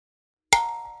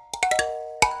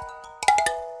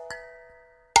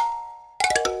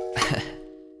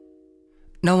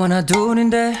너와 나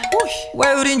둘인데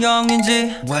왜 우린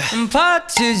영인지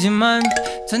파트지만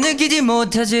더 느끼지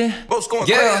못하지.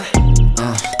 Yeah.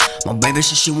 My baby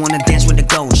says she wanna dance with the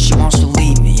ghost. She wants to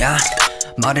leave me, yeah.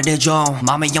 말을 해줘,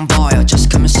 맘이 안 보여.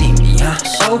 Just come and see me, yeah.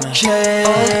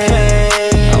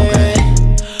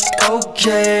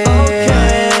 Okay,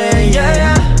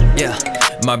 yeah. Yeah.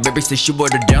 My baby says she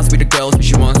wanna dance with the girls, but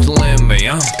she wants to leave me,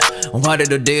 yeah. What is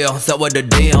the deal? So what the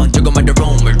deal? 조금만 더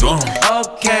room is wrong.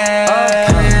 okay,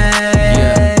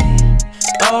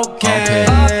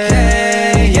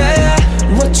 yeah.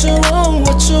 What you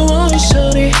want,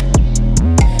 shawty.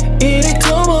 이리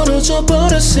더 멀어져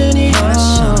버렸으니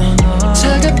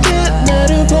차갑게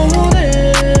나를 보내.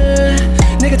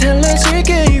 내가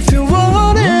달라질게 if you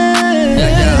want it.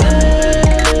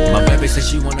 My baby says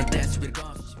she wanna dance with the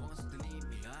girls, she wants to leave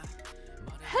me, yeah.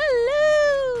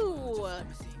 Hello,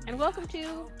 and welcome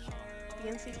to the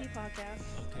NCT podcast,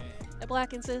 a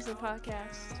Black and Citizen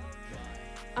podcast.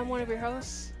 I'm one of your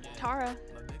hosts, Tara.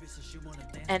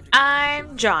 And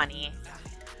I'm Johnny.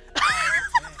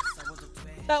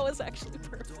 That was actually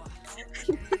perfect.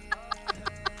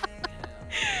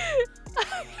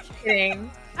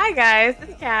 Kidding. Hi guys,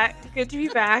 it's Kat. Good to be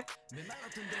back.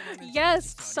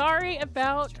 Yes, sorry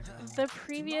about the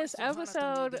previous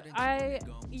episode.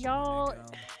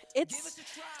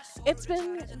 It's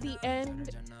been the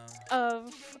end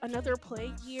of another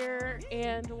plague year,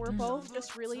 and we're both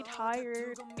just really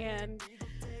tired, and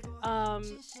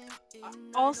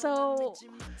also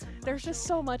there's just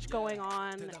so much going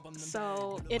on,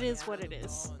 so it is what it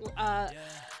is.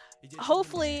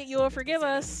 Hopefully you will forgive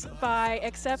us by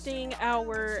accepting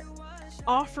our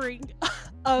offering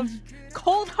of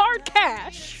cold hard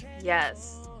cash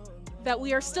Yes. that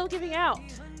we are still giving out.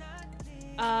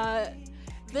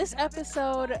 This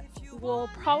episode will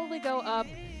probably go up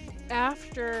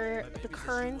after the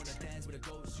current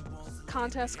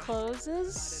contest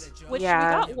closes, which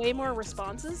Yeah. we got way more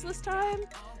responses this time,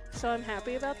 so I'm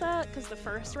happy about that because the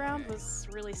first round was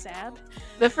really sad.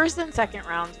 The first and second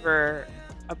rounds were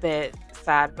a bit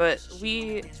sad, but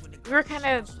we were kind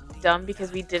of dumb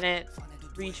because we didn't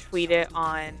retweet it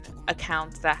on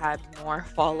accounts that had more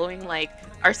following, like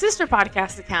our sister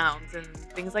podcast accounts and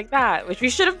things like that, which we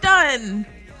should have done.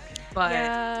 But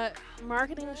Yeah,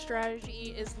 marketing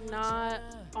strategy is not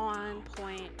on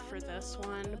point for this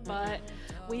one, but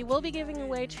we will be giving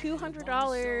away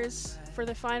 $200 for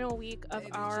the final week of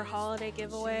our holiday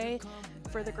giveaway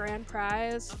for the grand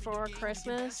prize for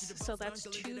Christmas. So that's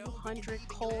 200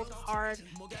 cold hard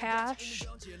cash.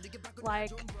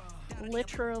 Like,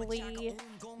 literally,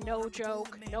 no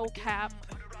joke, no cap.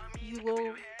 You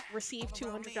will receive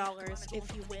 $200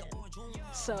 if you win.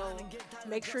 So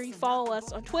make sure you follow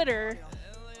us on Twitter,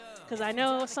 because I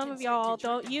know some of y'all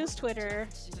don't use Twitter,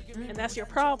 and that's your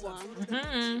problem,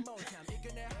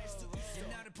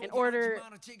 in order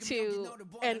to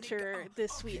enter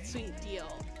this sweet, sweet deal.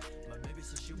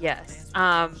 yes,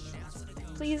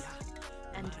 please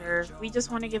enter. We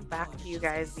just want to give back to you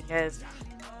guys because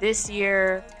this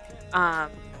year,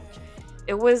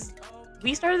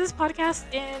 we started this podcast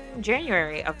in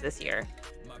January of this year.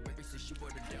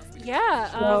 Yeah,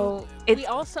 So we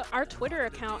also, our Twitter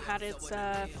account had its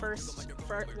first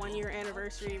 1 year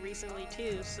anniversary recently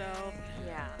too, so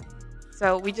Yeah.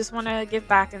 So we just want to give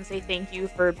back and say thank you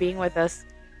for being with us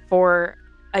for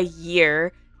a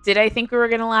year. Did I think we were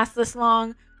going to last this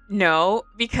long? No,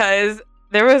 because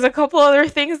there was a couple other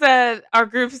things that our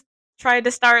groups tried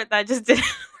to start that just didn't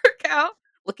work out.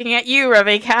 Looking at you,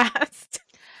 Cast.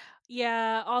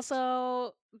 yeah.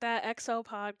 Also, that EXO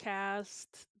podcast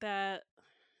that,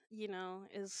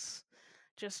 is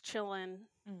just chilling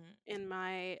in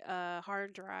my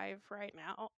hard drive right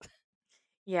now.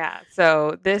 Yeah.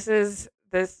 So this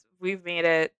we've made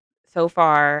it so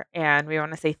far, and we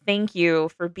want to say thank you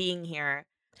for being here.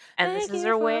 And Thank this is you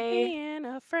our for way. being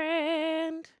a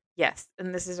friend. Yes,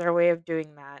 and this is our way of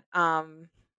doing that.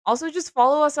 Also just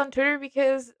follow us on Twitter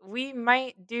because we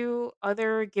might do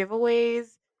other giveaways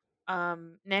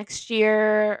next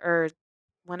year or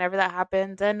whenever that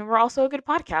happens. And we're also a good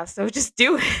podcast, so just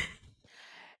do it.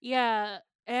 Yeah,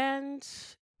 and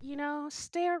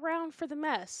stay around for the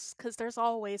mess, because there's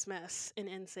always mess in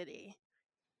N-City.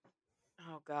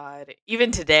 Oh god.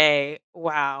 Even today.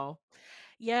 Wow.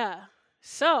 Yeah.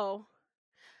 So,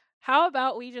 how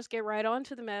about we just get right on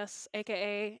to the mess,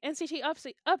 aka NCT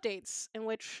updates, in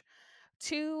which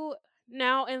two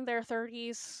now in their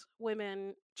 30s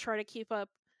women try to keep up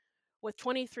with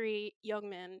 23 young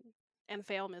men and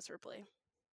fail miserably.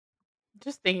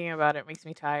 Just thinking about it makes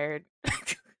me tired.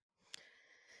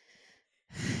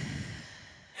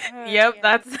 Yep, Yeah.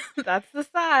 that's the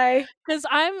sigh. Cause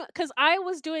I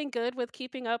was doing good with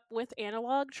keeping up with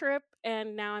Analog Trip,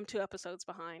 and now I'm 2 episodes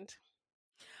behind.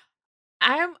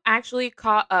 I'm actually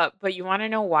caught up, but you want to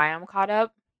know why I'm caught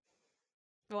up?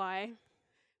 Why?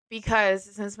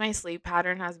 Because since my sleep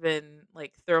pattern has been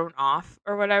like thrown off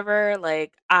or whatever,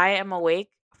 like I am awake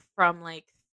from like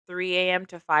 3 a.m.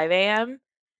 to 5 a.m.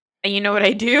 And you know what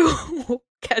I do?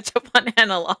 Catch up on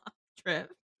Analog Trip.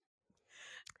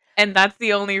 And that's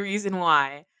the only reason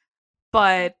why.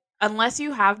 But unless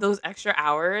you have those extra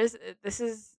hours,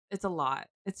 it's a lot.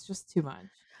 It's just too much.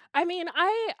 I mean,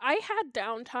 I had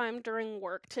downtime during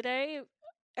work today,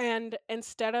 and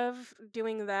instead of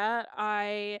doing that,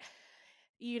 I,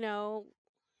 you know,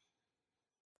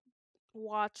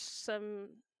 watched some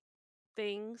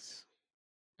things.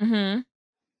 Mhm.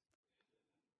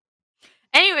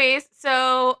 Anyways,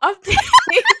 so update.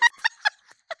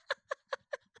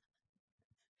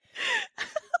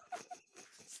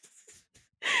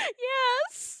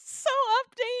 Yes, so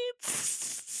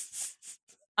updates.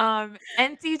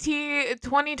 NCT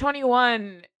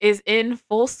 2021 is in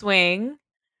full swing.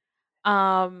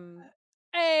 Um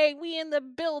Hey, we in the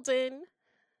building.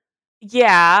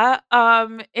 yeah,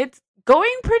 it's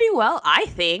going pretty well, I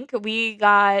think. We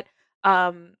got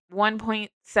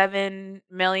 1.7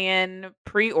 million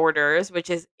pre-orders, which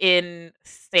is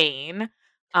insane.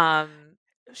 Um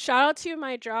Shout out to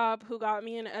my job who got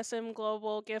me an SM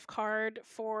Global gift card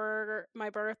for my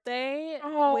birthday,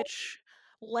 oh, which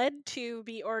led to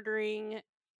be ordering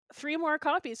 3 more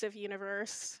copies of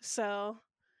Universe. So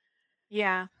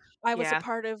yeah. I was a Yeah.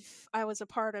 part of I was a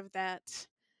part of that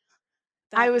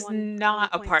I that was one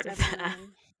not a part of 1.7 that.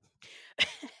 million.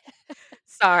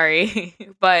 Sorry,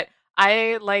 but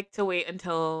I like to wait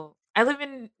until I live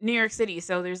in New York City,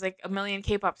 so there's like a million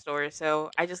K-pop stores, so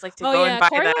I just like to Oh go and yeah, buy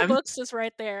Choreo them. Books is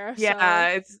right there. So Yeah,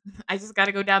 it's I just got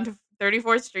to go down to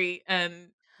 34th Street and,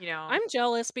 I'm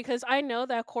jealous because I know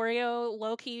that Choreo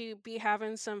low key be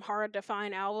having some hard to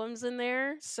find albums in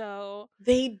there. So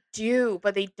they do,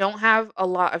 but they don't have a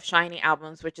lot of shiny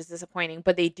albums, which is disappointing,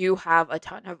 but they do have a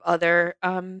ton of other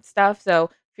stuff. So,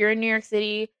 if you're in New York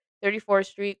City, 34th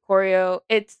Street, Choreo,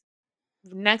 it's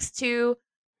next to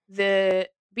the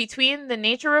between the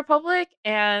Nature Republic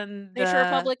and Nature the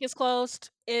Republic is closed.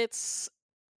 It's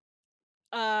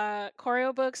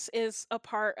Choreo Books is a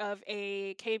part of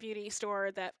a K beauty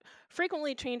store that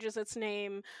frequently changes its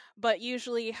name, but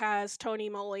usually has Tony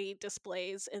Moly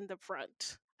displays in the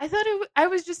front. I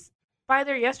was just by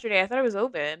there yesterday. I thought it was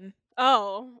open.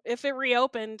 Oh, if it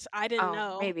reopened, I didn't Oh,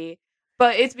 know. maybe.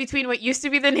 But it's between what used to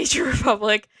be the Nature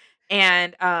Republic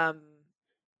and Tout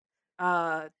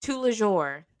le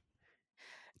Jour.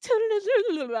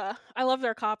 I love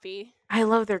their copy. I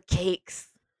love their cakes.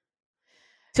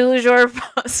 Tout le Jour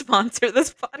sponsor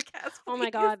this podcast, Oh my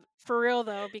please. god, for real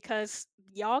though, because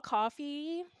y'all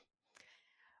coffee,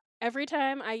 every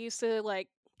time I used to like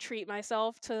treat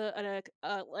myself to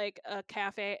like a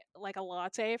cafe, like a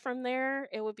latte from there,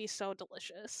 it would be so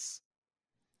delicious.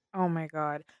 Oh my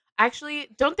god. Actually,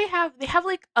 don't they have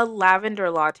like a lavender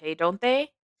latte, don't they?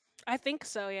 I think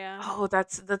so, yeah. Oh,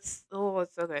 that's oh,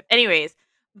 it's so good. Anyways,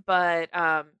 but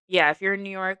yeah, if you're in New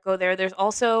York, go there. There's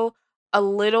also a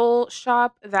little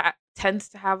shop that tends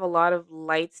to have a lot of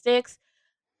light sticks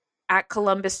at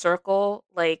Columbus Circle,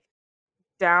 like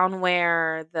down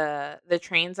where the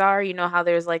trains are. You know how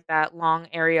there's like that long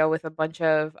area with a bunch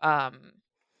of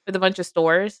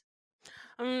stores?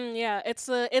 Yeah, it's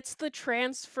the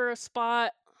transfer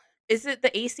spot. Is it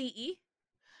the ACE?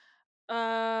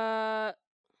 Uh,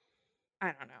 I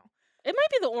don't know. it might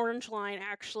be the orange line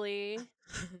actually.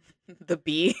 The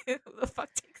B. Who the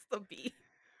fuck takes the B?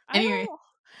 I Anyway, don't.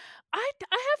 I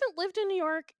haven't lived in New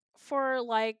York for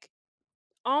like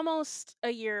almost a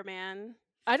year, man.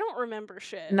 I don't remember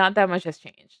shit. not that much has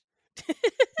changed,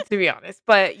 to be honest.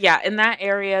 But yeah, in that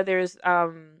area there's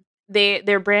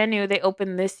they're brand new. They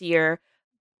opened this year,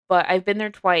 but I've been there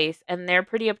twice and they're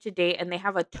pretty up to date and they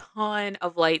have a ton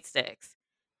of light sticks.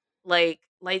 Like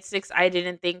light sticks I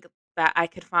didn't think that I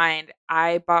could find.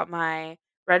 I bought my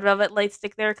red velvet light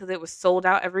stick there cuz it was sold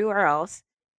out everywhere else.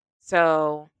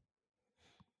 So,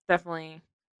 definitely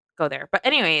go there. But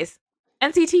anyways,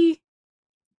 NCT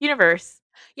Universe.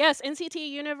 Yes, NCT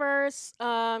Universe.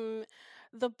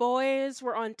 The boys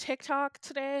were on TikTok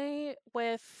today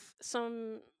with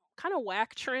some kind of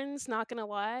whack trends, not gonna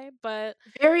lie, but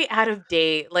Very out of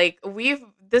date. Like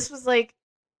this was like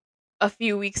a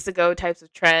few weeks ago types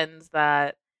of trends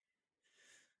that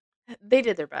they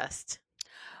did their best.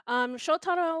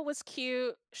 Shotaro was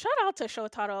cute. Shout out to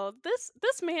Shotaro.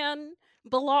 This man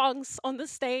belongs on the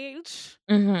stage.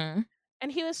 Mhm.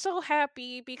 And he was so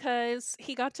happy because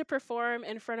he got to perform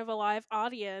in front of a live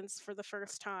audience for the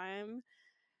first time.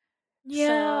 Yeah,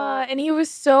 So, and he was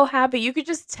so happy. You could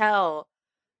just tell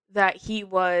that he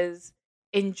was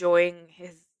enjoying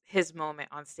his moment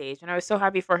on stage, and I was so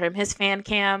happy for him. His fan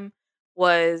cam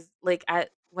was like at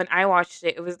when I watched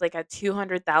it, it was like at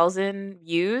 200,000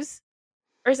 views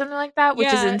or something like that,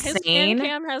 which is yeah, his fan insane.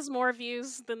 cam has more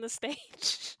views than the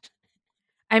stage.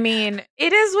 I mean,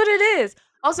 it is what it is.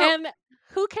 Also, And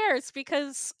who cares?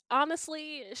 Because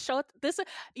honestly, show this.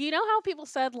 You know how people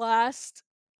said last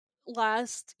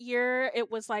year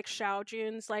it was like Xiao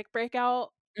Jun's like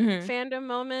breakout mhm, fandom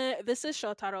moment. This is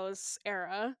Shotaro's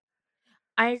era.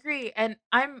 I agree, and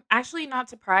I'm actually not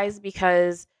surprised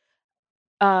because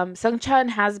Sungchan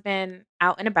has been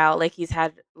out and about, like he's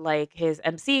had like his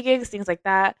MC gigs, things like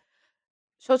that.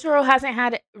 Shotaro hasn't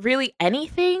had really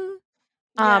anything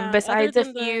Yeah, other besides a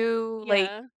than the few like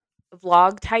yeah.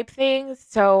 vlog type things.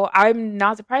 So I'm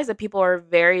not surprised that people are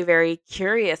very, very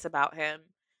curious about him.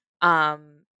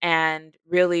 And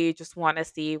really just want to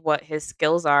see what his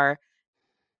skills are,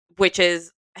 which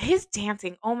is his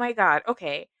dancing. Oh my god.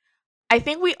 Okay. I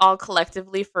think we all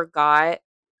collectively forgot.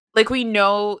 Like we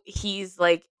know he's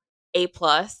like A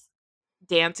plus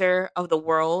dancer of the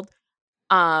world.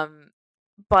 Um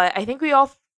but I think we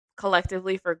all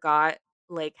collectively forgot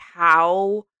like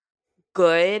how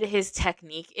good his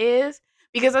technique is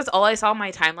because that's all I saw on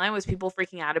my timeline was people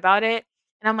freaking out about it.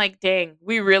 And I'm like, dang,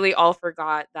 we really all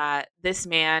forgot that this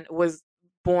man was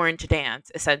born to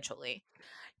dance, essentially.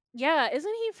 Yeah,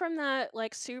 isn't he from that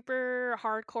like super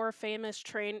hardcore famous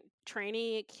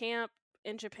trainee camp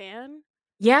in Japan?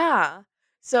 Yeah.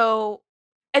 So,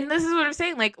 and this is what I'm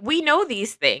saying. Like, we know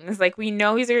these things. Like, we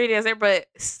know he's a great dancer, but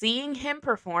seeing him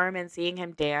perform and seeing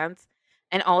him dance,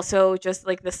 and also just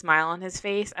like the smile on his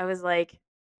face, I was like,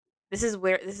 this is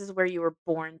where you were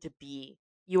born to be.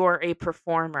 You are a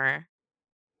performer.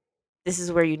 This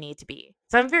is where you need to be.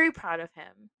 So I'm very proud of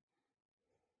him.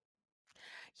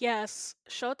 Yes,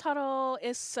 Shotaro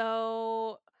is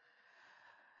so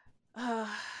uh,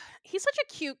 he's such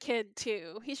a cute kid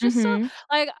too. He's just so Mhm.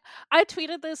 like I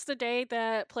tweeted this the day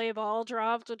that Play Ball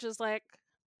dropped, which is like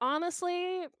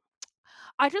honestly,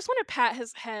 I just want to pat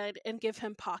his head and give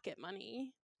him pocket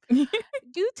money.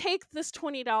 You take this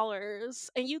 $20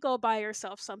 and you go buy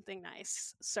yourself something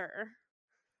nice, sir.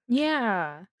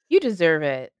 Yeah. You deserve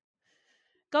it.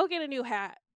 Go get a new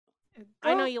hat.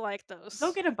 I know Go you like go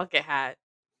those. get a bucket hat.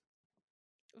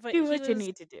 But Do he what you was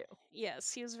need to do.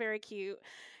 yes, he was very cute.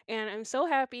 And I'm so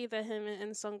happy that him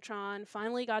and Sungchan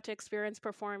finally got to experience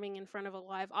performing in front of a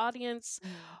live audience, Mm.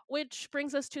 which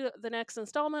brings us to the next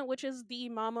installment, which is the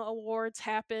Mama Awards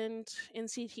happened.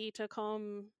 NCT took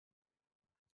home.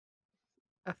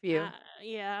 A Uh, few.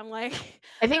 yeah, I'm like,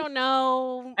 I I think don't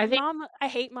know. I think Mama, I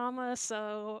hate Mama,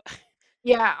 so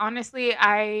yeah, honestly,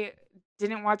 I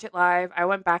didn't watch it live. I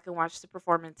went back and watched the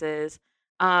performances.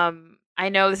 I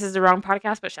know this is the wrong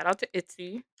podcast, but shout out to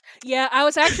Itzy. yeah, I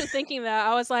was actually thinking that.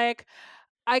 I was like,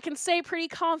 I can say pretty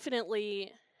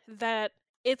confidently that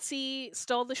ITZY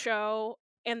stole the show,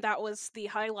 and that was the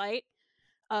highlight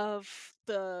of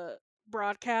the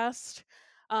broadcast.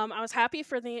 I was happy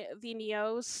for the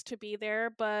Neos to be there,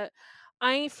 but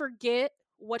I forget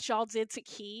what y'all did to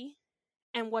Key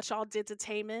and what y'all did to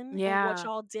Taemin and what Yeah.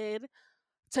 y'all did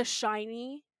to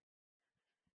Shiny,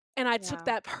 and I took Yeah.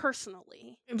 that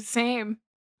personally. Same.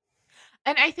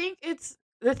 And I think it's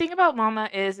the thing about Mama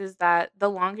is that the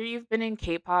longer you've been in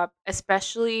K-pop,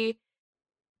 especially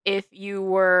if you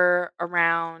were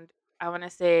around, I want to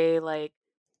say like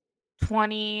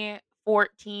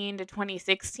 2014 to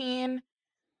 2016,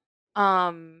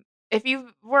 if you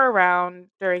were around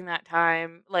during that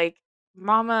time, like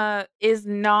Mama is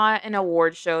not an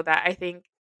award show that I think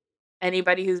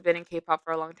anybody who's been in K-pop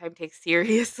for a long time takes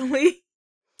seriously,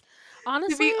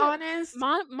 to Honestly, be honest.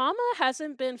 Mama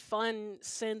hasn't been fun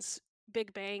since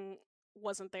Big Bang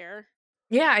wasn't there.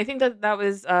 Yeah, I think that that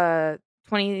was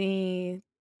 20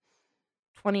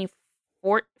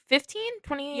 24 15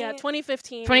 Yeah, 20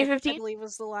 2015 I 2015. believe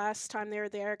was the last time they were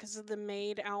there because of the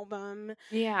Made album,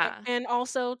 Yeah. and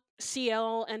also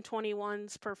CL and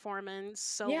 21's performance.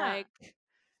 So Yeah. like,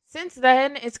 Since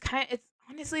then, it's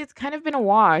honestly it's kind of been a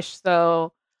wash.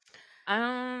 So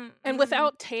and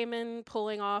without Taemin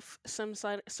pulling off some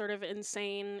sort of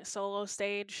insane solo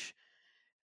stage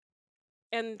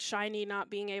and Shiny not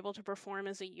being able to perform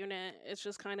as a unit, it's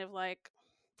just kind of like,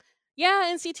 yeah,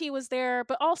 NCT was there,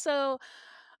 but also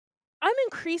I'm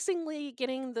increasingly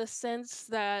getting the sense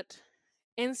that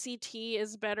NCT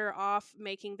is better off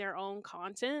making their own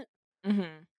content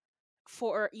mhm.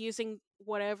 for using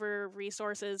whatever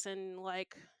resources and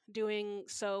like doing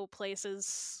so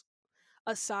places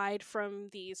aside from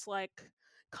these like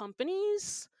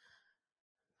companies.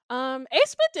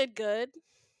 Acebit did good,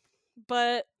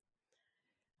 but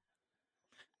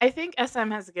I think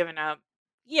SM has given up.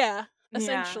 yeah, Yeah.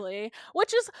 essentially,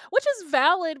 which is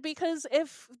valid because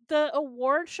if the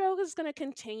award show is going to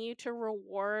continue to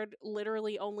reward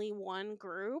literally only one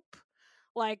group,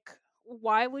 like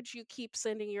why would you keep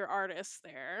sending your artists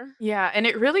there? Yeah, and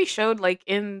it really showed like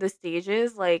in the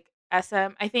stages, like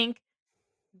SM, I think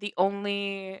the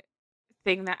only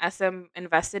thing that SM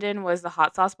invested in was the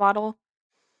hot sauce bottle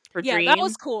for Yeah, that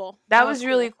was Dream. cool. That That was was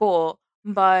really cool.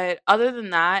 cool. But other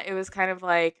than that, it was kind of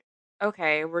like,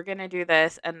 okay, we're gonna do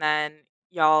this and then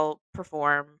y'all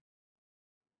perform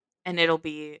and it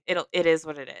is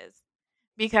what it is.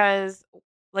 Because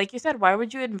like you said, why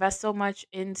would you invest so much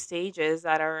in stages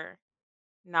that are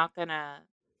not gonna,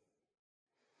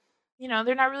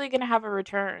 they're not really gonna have a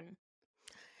return.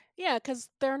 Yeah, because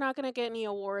they're not going to get any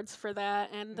awards for that.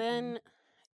 And Mm-mm. then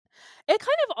it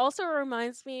kind of also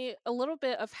reminds me a little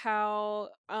bit of how,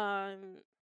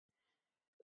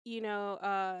 you know,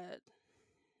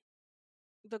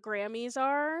 the Grammys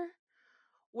are,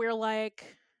 where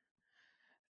like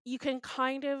you can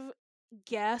kind of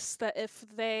guess that if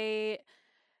they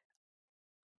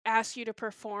ask you to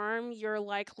perform, you're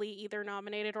likely either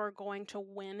nominated or going to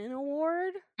win an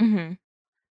award. Mhm.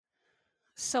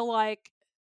 So like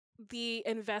the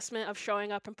investment of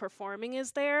showing up and performing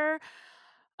is there,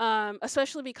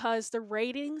 especially because the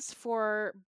ratings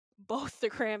for both the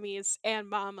Grammys and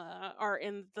Mama are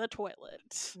in the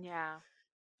toilet. Yeah.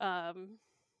 Um,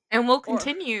 And will or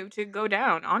continue to go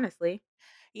down, honestly.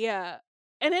 yeah,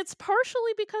 and it's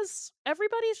partially because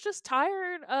everybody's just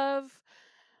tired of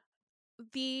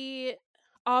the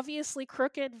obviously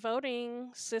crooked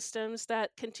voting systems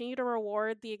that continue to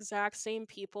reward the exact same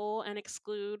people and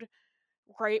exclude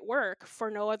great work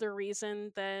for no other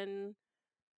reason than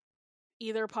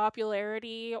either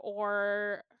popularity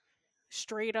or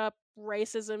straight up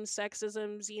racism,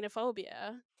 sexism,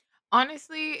 xenophobia.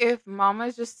 Honestly, if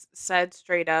Mama just said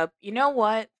straight up, "You know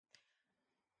what?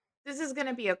 This is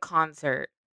gonna be a concert,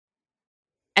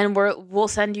 and we'll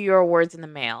send you your awards in the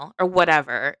mail or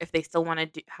whatever." If they still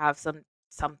want to have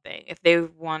something, if they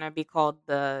want to be called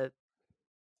the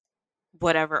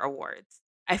whatever awards,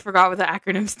 I forgot what the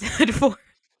acronym stood for.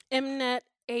 Mnet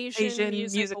Asian Asian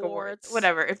Music Music Awards, Awards.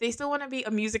 whatever. If they still want to be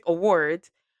a music award,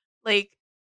 like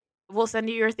we'll send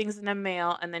you your things in the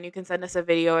mail, and then you can send us a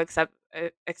video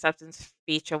acceptance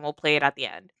speech, and we'll play it at the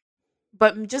end.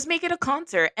 But just make it a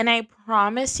concert, and I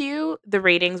promise you, the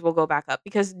ratings will go back up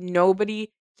because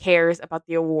nobody cares about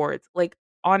the awards. Like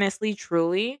honestly,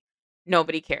 truly,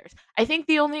 nobody cares. I think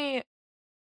the only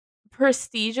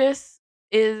prestigious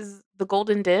is the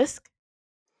Golden Disc.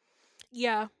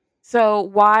 Yeah. So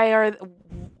why?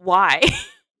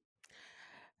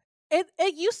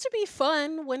 It used to be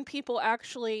fun when people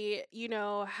actually,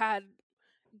 had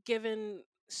given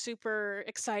super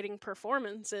exciting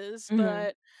performances, Mhm.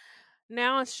 but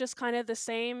now it's just kind of the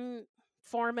same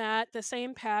format, the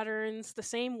same patterns, the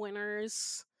same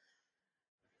winners,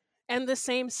 and the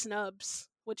same snubs,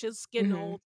 which is getting Mhm.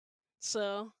 old.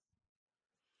 So,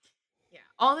 Yeah.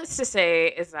 All this to say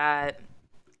is that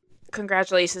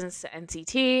congratulations to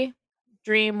NCT,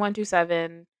 Dream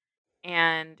 127,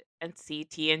 and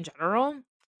NCT in general.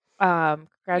 yes,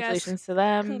 Congratulations to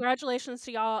them. congratulations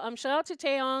to y'all. Shout out to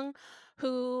Taeyong,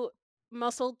 who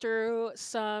muscled through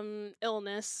some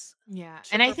illness Yeah,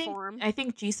 to and I think perform. I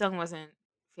think Jisung wasn't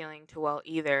feeling too well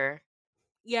either.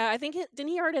 Yeah, I think didn't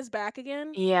he hurt his back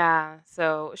again Yeah,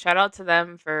 so shout out to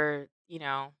them for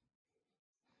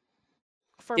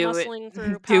for do it muscling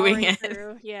through, doing powering it.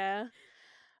 through? Yeah.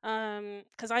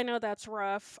 Because I know that's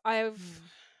rough. Mm.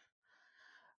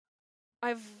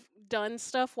 I've done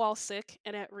stuff while sick,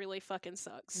 and it really fucking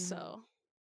sucks. Mhm. So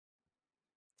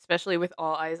Especially with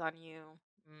all eyes on you,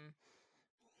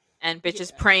 and bitches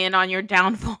yeah. preying on your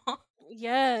downfall.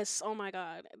 Yes. Oh my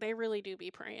god, they really do be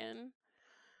praying.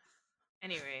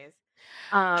 Anyways,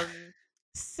 um,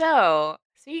 so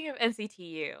speaking of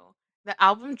NCTU, the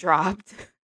album dropped,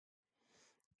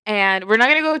 and we're not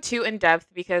gonna go too in depth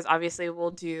because obviously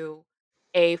we'll do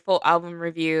a full album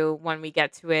review when we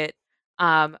get to it.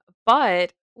 Um,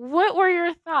 but what were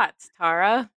your thoughts,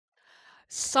 Tara?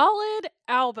 Solid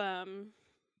album.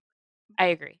 I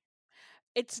agree.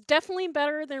 It's definitely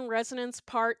better than Resonance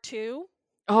Part 2.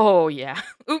 Oh yeah.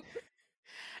 Oop.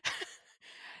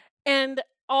 And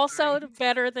also Sorry.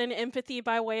 better than Empathy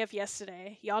by Way of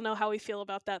Yesterday. Y'all know how we feel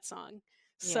about that song.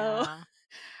 So,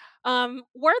 Yeah.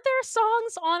 were there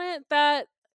songs on it that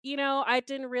I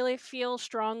didn't really feel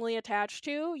strongly attached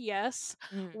to. Yes.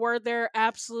 Mm. Were there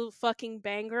absolute fucking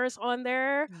bangers on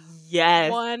there?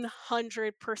 Yes.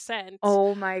 100%.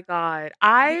 Oh my god.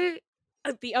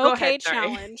 The Go ahead, OK sorry.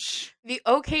 challenge. The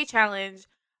OK challenge,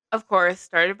 of course,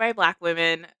 started by Black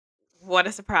women. What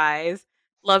a surprise.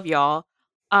 Love y'all.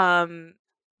 Um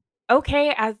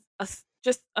OK as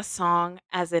just a song,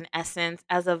 as an essence,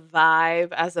 as a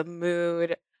vibe, as a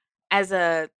mood, as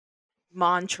a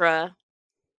mantra.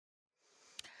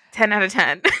 10 out of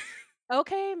 10.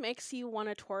 OK makes you want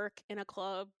to twerk in a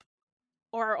club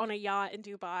or on a yacht in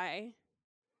Dubai.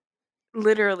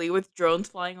 Literally with drones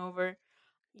flying over.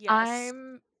 Yes.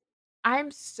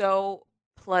 I'm so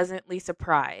pleasantly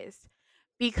surprised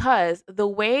because the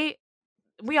way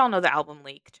we all know the album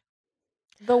leaked.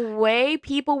 The way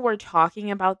people were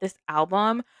talking about this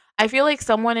album, I feel like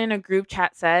someone in a group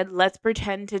chat said, "Let's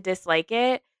pretend to dislike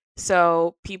it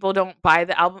so people don't buy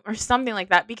the album," or something like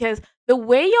that, because the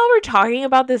way y'all were talking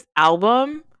about this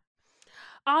album.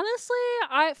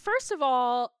 Honestly, first of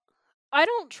all, I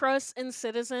don't trust in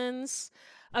citizens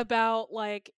about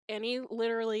like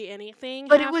literally anything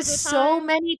But it half was of the so time.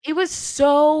 many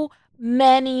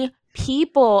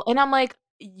people, and I'm like,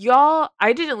 "Y'all,"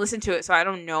 I didn't listen to it, so I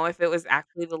don't know if it was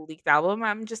actually the leaked album.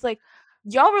 I'm just like,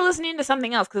 "Y'all were listening to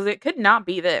something else because it could not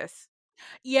be this."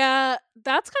 Yeah,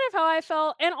 that's kind of how I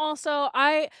felt. And also,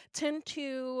 I tend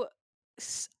to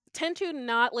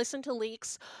not listen to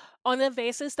leaks on the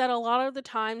basis that a lot of the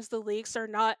times the leaks are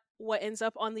not what ends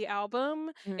up on the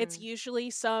album. It's Mm, usually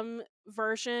some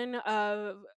version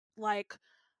of like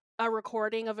a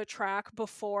recording of a track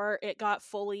before it got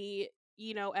fully,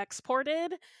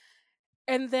 exported.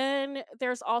 And then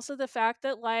there's also the fact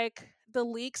that like the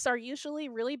leaks are usually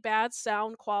really bad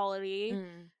sound quality,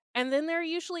 mm, and then they're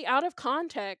usually out of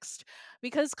context,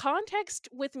 because context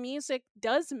with music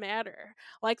does matter.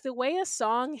 Like the way a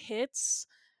song hits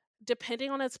depending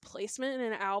on its placement in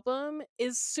an album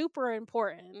is super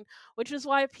important, which is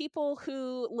why people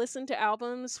who listen to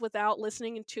albums without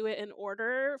listening to it in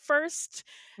order first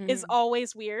is mm,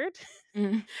 always weird.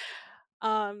 mm,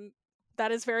 um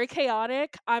that is very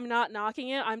chaotic. I'm not knocking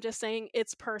it. I'm just saying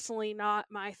it's personally not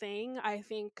my thing. I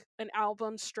think an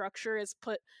album structure is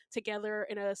put together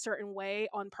in a certain way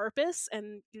on purpose,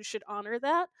 and you should honor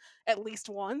that at least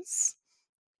once.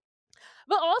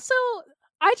 But also,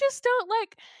 I just don't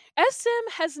like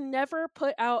SM has never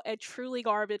put out a truly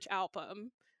garbage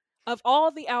album. Of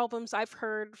all the albums I've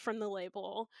heard from the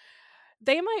label,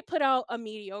 they might put out a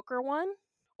mediocre one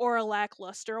or a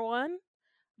lackluster one,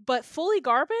 but fully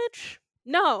garbage?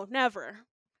 No, never.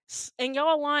 And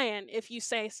y'all lying if you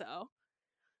say so.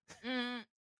 mm.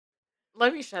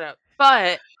 Let me shut up.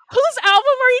 But Whose album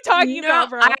are you talking no, about,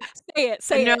 bro? Say it.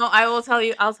 Say no, it. I will tell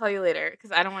you. I'll tell you later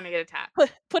because I don't want to get attacked.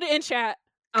 Put it in chat.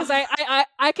 Because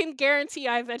I can guarantee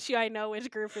I bet you I know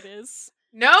which group it is.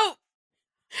 No.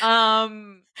 Put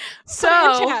it in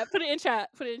So, chat. Put it in chat.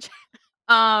 Put it in chat.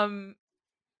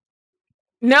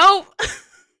 no.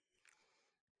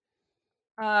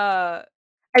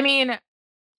 I mean,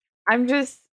 I'm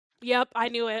just Yep, I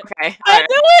knew it. okay. I All right.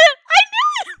 knew it. I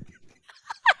knew it.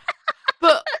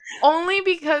 But only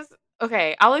because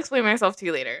okay, I'll explain myself to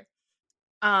you later.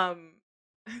 Um,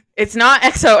 it's not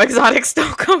EXO. Exotics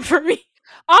don't come for me.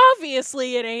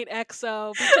 Obviously, it ain't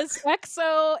EXO, because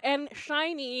EXO and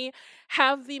Shiny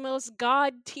have the most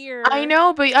god tier. I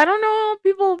know, but I don't know how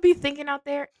people will be thinking out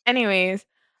there. Anyways,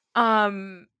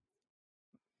 um,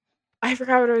 I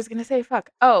forgot what I was gonna say. Fuck.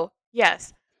 Oh,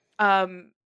 yes.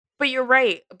 Um, but you're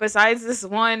right. Besides this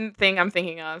one thing I'm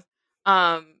thinking of,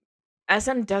 um,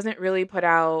 SM doesn't really put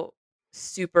out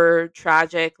super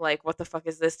tragic, like what the fuck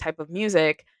is this type of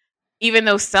music, even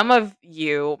though some of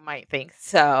you might think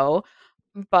so.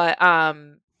 But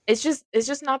it's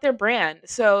just not their brand.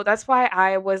 So that's why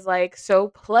I was like so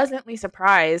pleasantly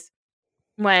surprised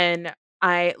when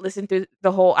I listened through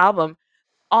the whole album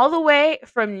all the way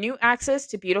from New Access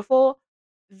to Beautiful.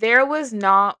 There was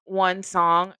not one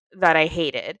song that I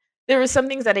hated. There was some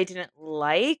things that I didn't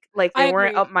like they I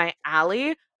weren't agree. up my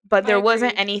alley, but I there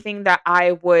wasn't agree. anything that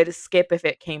I would skip if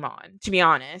it came on, to be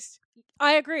honest.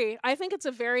 I agree. I think it's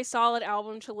a very solid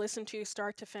album to listen to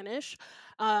start to finish.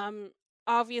 Um,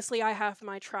 Obviously, I have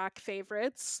my track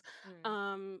favorites,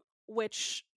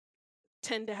 which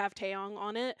tend to have Taeyong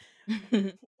on it.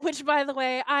 Which, by the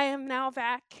way, I am now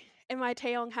back in my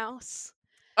Taeyong house.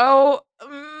 Oh,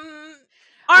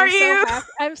 are I'm so you? happy.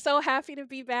 I'm so happy to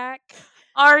be back.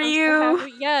 Are I'm so you?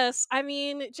 happy. Yes, I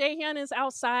mean Jaehyun is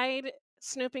outside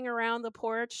snooping around the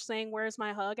porch saying, "Where's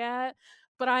my hug at?"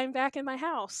 But I'm back in my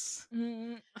house.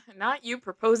 Not you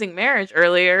proposing marriage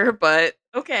earlier, but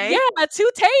okay. Yeah,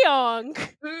 to Taeyong.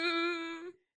 Mm,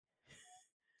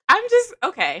 I'm just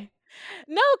okay.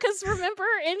 No, because remember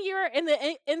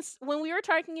when we were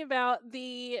talking about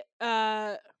the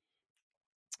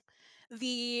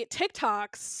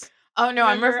TikToks. Oh no,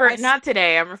 I'm Remember, referring not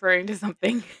today. I'm referring to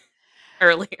something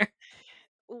earlier.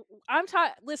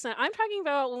 Listen, I'm talking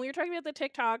about when we were talking about the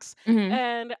TikToks, Mhm.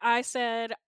 and I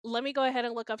said, let me go ahead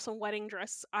and look up some wedding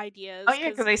dress Oh ideas yeah,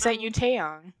 because I sent you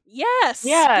Taeyong. yes,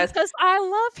 Yes. because I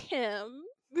love him.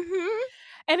 Mhm.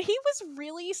 And he was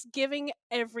really giving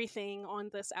everything on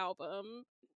this album.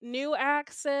 New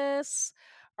Access,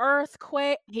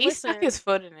 Earthquake. He stuck Listen, his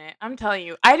foot in it. I'm telling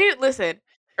you. I didn't listen.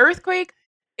 Earthquake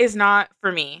is not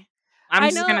for me. I'm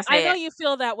just gonna I say know it. you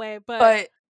feel that way, but But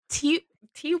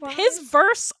T1 his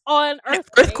verse on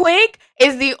Earthquake. Earthquake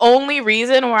is the only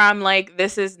reason where I'm like,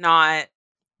 this is not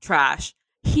trash.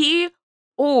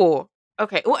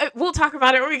 Okay. We'll talk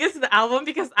about it when we get to the album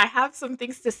because I have some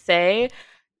things to say.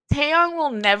 Taeyong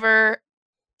will never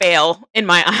fail in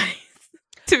my eyes.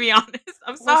 To be honest,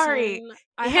 I'm sorry. Listen,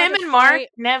 I had Him to and Mark fight.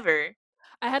 never.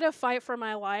 I had to fight for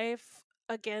my life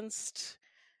against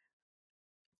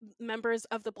members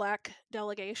of the black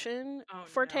delegation Oh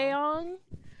for no. Taeyong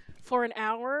for an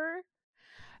hour,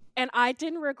 and I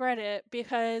didn't regret it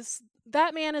because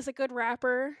that man is a good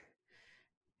rapper.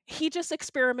 He just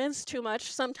experiments too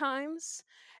much sometimes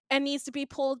and needs to be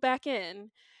pulled back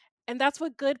in. And that's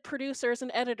what good producers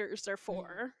and editors are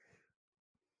for.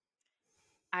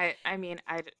 I mean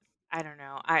I don't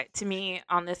know. To me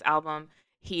on this album,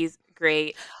 he's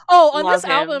great. Oh, on this Love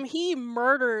him. album, he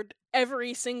murdered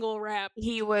every single rap.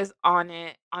 He was on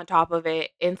it, on top of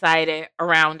it, inside it,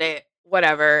 around it,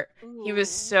 whatever. He was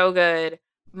Ooh. so good.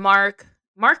 Mark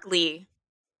Lee.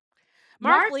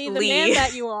 Mark Mark Lee, the man Lee.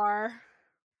 that you are.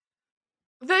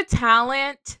 The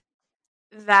talent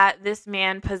that this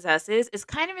man possesses is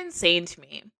kind of insane to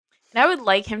me. And I would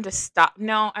like him to stop.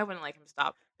 No, I wouldn't like him to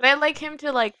stop. But I'd like him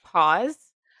to like pause.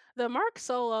 The Mark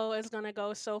solo is gonna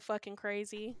go so fucking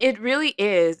crazy. It really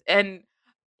is. And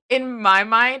in my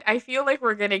mind, I feel like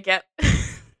we're gonna get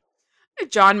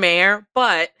John Mayer,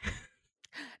 but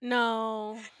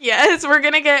No. yes, we're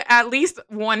gonna get at least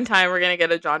one time we're gonna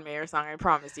get a John Mayer song, I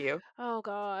promise you. Oh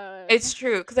god. It's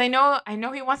true. Because I know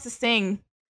he wants to sing.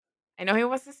 I know he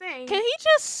wants to sing. Can he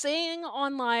just sing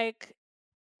on like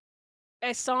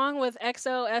a song with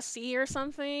XOSC or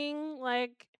something?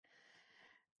 Like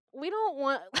we don't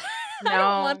want I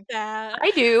don't want No. that.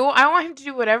 I do. I want him to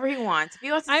do whatever he wants. If he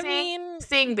wants to I sing, mean,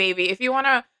 sing, baby. If you want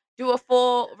to do a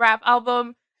full rap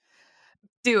album,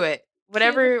 do it. cue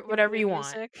the Whatever pew you want.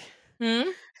 music. Hmm?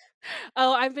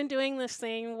 Oh, I've been doing this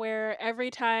thing where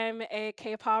every time a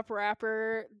K-pop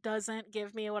rapper doesn't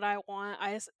give me what I want,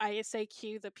 I say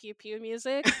cue the pew pew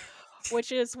music,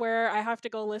 which is where I have to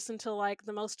go listen to like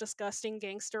the most disgusting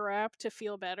gangster rap to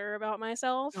feel better about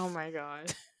myself. Oh my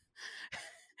god.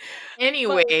 But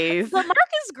Anyways. Mark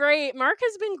is great. Mark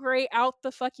has been great out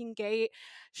the fucking gate.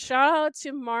 Shout out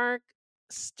to Mark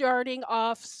starting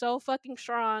off so fucking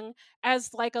strong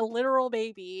as like a literal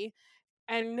baby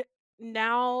and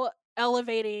now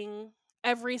elevating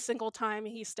every single time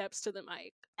he steps to the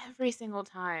mic. Every single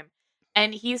time.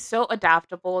 And he's so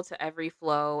adaptable to every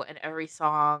flow and every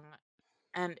song.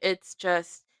 And it's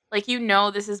just like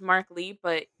this is Mark Lee,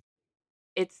 but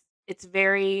it's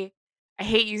very, I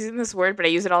hate using this word, but I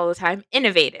use it all the time,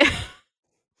 innovative. I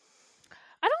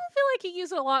don't feel like you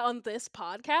use it a lot on this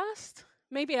podcast.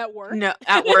 Maybe at work. No,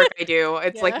 at work I do.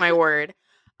 It's like Yeah. my word.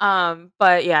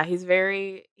 But yeah, he's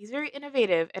very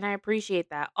innovative and I appreciate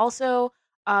that. Also,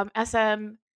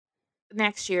 SM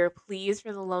next year, please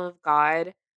for the love of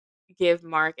God, give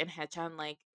Mark and Haechan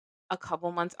like a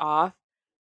couple months off.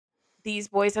 These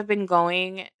boys have been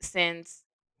going since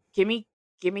Gimme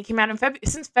came out in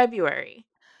since February.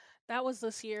 That was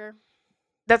this year.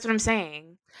 That's what I'm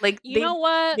saying. Like You know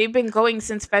what? they've been going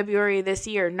since February this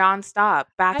year, nonstop,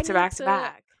 back I to need back to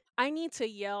back. I need to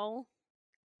yell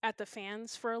at the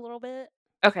fans for a little bit.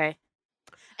 Okay.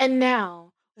 And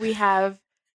now we have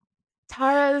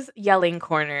Tara's yelling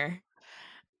corner.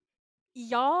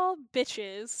 Y'all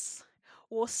bitches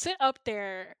will sit up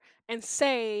there and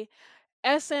say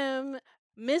SM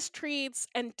mistreats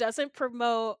and doesn't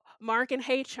promote Mark and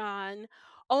Haechan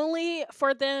only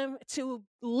for them to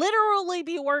literally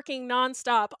be working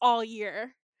nonstop all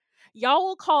year. Y'all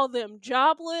will call them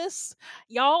jobless.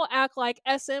 Y'all act like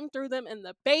SM threw them in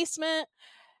the basement.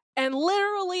 And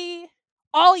literally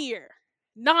all year,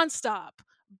 nonstop,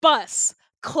 bus,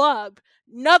 club,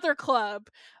 another club,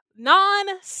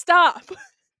 non-stop.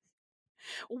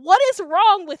 What is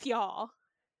wrong with y'all?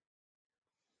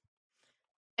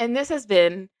 And this has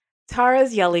been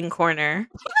Tara's yelling corner.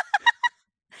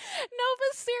 No,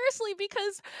 but seriously,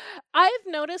 because I've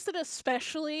noticed it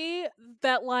especially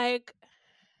that like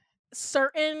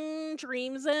certain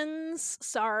Dreamsons,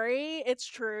 sorry, it's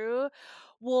true,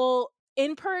 will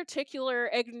in particular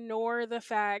ignore the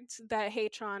fact that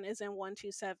Haechan is in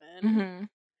 127.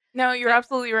 No, you're That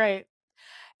absolutely right.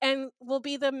 and will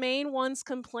be the main ones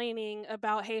complaining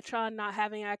about Haechan not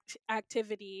having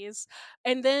activities,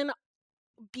 and then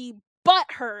be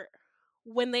butthurt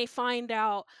when they find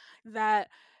out that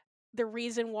the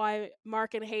reason why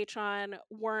Mark and Haechan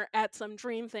weren't at some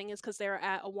dream thing is because they were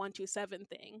at a 127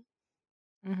 thing.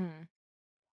 hmm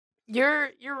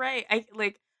You're right. I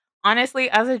like honestly,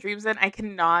 as a Dreamson, I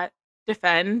cannot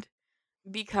defend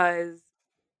because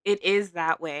it is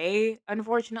that way,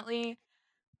 unfortunately.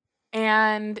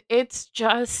 And it's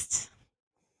just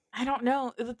I don't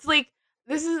know. It's like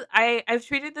this is I've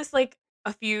treated this like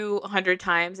a few hundred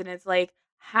times and it's like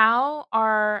how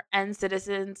are N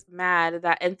citizens mad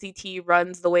that NCT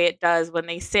runs the way it does when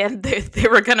they said that they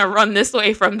were gonna run this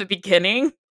way from the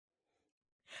beginning?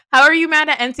 How are you mad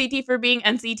at NCT for being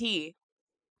NCT?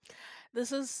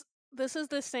 This is this is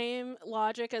the same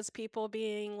logic as people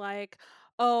being like,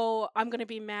 "Oh, I'm going to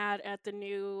be mad at the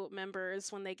new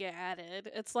members when they get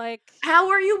added." It's like How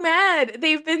are you mad?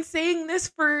 They've been saying this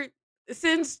for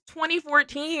since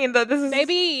 2014 that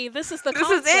maybe this is the this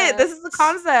is it. concept. This is the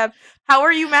concept. How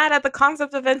are you mad at the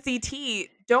concept of NCT?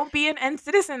 Don't be an N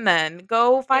citizen then.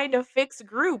 Go It, find a fixed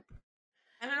group.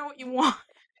 I don't know what you want.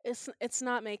 it's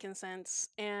not making sense.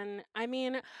 And I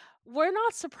mean, we're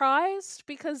not surprised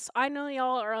because I know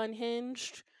y'all are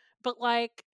unhinged, but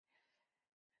like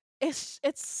it's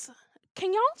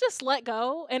can y'all just let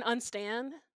go and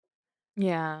unstand?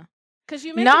 Yeah. Cuz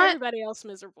you're making Not everybody else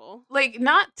miserable.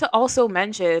 not to also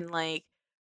mention like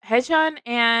Hechan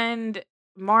and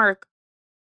Mark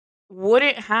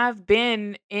wouldn't have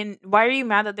been in why are you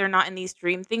mad that they're not in these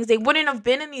dream things? They wouldn't have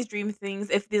been in these dream things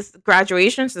if this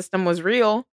graduation system was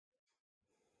real.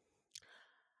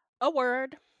 A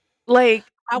word.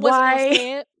 Like I wasn't going to why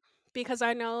say it because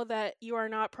I know that you are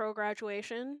not pro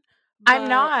graduation, I'm but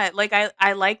not. Like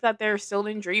I like that they're still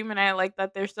in dream and I like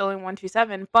that they're still in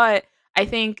 127, but I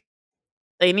think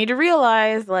they need to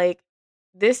realize like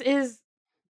this is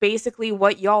basically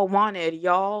what y'all wanted.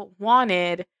 Y'all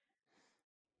wanted,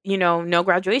 no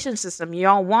graduation system.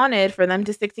 Y'all wanted for them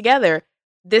to stick together.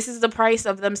 This is the price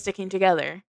of them sticking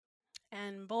together.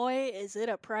 and boy is it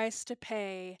a price to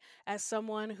pay as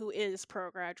someone who is pro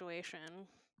graduation.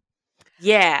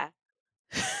 Yeah.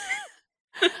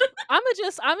 I'm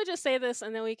gonna just say this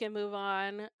and then we can move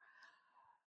on.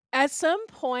 At some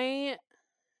point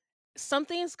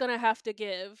something's going to have to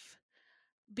give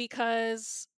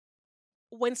because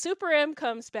when Super M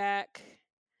comes back,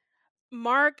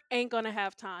 Mark ain't going to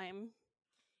have time.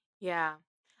 Yeah.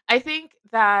 I think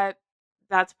that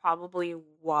that's probably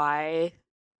why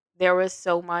there was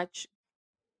so much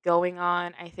going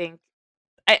on. I think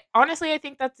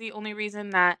that's the only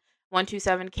reason that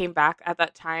 127 came back at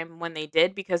that time when they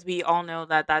did because we all know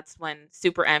that that's when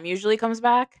Super M usually comes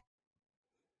back.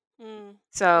 Mm,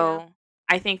 yeah. So,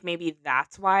 I think maybe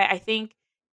that's why. I think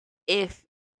if,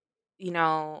 you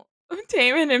know,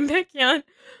 Taemin and Baekhyun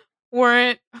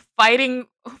weren't fighting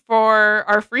for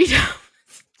our freedom,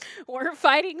 We're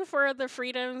fighting for the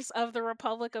freedoms of the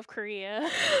Republic of Korea.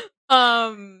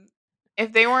 um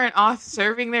if they weren't off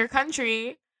serving their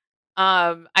country,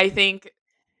 I think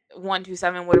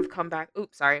 127 would have come back.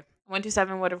 Oops, sorry.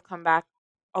 127 would have come back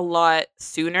a lot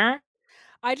sooner.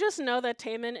 I just know that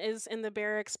Taemin is in the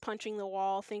barracks punching the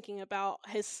wall thinking about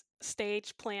his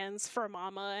stage plans for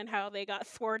Mama and how they got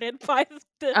thwarted by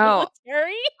the Oh,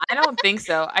 military. I don't think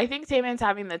so. I think Taemin's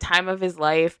having the time of his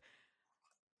life.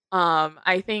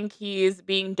 I think he's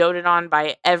being doted on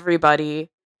by everybody.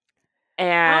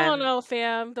 I don't And know,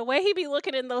 fam. The way he be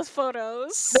looking in those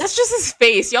photos. that's just his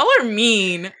face. Y'all are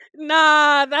mean.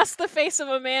 Nah, that's the face of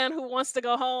a man who wants to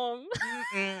go home.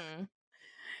 Mm-mm.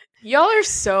 Y'all are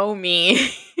so mean.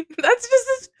 That's just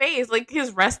his face, like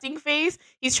his resting face.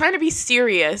 He's trying to be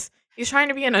serious. He's trying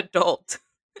to be an adult.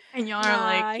 And y'all are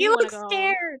like, Nah, he he wanna looks go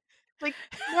home. scared. Like,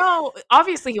 no,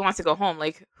 obviously he wants to go home.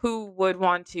 Like, who would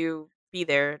want to be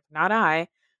there? Not I.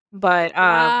 But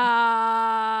Ah.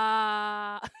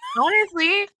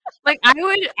 honestly, like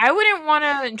I wouldn't want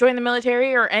to join the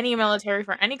military or any military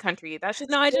for any country. That's just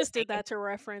No, I just did embarrassing. that to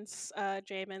reference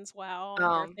Jamin's WoW Um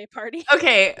birthday party.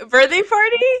 okay, birthday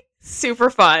party, super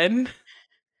fun.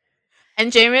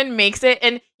 And Jamin makes it,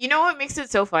 and you know what makes it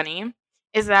so funny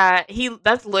is that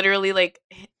that's literally like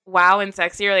wow and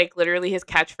sexy are like literally his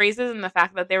catchphrases, and the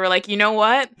fact that they were like, you know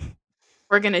what,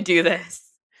 we're gonna do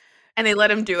this, and they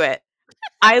let him do it.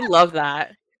 I love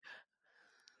that.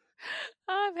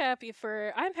 I'm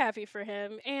happy for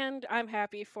him, and I'm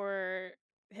happy for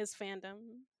his fandom.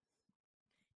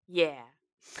 Yeah.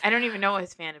 I don't even know what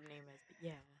his fandom name is, but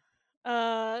yeah.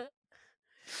 Uh,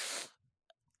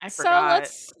 I so forgot.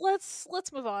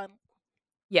 let's move on.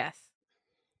 Yes.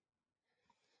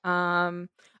 Oh,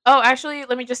 actually,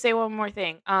 let me just say one more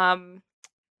thing.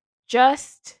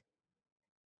 Just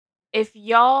if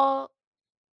y'all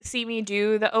see me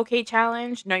do the okay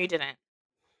challenge, no you didn't.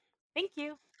 Thank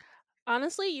you.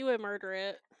 Honestly, you would murder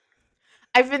it.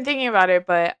 I've been thinking about it,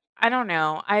 but I don't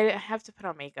know. I have to put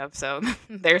on makeup, so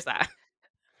there's that.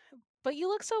 But you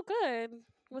look so good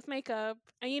with makeup.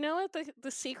 And you know what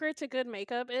the secret to good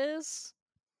makeup is?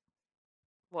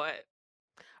 What?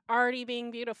 Already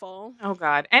being beautiful. Oh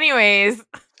god. Anyways,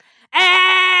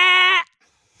 Ah!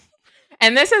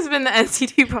 and this has been the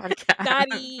NCT podcast.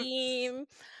 Got him.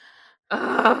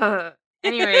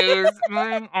 Anyways,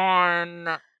 moving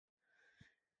on.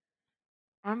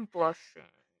 I'm blushing.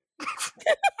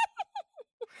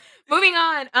 Moving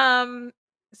on.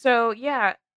 So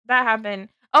yeah, that happened.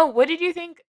 Oh, what did you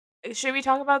think? Should we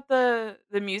talk about the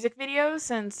music videos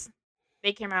since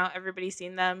they came out? Everybody's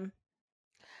seen them.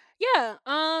 Yeah,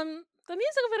 the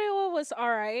music video was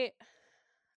alright.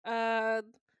 Uh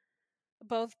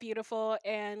both beautiful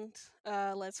and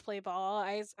let's play ball.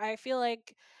 I feel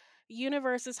like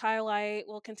Universe's highlight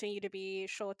will continue to be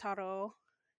Shotaro.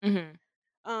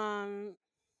 Mm-hmm. Um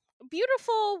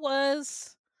beautiful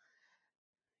was,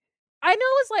 I know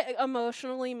it's like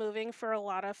emotionally moving for a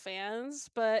lot of fans,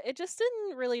 but it just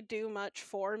didn't really do much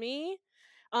for me.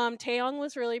 Taeyong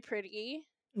was really pretty,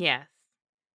 Yes.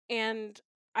 and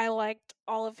I liked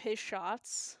all of his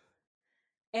shots,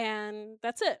 and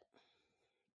that's it.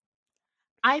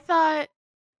 I thought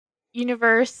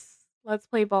Universe Let's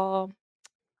Play Ball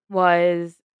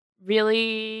was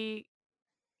really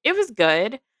it was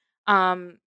good.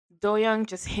 Do-young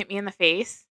just hit me in the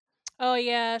face. Oh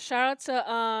yeah, shout out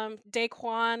to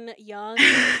Daquan Young.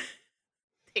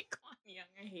 Daquan Young,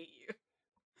 I hate you.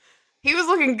 He was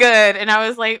looking good, and I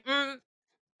was like,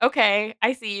 okay,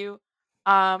 I see you.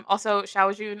 Also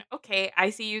Xiao Jun, okay, I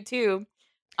see you too.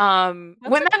 That's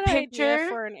When a that good idea picture,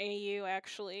 for an AU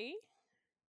actually.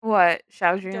 what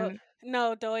Xiao Do Jun?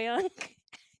 no Doyoung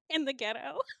in the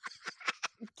ghetto.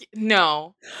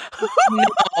 No,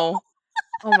 no.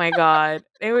 Oh my god,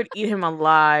 they would eat him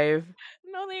alive.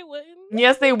 No, they wouldn't.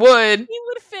 Yes, they would. He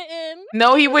would fit in.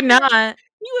 No, he would not.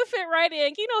 He would fit right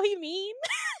in. You know he mean.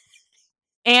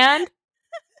 And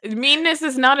meanness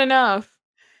is not enough.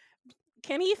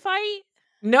 Can he fight?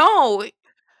 No,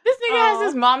 this nigga has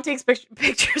his Oh, mom takes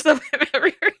pictures of him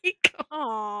everywhere he goes.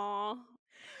 oh.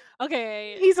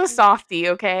 Okay. He's a softie,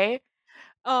 okay?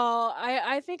 Oh,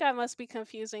 I think I must be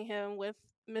confusing him with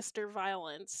Mr.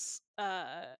 Violence,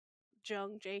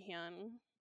 Jung Jaehyun.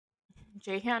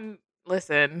 Jaehyun,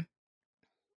 listen,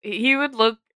 he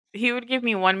would give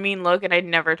me one mean look, and I'd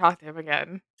never talk to him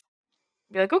again.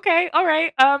 Be like, okay, all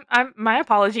right, I'm my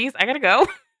apologies, I gotta go.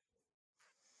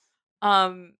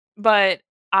 But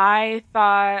I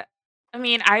thought, I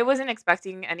mean, I wasn't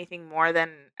expecting anything more than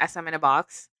SM in a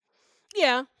box.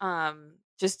 Yeah,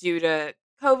 Just due to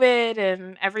COVID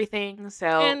and everything. So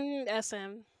and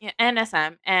SM. yeah, and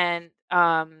SM and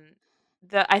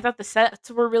I thought the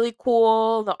sets were really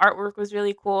cool. The artwork was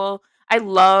really cool. I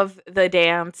love the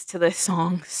dance to this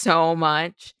song so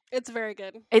much. It's very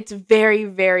good. It's very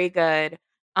very good.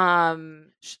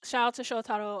 Shout out to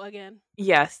Shotaro again.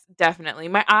 Yes, definitely.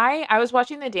 I was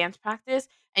watching the dance practice,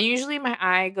 and usually my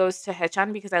eye goes to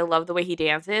Hechan because I love the way he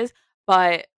dances.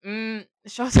 But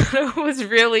Shotaro was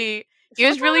really, he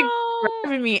was really Shotaro,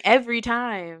 grabbing me every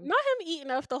time. not him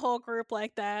eating up the whole group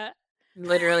like that.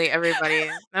 Literally everybody.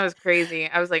 That was crazy.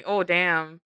 I was like, oh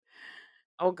damn,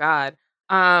 oh god.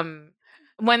 Um,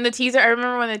 when the teaser, I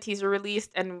remember when the teaser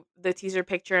released and the teaser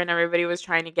picture, and everybody was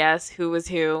trying to guess who was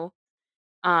who.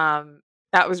 Um,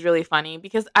 that was really funny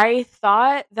because I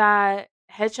thought that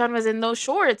Hechan was in those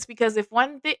shorts because if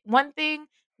one thing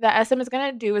that SM is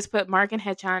gonna do is put Mark and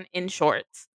Hechan in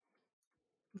shorts,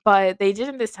 but they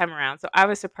didn't this time around, so I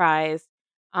was surprised.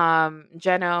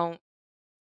 Jeno,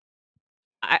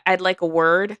 I'd like a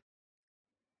word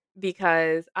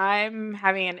because I'm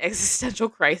having an existential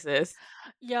crisis.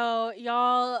 Yo,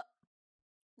 y'all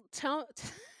tell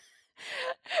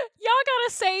y'all gotta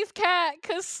save Kat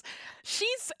because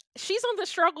she's on the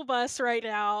struggle bus right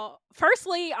now.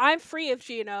 Firstly, I'm free of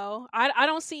Gino. I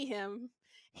don't see him.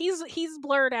 He's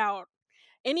blurred out.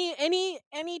 Any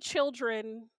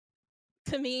children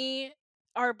to me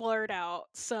are blurred out.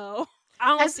 So I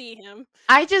don't As see him.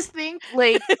 I just think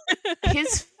like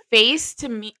his face to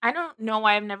me, I don't know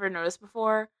why I've never noticed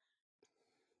before.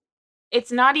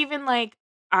 It's not even like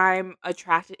I'm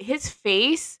attracted. His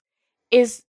face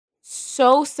is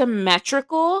so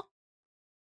symmetrical.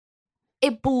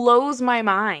 It blows my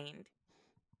mind.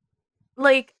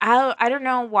 Like, I don't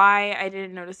know why I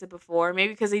didn't notice it before.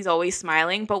 Maybe because he's always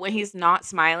smiling, but when he's not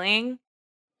smiling,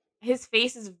 his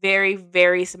face is very,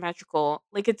 very symmetrical.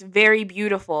 Like, it's very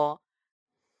beautiful.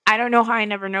 I don't know how I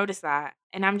never noticed that.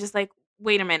 And I'm just like,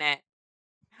 wait a minute.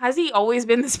 Has he always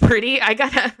been this pretty? I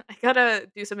gotta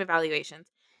do some evaluations.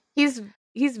 He's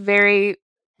he's very,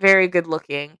 very good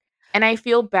looking. And I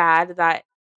feel bad that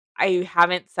I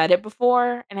haven't said it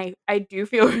before, and I do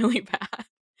feel really bad.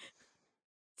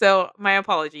 So my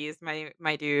apologies,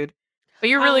 my dude. But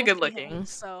you're I really don't good see him, looking.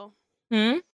 so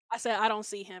Hmm? I said I don't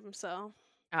see him, so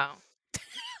Oh.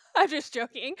 I'm just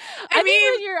joking. I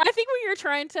mean, I think what you're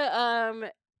trying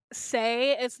to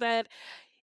say is that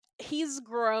he's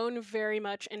grown very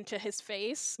much into his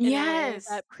face in a way yes.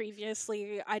 that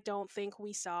previously I don't think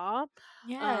we saw.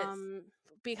 Yes. Um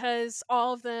because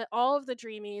all of the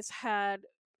dreamies had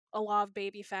a lot of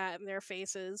baby fat in their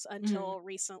faces Mhm. until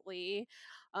recently.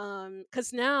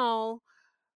 Cuz now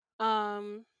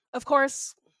of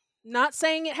course, not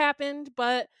saying it happened,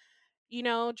 but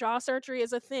jaw surgery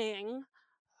is a thing.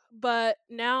 But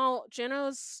now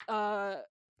Geno's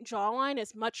jawline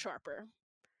is much sharper.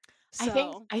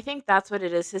 So I think that's what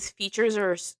it is. His features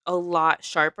are a lot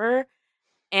sharper,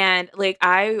 and like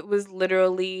I was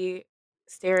literally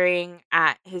staring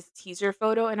at his teaser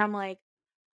photo and I'm like,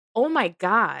 "Oh my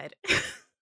god."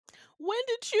 when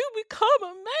did you become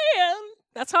a man?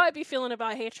 That's how I'd be feeling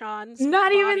about Hatron's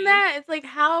Not even body. that. It's like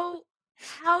how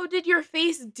did your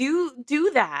face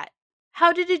do that?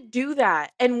 How did it do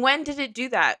that? And when did it do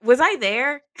that? Was I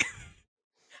there?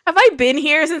 Have I been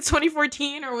here since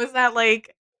 2014 or was that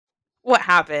like what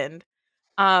happened?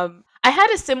 I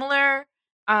had a similar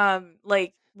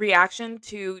like reaction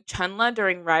to Chunla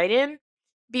during Raiden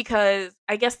because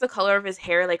I guess the color of his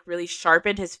hair like really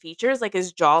sharpened his features, like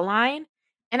his jawline.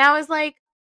 And I was like,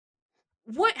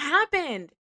 what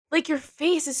happened? Like your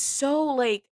face is so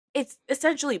like it's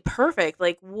essentially perfect.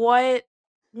 Like what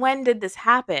when did this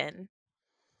happen?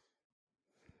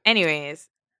 Anyways,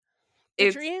 The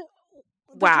it's dream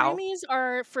the wow. dreamies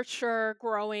are for sure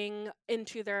growing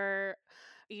into their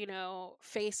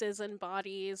faces and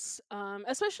bodies,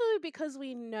 especially because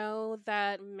we know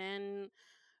that men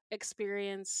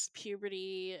experience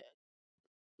puberty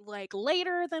like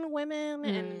later than women,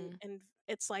 and Mm,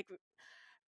 it's like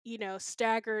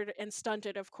staggered and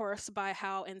stunted, of course, by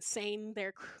how insane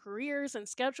their careers and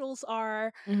schedules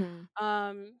are. mhm.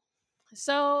 um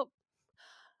so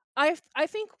I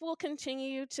think we'll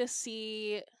continue to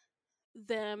see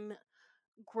them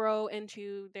grow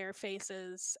into their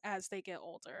faces as they get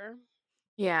older.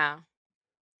 Yeah.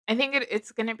 I think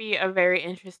it's going to be a very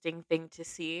interesting thing to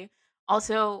see.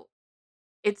 Also,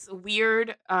 it's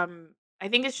weird. I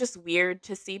think it's just weird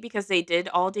to see because they did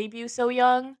all debut so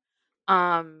young.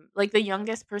 Like the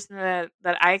youngest person that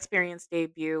I experienced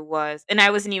debut was, and I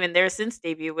wasn't even there since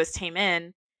debut, was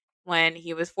Taemin when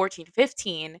he was 14,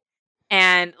 15.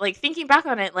 And like thinking back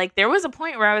on it, like there was a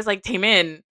point where I was like,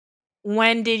 Taemin,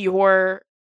 when did your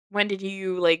when did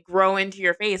you like grow into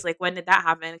your face? Like when did that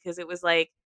happen? Because it was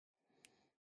like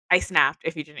I snapped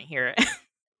if you didn't hear it.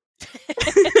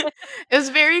 It was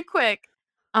very quick.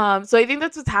 So I think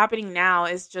that's what's happening now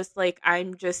is just like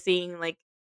I'm just seeing like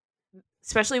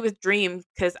especially with Dream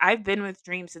because I've been with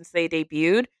Dream since they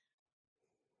debuted.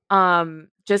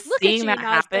 Just Look at seeing you that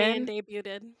not saying happen.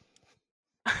 debuted.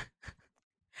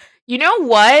 You know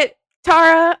what,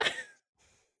 Tara?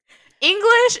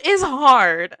 English is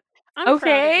hard. I'm proud of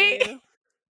Okay? you.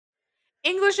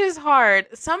 English is hard.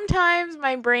 Sometimes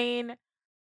my brain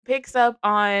picks up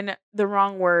on the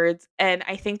wrong words and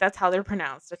I think that's how they're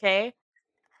pronounced, okay?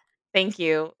 Thank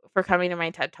you for coming to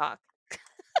my TED Talk.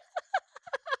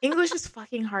 English is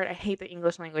fucking hard. I hate the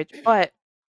English language, but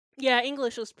Yeah,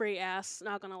 English was pretty ass,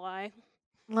 not gonna lie.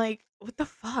 like, what the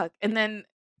fuck? And then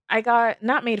I got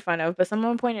not made fun of, but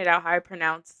someone pointed out how I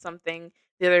pronounced something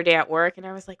the other day at work, and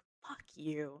I was like, fuck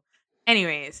you.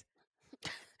 Anyways,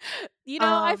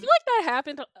 I um, feel like that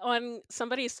happened on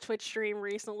somebody's Twitch stream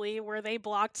recently where they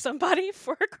blocked somebody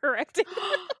for correcting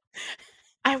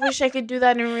I wish I could do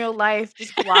that in real life.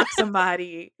 Just block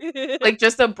somebody. them. Like,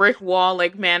 just a brick wall,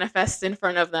 like, manifests in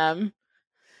front of them,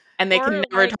 and they can Or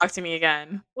never like talk to me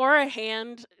again. or a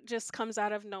hand just comes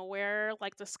out of nowhere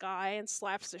like the sky and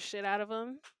slaps the shit out of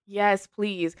them. Yes,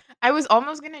 please. I was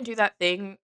almost gonna do that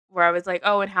thing where I was like,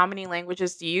 "Oh, and how many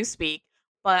languages do you speak?"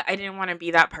 But I didn't wanna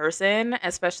be that person,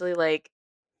 especially, like,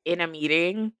 in a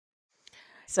meeting.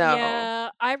 So Yeah,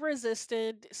 I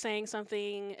resisted saying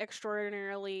something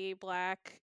extraordinarily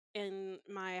black in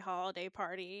my holiday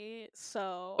party,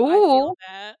 so I feel Ooh,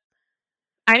 that.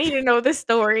 I need to know this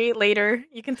story later.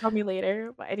 You can tell me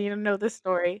later, but I need to know this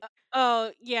story.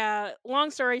 Oh, yeah,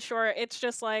 long story short, it's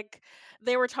just like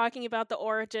they were talking about the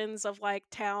origins of like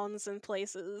towns and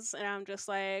places, and I'm just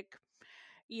like,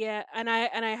 yeah, and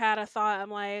I had a thought. I'm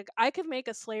like, I could make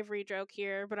a slavery joke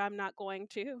here, but I'm not going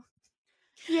to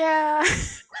Yeah.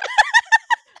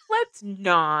 Let's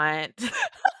not.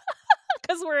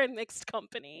 because we're in mixed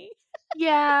company.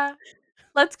 Yeah.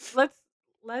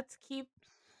 Let's keep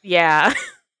Yeah.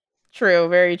 True,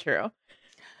 very true.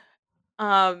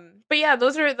 But yeah,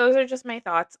 those are just my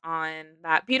thoughts on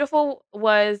that. Beautiful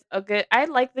was a good I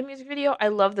like the music video. I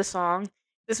love the song.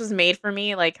 This was made for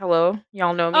me. Like, hello,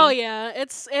 y'all know Oh me. yeah,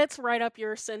 it's right up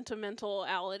your sentimental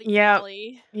Yep.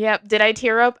 alley. Yep. Did I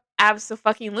tear up?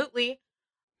 Absolutely.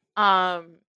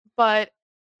 Um, but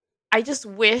I just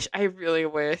wish, I really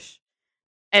wish,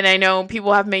 and I know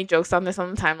people have made jokes on this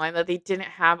on the timeline that they didn't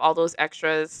have all those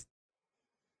extras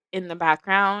in the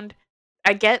background.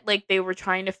 I get like they were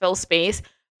trying to fill space,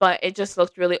 but it just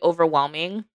looked really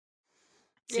overwhelming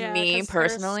to Yeah, me because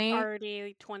there's personally.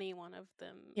 already 21 of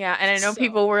them. Yeah, and I know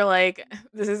people So were like,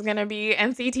 "This is gonna be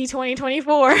NCT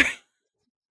 2024,"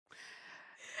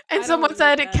 and I someone don't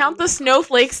need said, that "Count on the my conscience.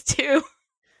 snowflakes too."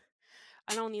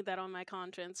 I don't need that on my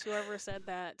conscience. Whoever said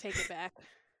that, take it back.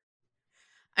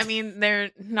 I mean,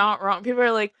 they're not wrong. People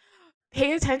are like,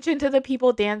 "Pay attention to the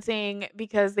people dancing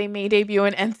because they may debut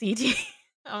in NCT."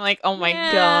 I'm like, "Oh my Yeah,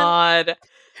 god."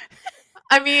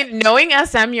 I mean, knowing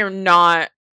SM, you're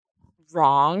not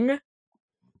wrong,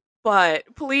 but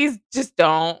please just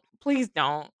don't. Please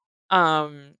don't.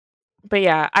 Um, but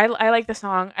yeah, I like the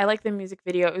song. I like the music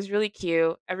video. It was really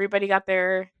cute. Everybody got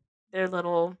their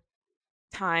little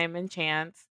time and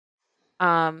chance.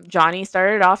 Johnny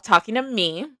started off talking to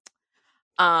me.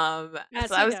 So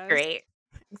as that he was does. great.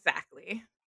 Exactly.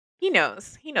 He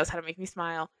knows. He knows how to make me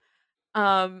smile.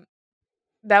 Um,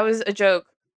 that was a joke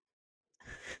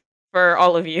for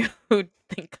all of you who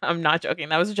think I'm not joking.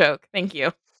 That was a joke. Thank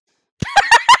you.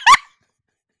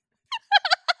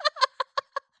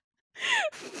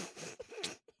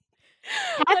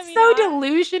 Let That's me so not.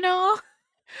 delusional.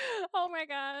 Oh my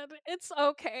god, it's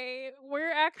okay.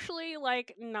 We're actually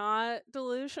like not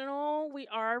delusional. We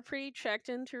are pretty checked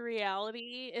into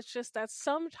reality. It's just that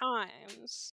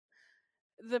sometimes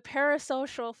the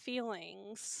parasocial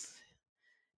feelings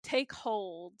take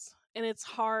hold and it's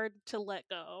hard to let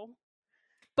go.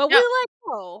 But we No, let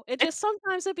go. It it's just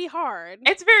sometimes it'd be hard.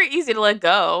 it's very easy to let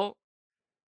go,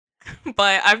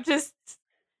 but I'm just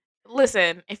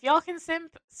listen. If y'all can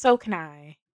simp, so can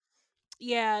I.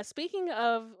 Yeah, speaking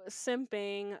of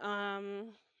simping,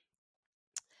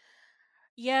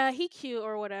 yeah, he cute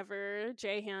or whatever,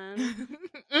 Jaehyun.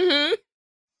 Hmm.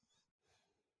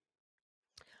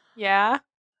 Yeah.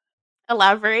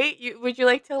 Elaborate. Would you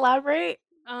like to elaborate?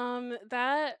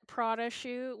 That Prada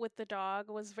shoot with the dog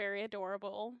was very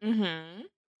adorable, Mm-hmm.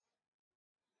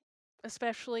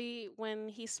 especially when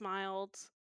he smiled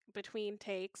between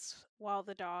takes while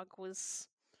the dog was,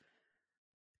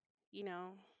 you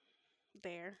know,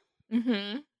 there.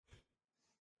 Mm-hmm.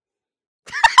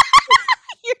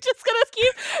 You're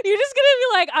just gonna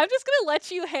be like, I'm just gonna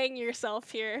let you hang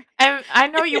yourself here. And I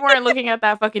know you weren't looking at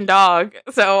that fucking dog,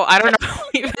 so I don't know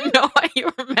even know why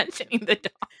you were mentioning the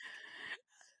dog.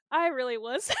 I really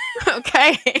was.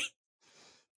 Okay.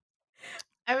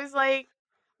 I was like,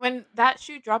 when that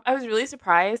shoe dropped, I was really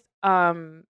surprised.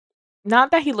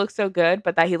 Not that he looked so good,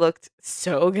 but that he looked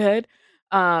so good.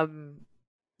 Um,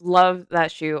 love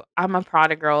that shoe. I'm a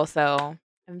Prada girl, so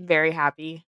I'm very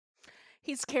happy.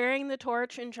 He's carrying the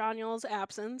torch in Jonyo's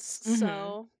absence, Mm-hmm.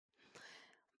 so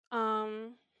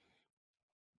um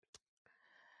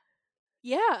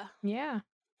yeah. Yeah.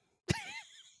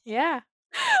 Yeah.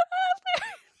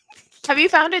 Have you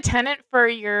found a tenant for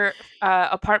your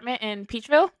apartment in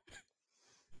Peachville?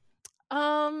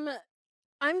 um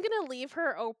I'm gonna leave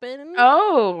her open.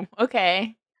 Oh,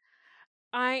 okay.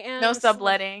 I No am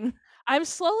subletting. I'm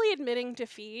slowly admitting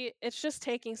defeat. It's just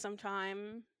taking some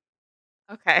time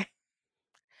Okay.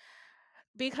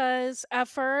 because at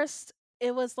first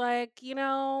it was like,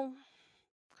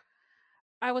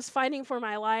 I was fighting for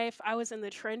my life. I was in the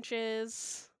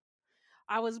trenches.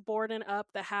 I was boarding up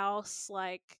the house.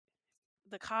 Like,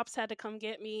 the cops had to come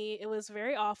get me. It was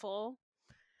very awful.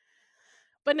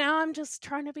 But now I'm just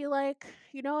trying to be like,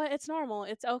 you know what? It's normal.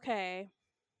 It's okay.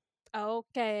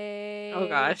 Oh Okay.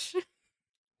 gosh.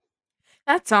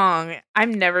 That song,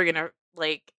 I'm never gonna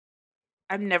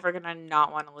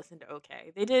not want to listen to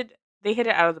Okay. They hit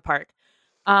it out of the park.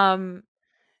 Um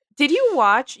did you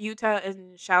watch Yuta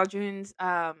and Xiaojun's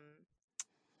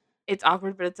It's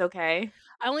awkward, but it's okay.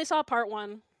 I only saw part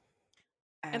 1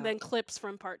 and Oh. then clips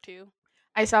from part 2.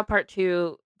 I saw part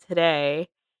 2 today,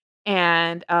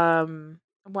 and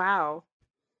wow.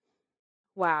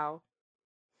 Wow.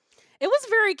 It was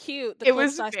very cute, the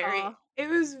clips I saw. It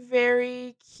was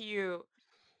very cute.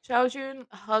 Xiaojun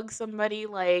hugs somebody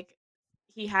like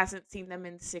he hasn't seen them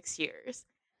in 6 years,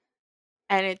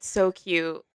 and it's so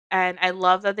cute, and I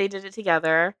love that they did it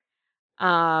together.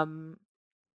 Um,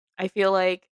 I feel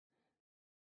like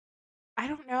I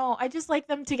don't know, I just like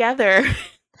them together.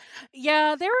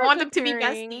 Yeah, they I were a want them good to be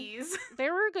pairing. besties. They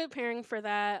were a good pairing for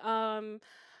that.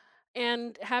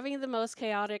 And having the most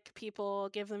chaotic people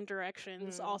give them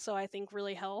directions Mm, also I think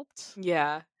really helped.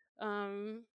 yeah.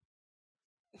 Um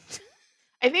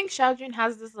I think Xiaojun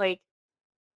has this, like,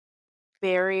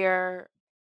 barrier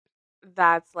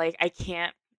that's like I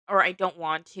can't or I don't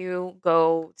want to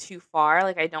go too far.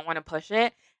 Like I don't want to push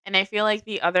it. And I feel like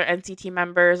the other NCT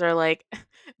members are like,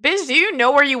 bitch, do you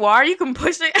know where you are? You can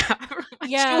push it however much you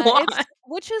yeah, it's want.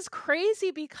 which is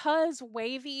crazy because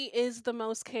Wavy is the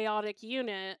most chaotic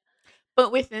unit.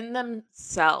 But within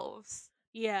themselves.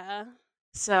 Yeah.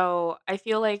 So I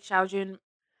feel like Xiaojun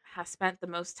has spent the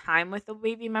most time with the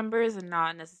Wavy members and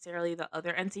not necessarily the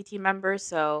other NCT members.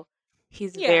 So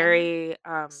he's Yeah. very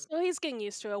So he's getting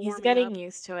used to it he's warming getting up.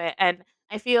 used to it. And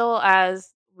I feel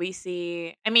as we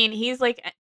see I mean, he's like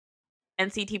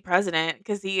NCT president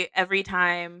because he every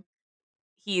time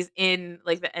he's in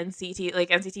like the NCT like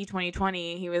NCT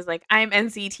 2020 he was like I'm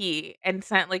NCT and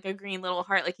sent like a green little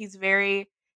heart like he's very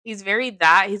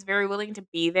that he's very willing to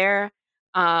be there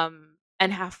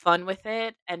and have fun with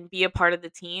it and be a part of the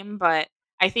team but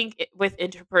I think with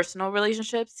interpersonal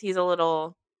relationships he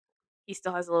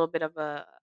still has a little bit of a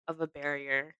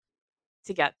barrier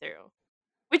to get through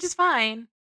which is fine,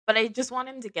 but I just want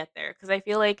him to get there because I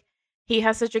feel like he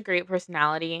has such a great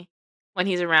personality when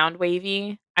he's around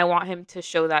Wavy. I want him to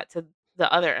show that to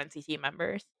the other NCT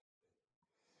members.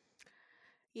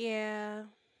 Yeah.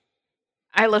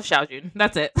 I love Xiaojun.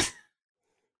 That's it.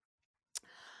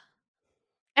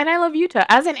 And I love Yuta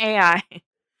as an AI.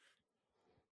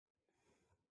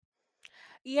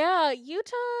 Yeah,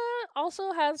 Yuta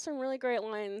also has some really great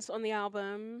lines on the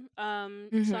album. So I'm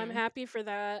Mhm. happy for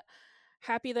that.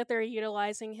 Happy that they're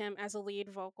utilizing him as a lead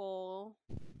vocal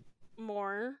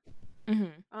more.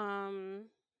 Mhm. Um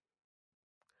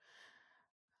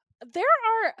there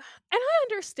are and I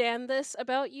understand this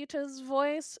about Yuta's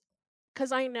voice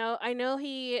cuz I know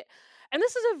he and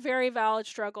this is a very valid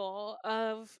struggle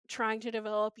of trying to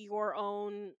develop your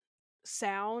own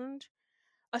sound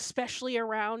especially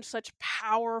around such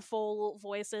powerful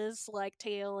voices like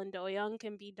Taeil and Doyoung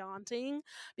can be daunting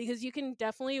because you can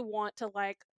definitely want to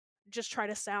like just try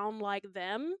to sound like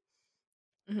them.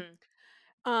 Mhm.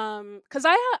 Cuz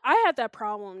I had that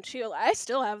problem too. I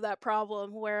still have that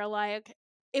problem where like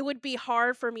it would be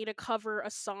hard for me to cover a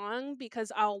song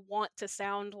because I'll want to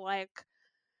sound like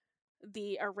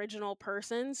the original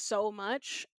person so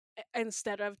much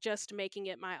instead of just making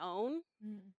it my own.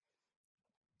 Mhm.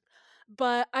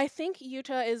 But I think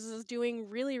Utah is doing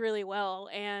really, really well,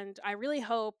 and I really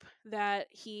hope that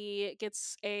he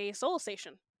gets a solo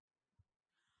station.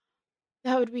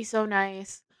 That would be so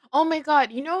nice. Oh my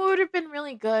god, you know what would have been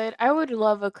really good? I would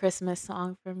love a Christmas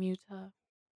song from Yuta.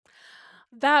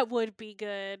 That would be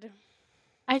good.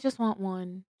 I just want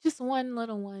one. Just one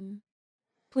little one.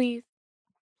 Please.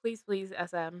 Please, please,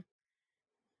 SM.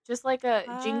 Just like a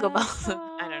Jingle I Bells.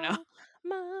 I don't know. saw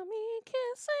mommy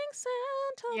kissing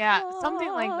Santa Yeah,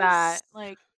 something like Claus. that.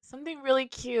 Like something really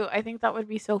cute. I think that would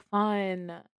be so fun.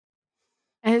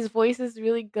 And his voice is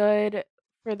really good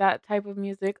for that type of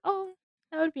music. Oh,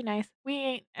 that would be nice. We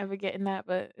ain't ever getting that,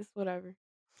 but it's whatever.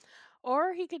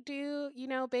 Or he could do,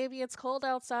 Baby It's Cold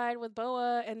Outside with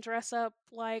Boa and dress up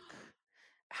like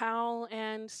Hal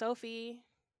and Sophie.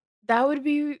 That would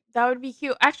be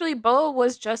cute. Actually, Bo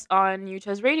was just on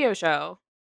Utah's radio show.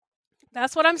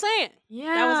 That's what I'm saying.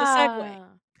 That was a segue.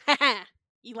 Yeah.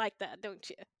 You like that, don't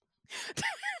you?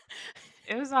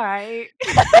 It was alright.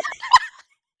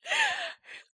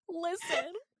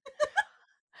 Listen,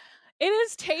 it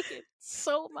has taken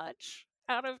so much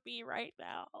out of me right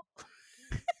now.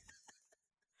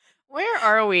 Where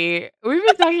are we? We've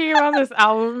been talking about this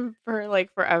album for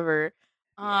like forever.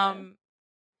 Yeah. Um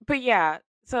but yeah,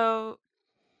 so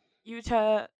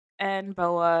Yuta and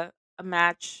Boa, a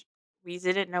match we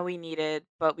didn't know we needed,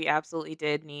 but we absolutely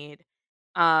did need.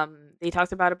 They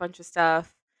talked about a bunch of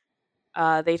stuff.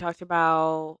 They talked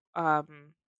about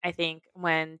I think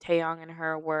when Taeyong and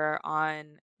her were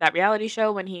on that reality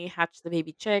show when he hatched the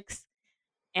baby chicks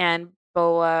and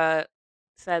Boa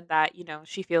said that,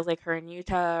 she feels like her and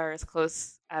Yuta are as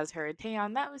close as her and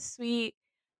Taeyeon. That was sweet.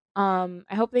 I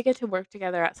hope they get to work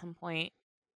together at some point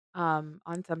on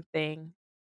something.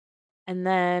 And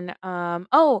then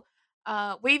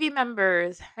Wavy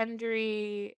members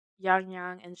Hendry, Yang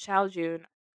Yang, and Xiaojun,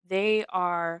 they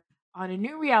are on a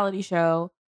new reality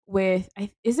show with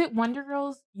is it Wonder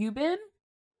Girls Yubin?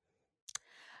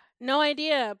 No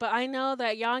idea, but I know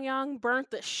that Yang Yang burnt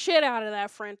the shit out of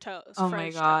that Oh my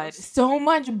French god, toast. so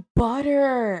much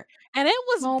butter. And it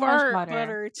was So much burnt butter.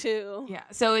 butter too. Yeah,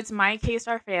 so it's My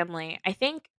K-Star Family. I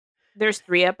think there's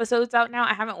 3 episodes out now.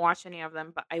 I haven't watched any of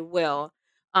them, but I will.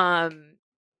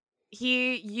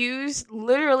 He used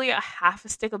literally a half a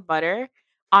stick of butter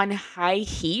on high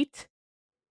heat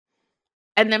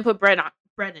and then put bread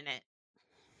in it.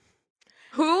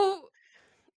 Who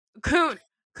Coon?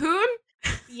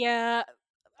 Yeah,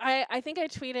 I think I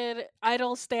tweeted,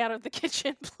 "Idol, stay out of the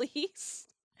kitchen, please,"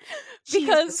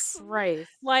 Jesus because Christ.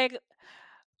 like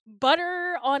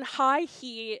butter on high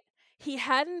heat. He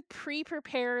hadn't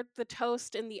pre-prepared the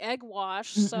toast in the egg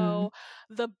wash, Mm-mm. so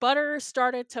the butter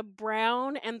started to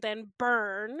brown and then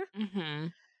burn.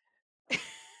 Mhm.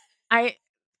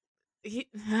 He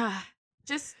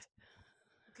just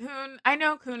Coon. I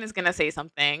know Coon is gonna say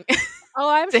something Oh,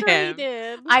 I'm to sure he him.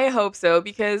 did. I hope so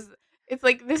because it's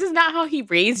like this is not how he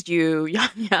raised you, Yang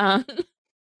Yang.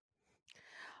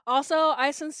 Also,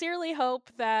 I sincerely hope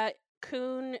that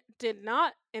Kuhn did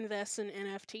not invest in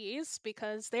NFTs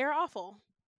because they're awful.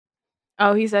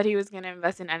 Oh, he said he was gonna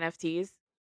invest in NFTs.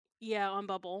 Yeah, on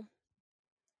Bubble.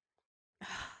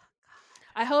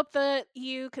 I hope that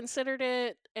you considered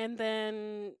it and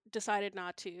then decided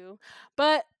not to.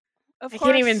 But of I course,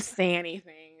 can't even say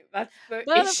anything. That's the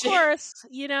but of issue. course,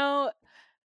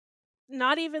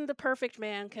 not even the perfect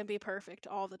man can be perfect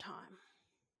all the time.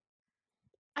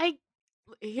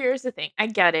 Here's the thing. I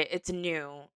get it. It's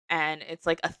new and it's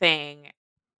like a thing.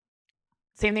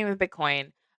 Same thing with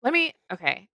Bitcoin.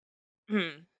 Okay.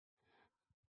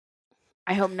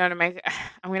 I hope none of my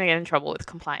I'm gonna get in trouble with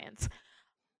compliance.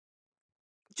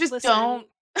 Just Listen, don't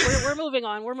we're moving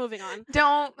on. We're moving on.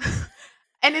 don't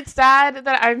and it's sad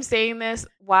that I'm saying this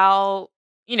while,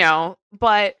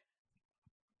 but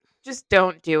just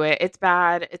don't do it. It's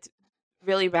bad. It's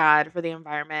really bad for the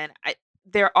environment.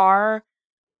 There are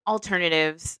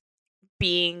alternatives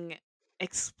being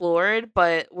explored,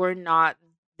 but we're not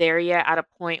there yet at a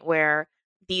point where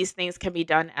these things can be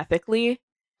done ethically.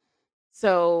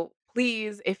 So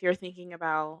please, if you're thinking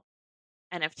about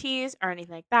NFTs or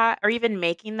anything like that, or even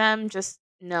making them, just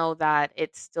know that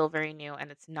it's still very new and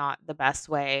it's not the best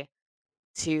way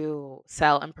to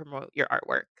sell and promote your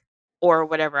artwork or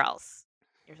whatever else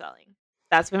you're selling.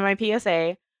 That's been my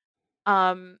PSA.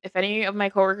 If any of my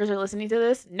coworkers are listening to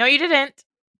this, no, you didn't.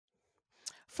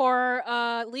 For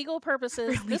legal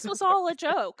purposes, this was all a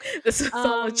joke. This was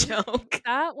all a joke.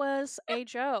 That was a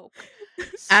joke.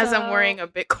 As I'm wearing a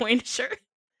Bitcoin shirt.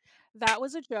 That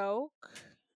was a joke.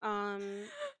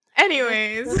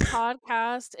 Anyways, this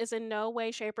podcast is in no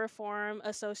way, shape, or form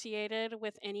associated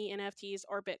with any NFTs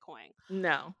or Bitcoin.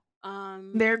 No.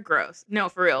 They're gross. No,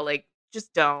 for real. Like,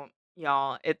 just don't,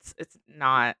 y'all. It's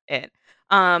not it.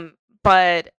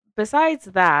 But besides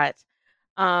that,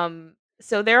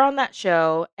 so they're on that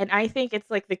show, and I think it's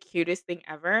like the cutest thing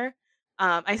ever.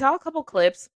 I saw a couple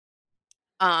clips.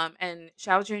 And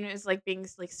Xiaojun is like being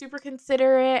like super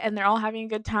considerate, and they're all having a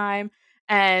good time.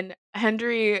 And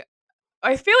Hendry,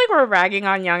 I feel like we're ragging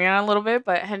on Yang Yang a little bit,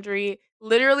 but Hendry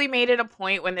literally made it a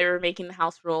point when they were making the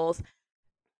house rules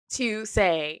to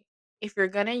say, if you're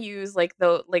gonna use like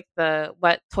the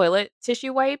wet toilet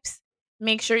tissue wipes,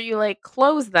 make sure you like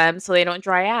close them so they don't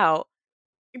dry out.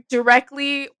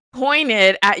 Directly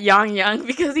pointed at Yang Yang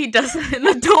because he does it in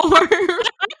the door.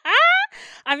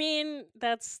 I mean,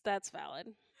 that's valid.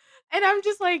 And I'm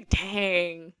just like,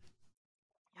 dang,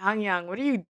 Yang Yang, what are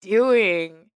you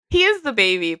doing? He is the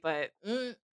baby, but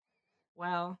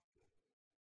well,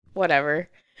 whatever.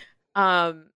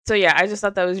 So yeah, I just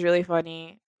thought that was really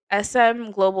funny.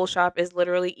 SM Global Shop is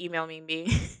literally emailing me.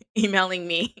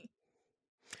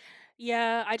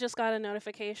 Yeah, I just got a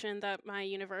notification that my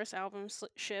Universe album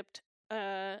shipped,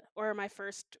 or my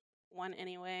first one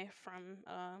anyway, from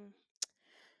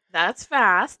That's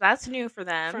fast. That's new for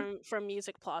them. from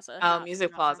Music Plaza. Oh, not-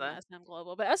 Music not Plaza. from SM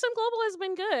Global, but SM Global has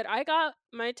been good. I got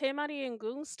my Temari and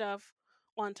Goong stuff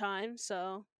one time,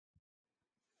 so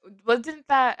Wasn't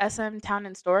that SM Town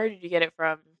and Store? Or did you get it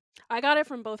from? I got it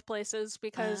from both places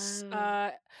because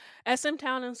Oh. SM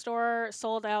Town and Store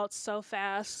sold out so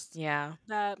fast Yeah.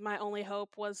 that my only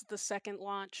hope was the second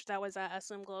launch that was at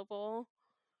SM Global.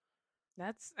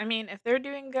 I mean, if they're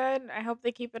doing good, I hope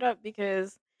they keep it up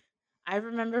because I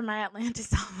remember my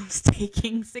Atlantis albums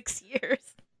taking 6 years.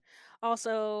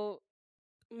 Also,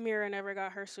 Mira never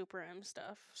got her Super M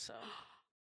stuff, so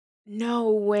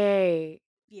No way.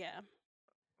 yeah.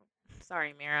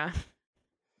 Sorry, Mira.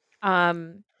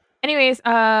 Um anyways,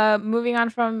 moving on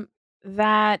from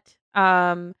that,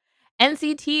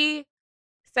 NCT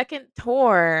second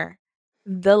tour,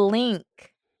 The Link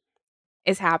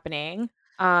is happening.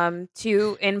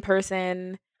 Two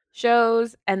in-person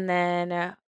shows and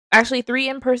then actually three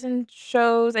in-person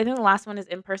shows. I think the last one is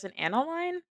in-person and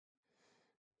online.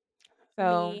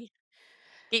 So, Me.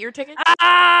 get your tickets.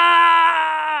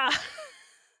 Ah!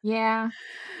 Yeah.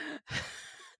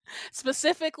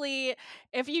 Specifically,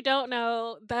 if you don't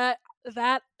know, that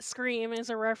scream is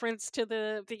a reference to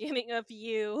the beginning of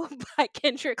You by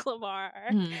Kendrick Lamar.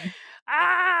 Mhm.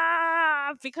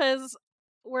 Because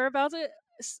we're about to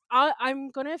I'm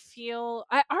gonna feel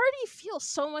I already feel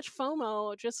so much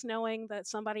FOMO just knowing that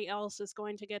somebody else is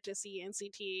going to get to see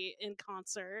NCT in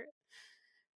concert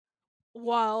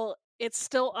while it's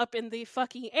still up in the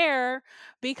fucking air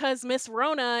because Miss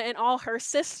Rona and all her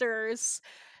sisters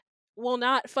will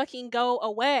not fucking go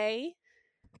away.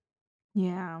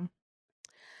 Yeah.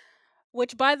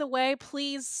 Which, by the way,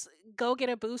 please go get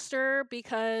a booster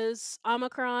because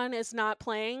Omicron is not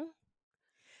playing,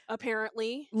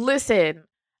 apparently. Listen,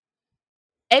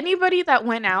 anybody that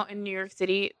went out in New York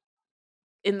City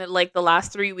in the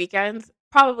last 3 weekends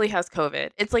probably has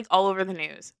COVID. It's like all over the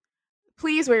news.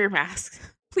 Please wear your masks.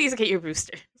 Please get your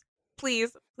booster.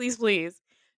 Please, please, please.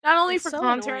 Not only It's for so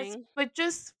concerts, annoying. but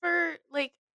just for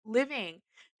like living.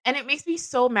 And it makes me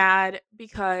so mad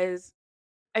because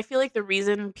I feel like the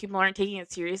reason people aren't taking it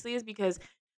seriously is because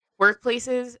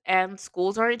workplaces and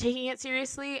schools aren't taking it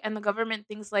seriously, and the government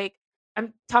thinks like,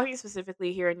 I'm talking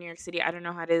specifically here in New York City, I don't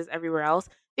know how it is everywhere else.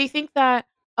 They think that,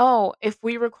 oh, if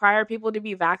we require people to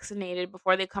be vaccinated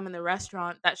before they come in the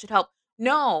restaurant, that should help.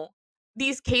 No.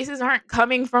 These cases aren't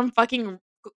coming from fucking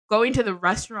going to the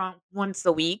restaurant once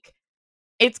a week.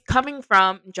 It's coming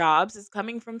from jobs, it's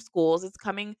coming from schools, it's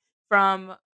coming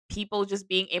from people just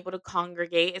being able to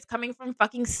congregate. It's coming from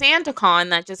fucking SantaCon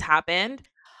that just happened.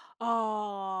 So,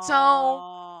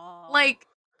 Oh. like,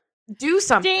 do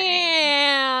something.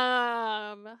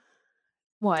 Damn.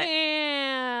 What?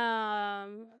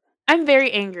 Damn. I'm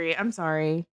very angry. I'm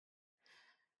sorry.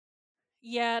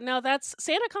 Yeah, no, that's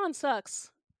SantaCon sucks.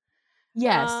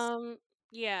 Yes.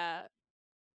 Yeah,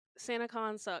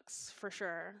 SantaCon sucks for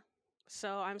sure.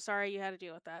 So I'm sorry you had to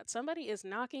deal with that. Somebody is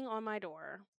knocking on my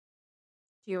door.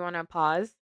 Do you want to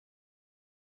pause?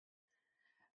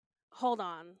 Hold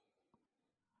on.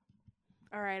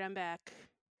 All right, I'm back.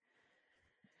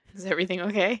 Is everything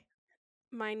okay?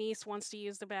 My niece wants to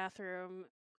use the bathroom,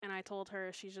 and I told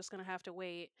her she's just gonna have to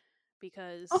wait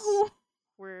because Oh,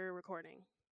 we're recording.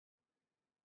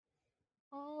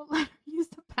 oh, let her use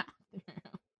the bathroom.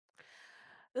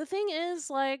 The thing is,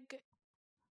 like,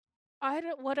 I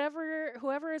don't, whatever,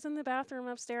 whoever is in the bathroom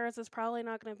upstairs is probably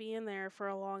not gonna be in there for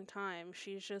a long time.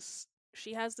 She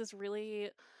has this really,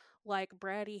 like,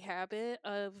 bratty habit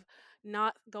of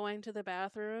not going to the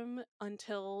bathroom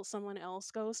until someone else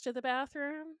goes to the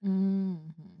bathroom.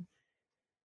 Mm-hmm.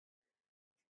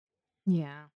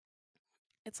 Yeah.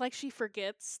 It's like she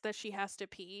forgets that she has to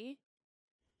pee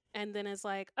and then is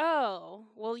like, "Oh,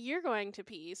 well, you're going to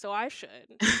pee, so I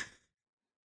should."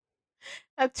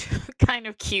 That's kind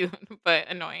of cute, but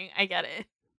annoying. I get it.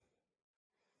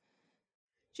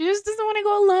 She just doesn't want to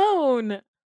go alone.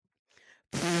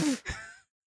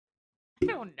 I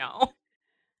don't know.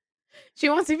 She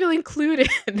wants to feel included.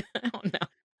 I don't know.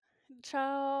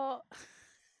 Child.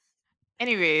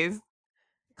 Anyways,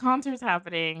 concert's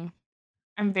happening.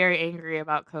 I'm very angry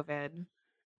about COVID.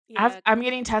 Yeah. I'm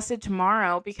getting tested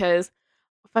tomorrow because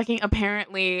fucking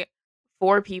apparently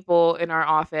 4 people in our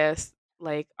office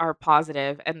like are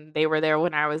positive and they were there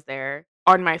when I was there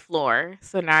on my floor.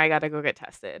 So now I got to go get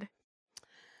tested.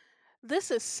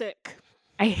 This is sick.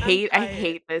 I I'm hate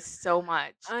tired. this so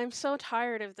much. I'm so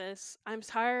tired of this. I'm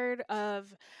tired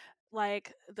of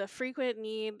like the frequent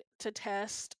need to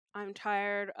test. I'm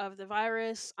tired of the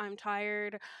virus. I'm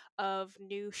tired of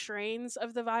new strains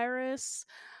of the virus.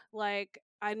 Like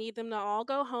I need them to all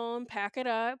go home, pack it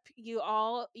up. You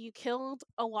killed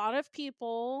a lot of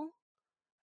people.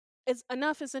 It's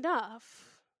enough is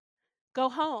enough. Go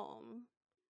home.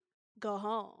 Go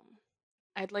home.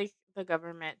 I'd like the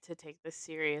government to take this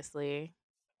seriously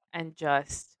and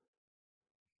just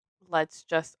let's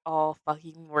just all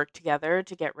fucking work together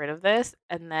to get rid of this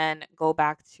and then go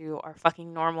back to our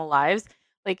fucking normal lives.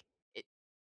 Like it,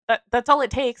 that's all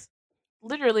it takes.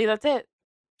 Literally, that's it.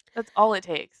 That's all it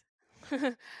takes.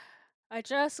 I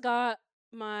just got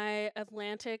my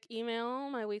Atlantic email,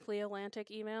 my weekly Atlantic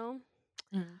email.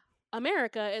 Mm.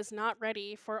 America is not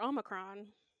ready for Omicron.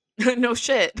 No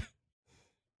shit.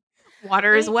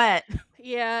 Water is Any- wet.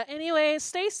 Yeah, anyway,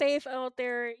 stay safe out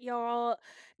there, y'all.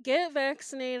 Get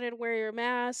vaccinated, wear your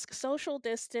mask, social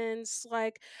distance,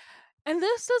 like, and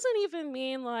this doesn't even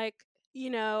mean like, you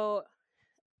know,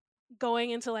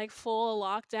 going into like full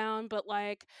lockdown, but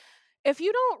like if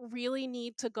you don't really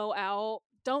need to go out,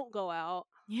 don't go out.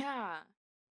 Yeah.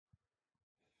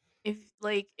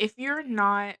 If you're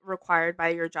not required by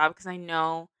your job, because I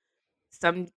know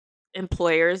some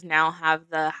employers now have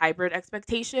the hybrid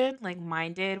expectation, like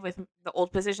mine did with the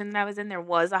old position that I was in. There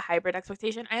was a hybrid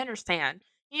expectation. I understand.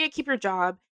 You need to keep your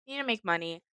job, you need to make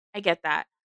money. I get that.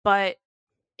 But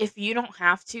if you don't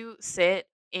have to sit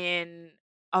in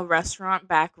a restaurant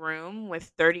back room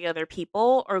with 30 other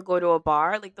people or go to a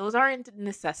bar, like those aren't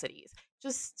necessities.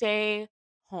 Just stay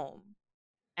home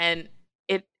and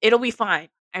it'll be fine.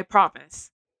 I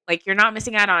promise. Like you're not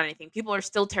missing out on anything. People are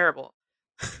still terrible.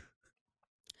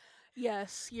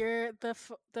 Yes, you're the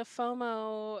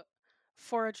FOMO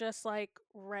for just like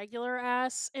regular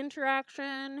ass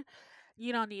interaction.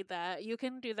 You don't need that. You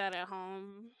can do that at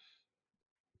home.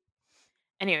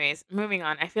 Anyways, moving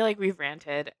on. I feel like we've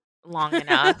ranted long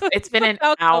enough. It's been an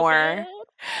About hour.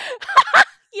 COVID.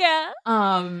 Yeah.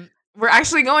 We're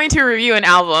actually going to review an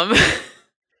album.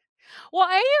 Well,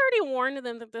 I already warned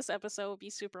them that this episode would be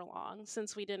super long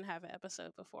since we didn't have an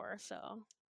episode before, so.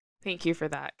 Thank you for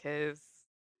that, because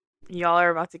y'all are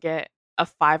about to get a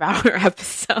 5-hour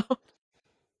episode.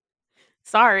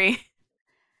 Sorry.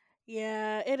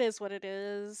 Yeah, it is what it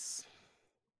is.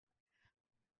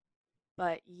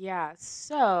 But yeah,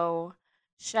 so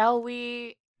shall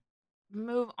we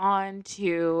move on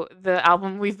to the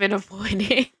album we've been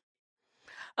avoiding?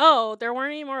 Oh, there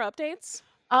weren't any more updates?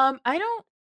 I don't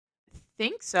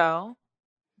think so.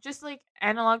 Just like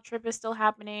Analog Trip is still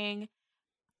happening.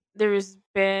 There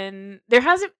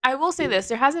hasn't, I will say this,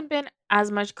 there hasn't been as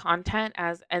much content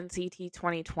as NCT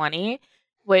 2020,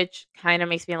 which kind of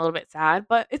makes me a little bit sad,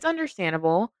 but it's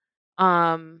understandable.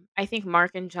 I think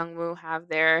Mark and Jungwoo have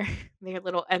their their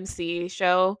little MC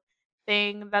show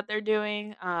thing that they're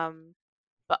doing.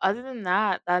 But other than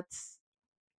that, that's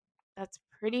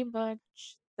pretty much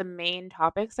the main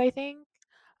topics, I think.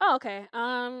 Oh, okay.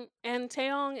 And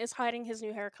Taeyong is hiding his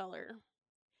new hair color.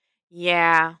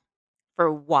 Yeah,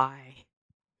 for why?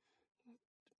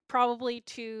 Probably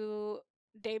to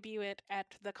debut it at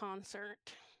the concert.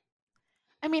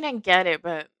 I mean, I get it,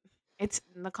 but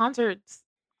the concert's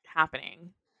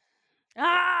happening.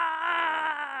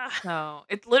 Ah! So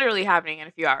it's literally happening in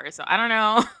a few hours. So I don't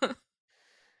know.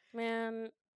 Man,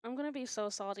 I'm gonna be so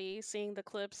salty seeing the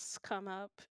clips come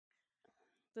up.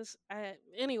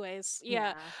 Anyways,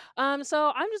 yeah.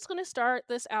 So I'm just gonna start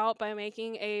this out by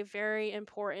making a very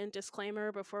important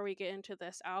disclaimer before we get into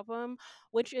this album,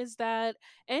 which is that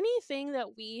anything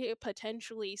that we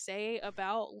potentially say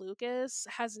about Lucas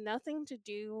has nothing to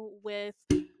do with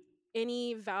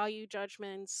any value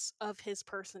judgments of his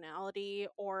personality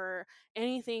or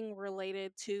anything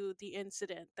related to the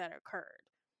incident that occurred.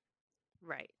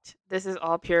 Right. This is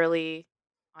all purely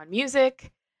on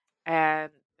music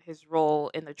and his role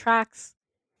in the tracks,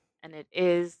 and it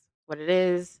is what it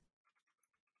is.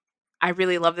 I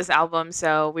really love this album,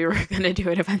 so we were going to do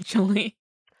it eventually.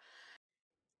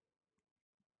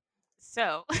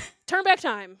 So, Turn back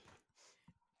time.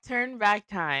 Turn Back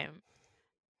Time.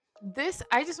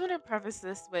 I just want to preface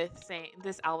this with saying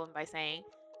this album by saying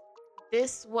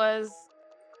this was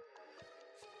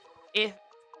if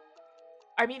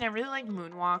I mean, I really like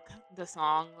Moonwalk, the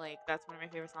song. Like, that's one of my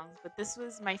favorite songs. But this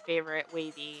was my favorite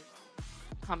wavy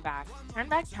comeback. Turn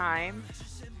Back Time,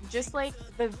 just like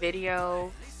the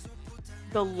video,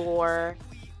 the lore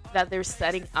that they're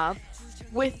setting up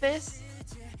with this,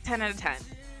 10 out of 10.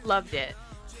 Loved it.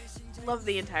 Loved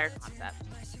the entire concept.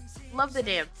 Love the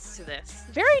dance to this.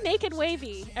 Very naked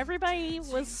wavy. Everybody's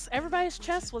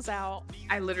chest was out.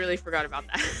 I literally forgot about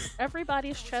that.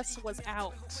 Everybody's chest was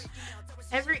out.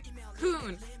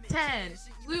 Kun, 10,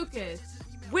 Lucas,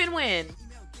 Win,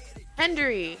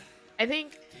 Hendry. I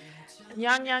think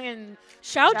Yang and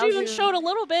Xiao Xiao Jun Jun. showed a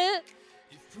little bit.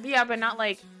 Yeah, but not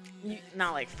like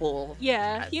full.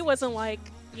 Yeah, Yes. he wasn't like,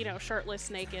 shirtless,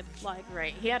 naked, like,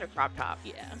 Right. He had a crop top.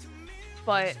 yeah.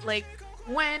 But like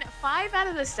when 5 out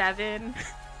of the 7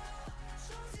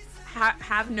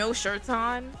 have no shirts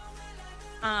on,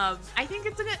 I think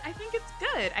it's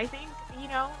good. I think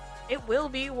it will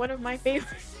be one of my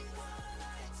favorites.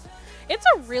 It's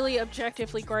a really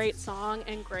objectively great song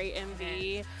and great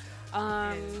MV.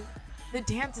 The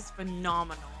dance is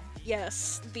phenomenal.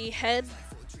 Yes, the head,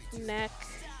 neck,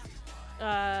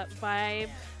 vibe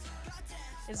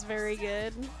is very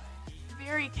good.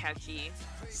 Very catchy.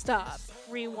 Stop,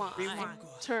 rewind,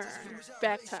 turn,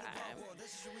 back time.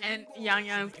 And Yang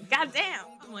Yang, goddamn.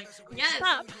 I'm like, yes,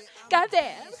 Stop,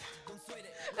 goddamn.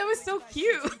 that was so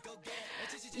cute.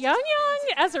 Yang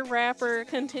Yang as a rapper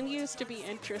continues to be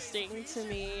interesting to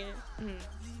me. Mm.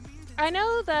 I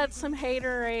know that some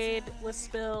haterade was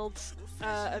spilled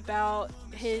about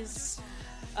his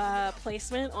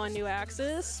placement on New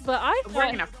Axis, but We're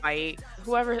thought, gonna fight.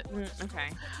 Whoever. Okay.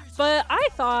 but I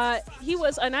thought he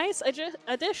was a nice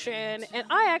addition, and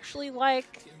I actually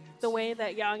like the way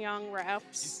that Yang Yang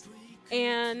raps,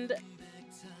 and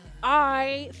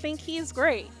I think he's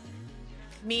great.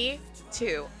 Me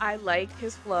too. I like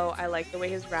his flow. I like the way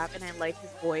his rap, and I like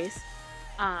his voice.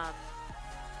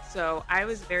 So I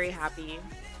was very happy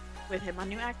with him on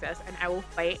New Access, and I will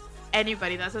fight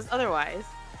anybody that says otherwise.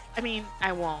 I mean,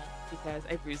 I won't because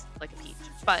I bruised like a peach,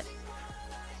 but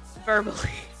verbally.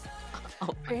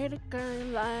 Oh, Pretty girl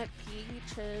like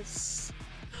peaches.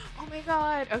 oh my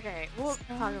god. Okay, we'll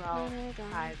talk about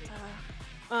Ivy.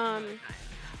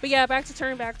 But yeah, back to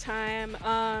Turn Back Time.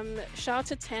 Shout out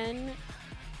to 10.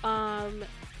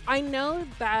 I know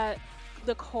that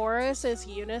the chorus is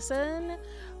unison,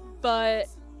 but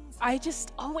I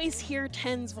just always hear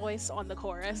 10's voice on the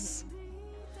chorus.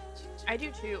 I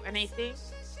do too, and I think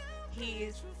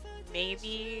he's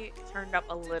maybe turned up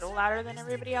a little louder than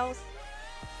everybody else,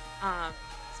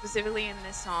 specifically in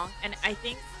this song. And I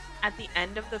think at the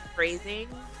end of the phrasing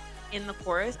in the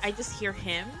chorus, I just hear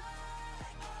him.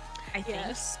 I think.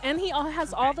 Yes, and he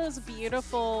has all those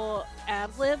beautiful ad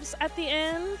libs at the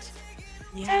end.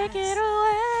 Yes. Take it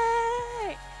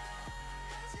away.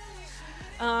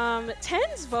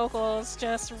 10's vocals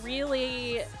just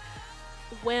really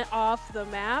went off the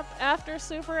map after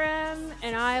Super M,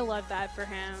 and I love that for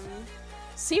him.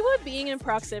 See what being in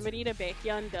proximity to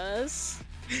Baekhyun does?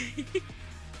 He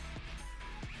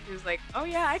was like, "Oh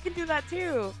yeah, I can do that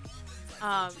too."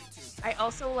 I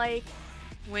also like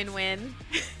Win Win.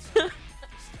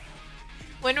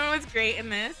 Win Win was great in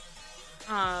this.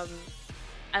 I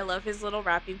love his little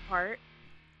rapping part.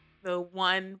 The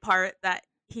one part that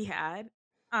he had.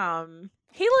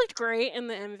 He looked great in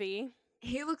the MV.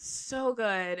 He looked so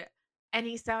good, and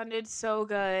he sounded so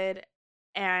good,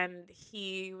 and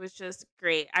he was just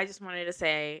great. I just wanted to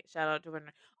say shout out to Win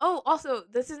Win. Oh, also,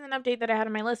 this is an update that I had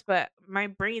on my list, but my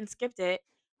brain skipped it.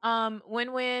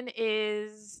 Win Win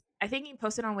is, I think he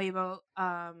posted on Weibo.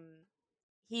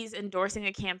 He's endorsing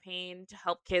a campaign to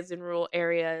help kids in rural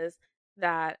areas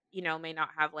that may not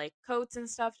have like coats and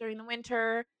stuff during the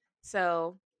winter.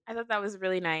 So I thought that was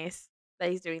really nice that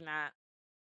he's doing that.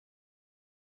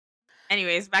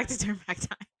 Anyways, back to Turn Back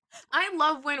Time. I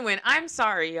love Win Win. I'm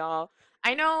sorry, y'all.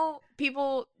 I know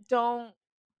people don't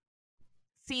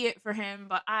see it for him,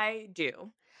 but I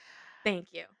do.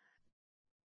 Thank you.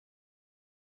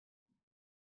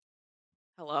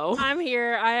 Hello. I'm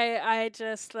here. I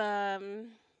just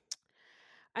I'm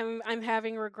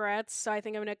having regrets, so I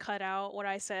think I'm gonna cut out what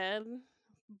I said.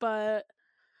 But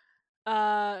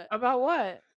About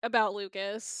what? about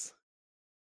Lucas.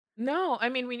 No, I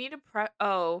mean we need to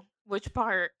Oh, which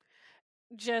part?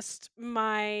 Just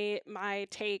my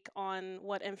take on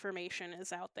what information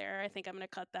is out there. I think I'm gonna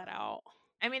cut that out.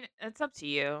 I mean, it's up to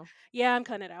you. Yeah, I'm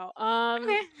cutting it out.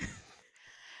 Okay.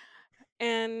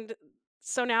 And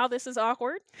so now this is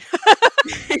awkward.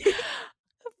 Just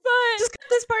But cut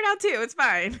this part out too. It's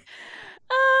fine.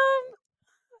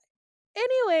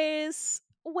 anyways,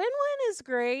 Win Win is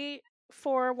great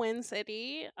for Win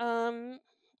City. And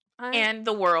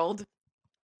the world.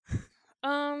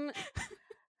 I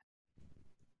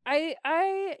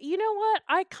you know what?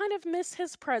 I kind of miss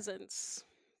his presence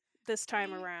this time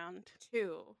Me around.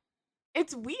 too.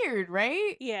 It's weird,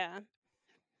 right? Yeah.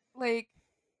 Like,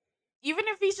 even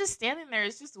if he's just standing there,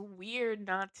 it's just weird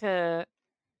not to.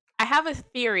 I have a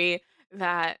theory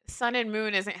that Sun and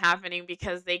Moon isn't happening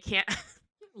because they can't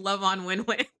love on Win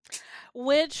Win.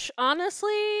 Which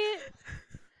honestly,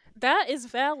 that is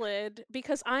valid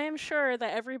because I am sure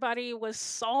that everybody was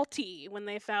salty when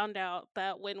they found out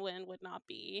that Win Win would not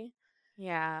be.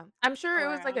 Yeah, I'm sure it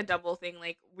was like a Around. double thing.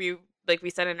 Like we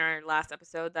said in our last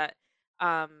episode that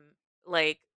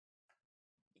like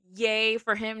yay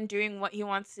for him doing what he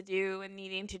wants to do and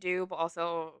needing to do, but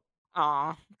also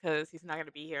aw, because he's not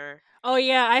gonna be here. Oh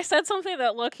yeah, I said something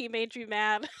that look-y made you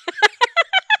mad.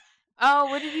 Oh,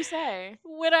 what did you say?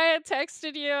 When I had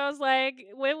texted you, I was like,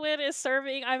 Win Win is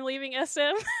serving, I'm leaving SM.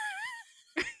 That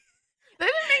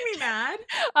didn't make me mad.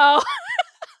 Oh.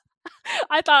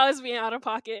 I thought I was being out of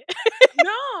pocket.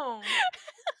 No.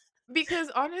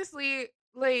 Because honestly,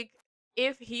 like,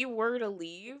 if he were to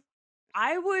leave,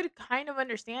 I would kind of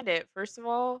understand it. First of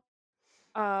all,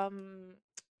 um,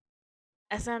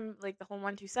 SM like the whole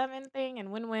 127 thing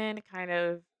and Win Win kind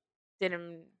of did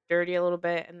him dirty a little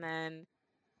bit, and then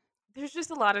there's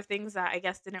just a lot of things that I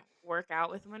guess didn't work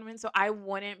out with Win Win. So I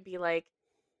wouldn't be like,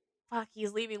 "Fuck,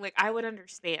 he's leaving." Like I would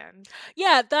understand.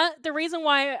 Yeah, that the reason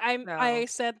why I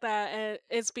So said that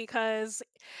is because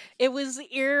it was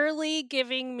eerily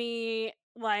giving me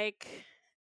like,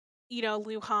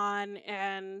 Luhan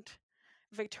and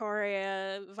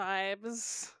Victoria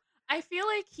vibes. I feel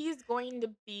like he's going to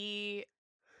be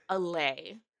a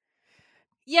lay.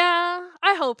 Yeah,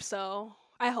 I hope so.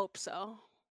 I hope so.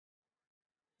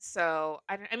 So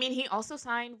I mean, he also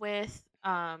signed with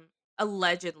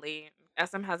allegedly.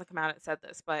 SM hasn't come out and said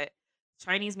this, but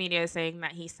Chinese media is saying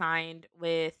that he signed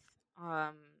with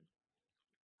um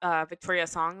Victoria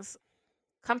Song's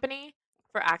company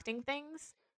for acting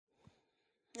things.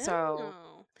 So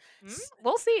Oh.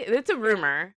 we'll see. It's a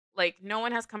rumor. Like no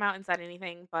one has come out and said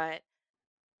anything, but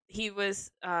he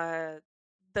was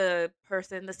the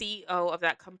person, the CEO of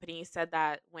that company said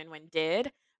that Win Win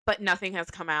did, but nothing has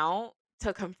come out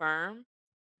to confirm.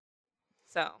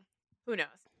 So who knows?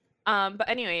 But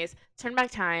anyways, Turn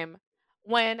Back Time.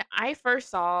 When I first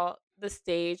saw the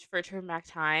stage for Turn Back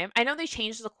Time, I know they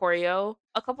changed the choreo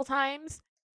a couple times,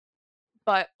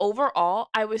 but overall,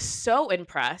 I was so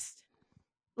impressed.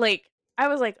 Like, I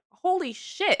was like, holy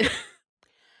shit. This is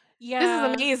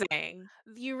Yeah, amazing.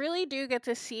 you really do get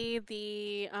to see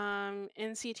the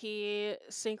NCT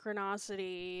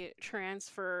synchronicity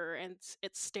transfer and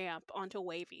its stamp onto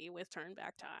Wavy with Turn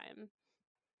Back Time.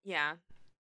 Yeah,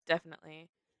 definitely.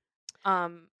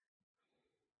 Um,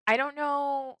 I don't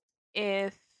know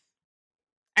if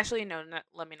actually no,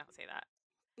 let me not say that.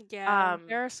 Yeah, Um,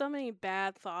 there are so many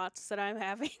bad thoughts that I'm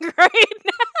having right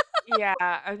now. yeah,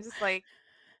 I'm just like,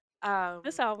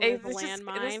 This album is a it's just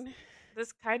landmine.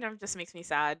 this kind of just makes me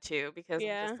sad too because I'm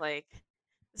Yeah. just like,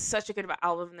 it's such a good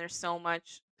album. There's so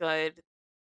much good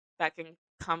that can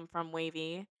come from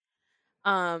Wavy.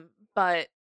 But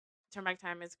Turn Back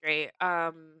Time is great.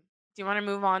 Do you want to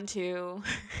move on to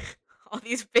all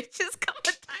these bitches come a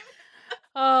time?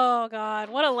 Oh God,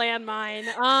 what a landmine.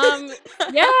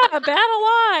 Yeah, Bad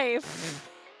Alive.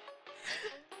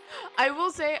 I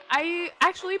will say I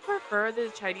actually prefer the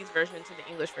Chinese version to the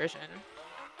English version,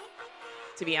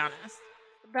 to be honest.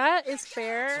 That is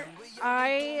fair.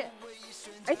 I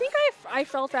think I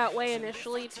felt that way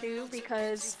initially too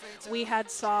because we had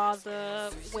saw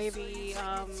the Wavy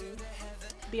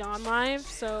Beyond Live,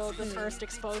 so the first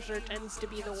exposure tends to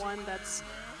be the one that's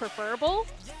preferable.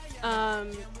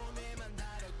 Um,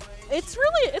 it's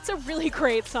a really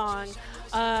great song.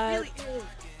 Uh,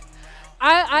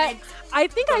 I I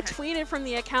think Go I ahead. tweeted from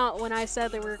the account when I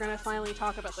said that we were gonna finally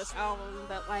talk about this album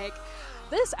that like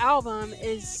this album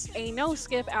is a no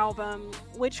skip album,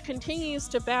 which continues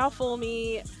to baffle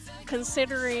me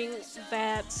considering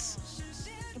that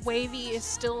Wavy is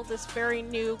still this very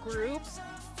new group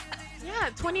Yeah,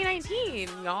 2019,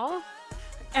 y'all.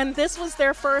 and this was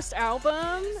their first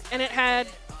album and it had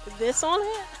this on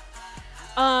it.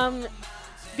 Um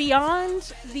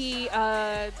beyond the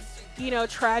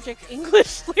tragic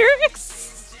English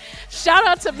lyrics. Shout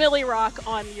out to Millie Rock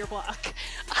on your block.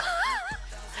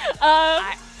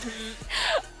 I,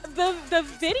 The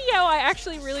video I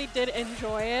actually really did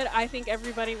enjoy it. I think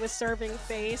everybody was serving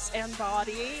face and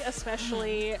body,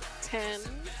 especially 10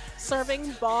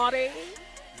 serving body.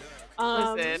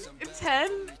 listen,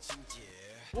 10.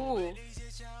 Ooh.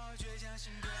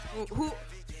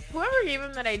 Whoever gave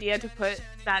him that idea to put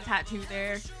that tattoo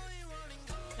there,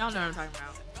 y'all know what I'm talking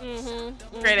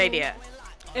about. Great idea.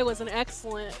 It was an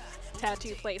excellent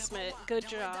tattoo placement. Good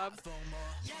job.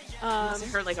 Must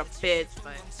have hurt like a bitch,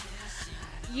 but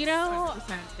You know,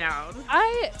 100% down.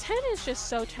 10 is just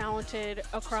so talented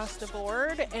across the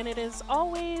board, and it is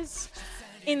always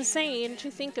insane to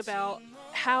think about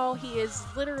how he is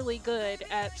literally good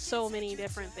at so many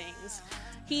different things.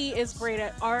 He is great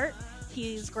at art,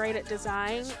 he's great at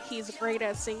design, he's great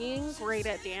at singing, great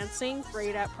at dancing,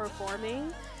 great at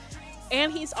performing,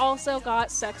 and he's also got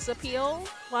sex appeal.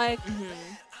 Like,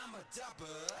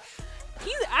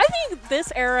 I think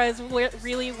this era is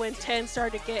really when 10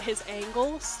 started to get his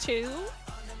angles too.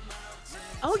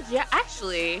 Oh yeah,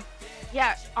 actually,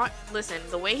 yeah. Listen,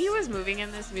 the way he was moving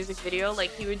in this music video,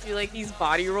 like he would do like these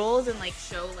body rolls and like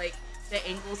show like the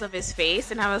angles of his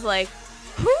face, and I was like,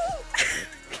 who?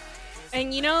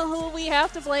 And you know who we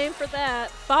have to blame for that?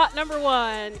 Thought number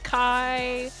one,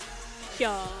 Kai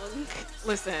Hyung.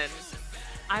 Listen,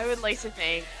 I would like to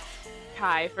thank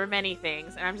Kai for many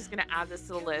things, and I'm just gonna add this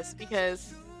to the list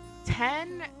because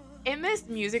 10 in this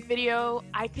music video,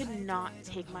 I could not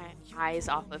take my eyes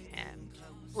off of him.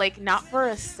 Like, not for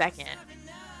a second.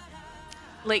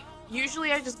 Like,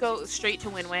 usually I just go straight to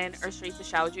Win or straight to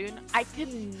Xiaojun. I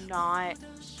could not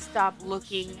stop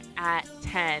looking at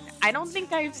 10. I don't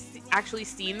think I've actually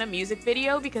seen the music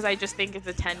video because I just think it's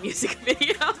a 10 music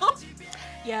video.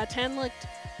 Yeah, 10 looked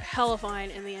hella fine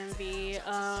in the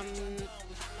MV.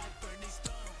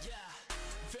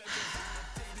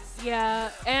 Yeah,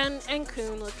 and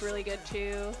Kun looked really good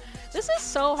too. This is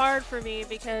so hard for me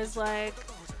because like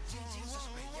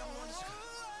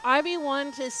I be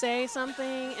one to say something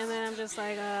and then I'm just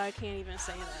like I can't even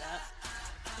say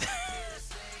that.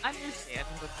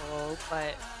 Understandable,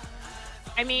 but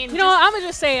I mean, you know what, I'm gonna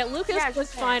just say it. Lucas Yeah, was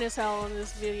just say fine it. as hell in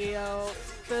this video.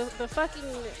 The fucking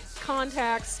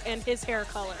contacts and his hair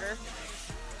color.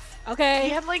 Okay.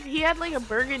 he had like a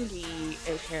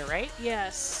burgundy-ish hair, right?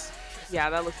 Yes. Yeah,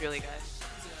 that looked really good.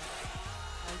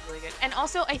 That was really good. And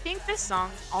also, I think this song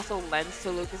also lends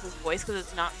to Lucas's voice because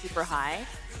it's not super high.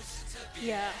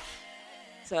 Yeah.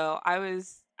 So I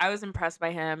was impressed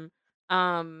by him.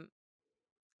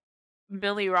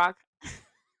 Billy Rock.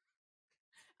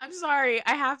 I'm sorry.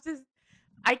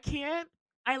 I can't.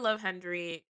 I love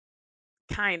Hendry.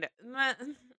 Kind of.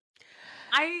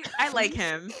 I like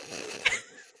him.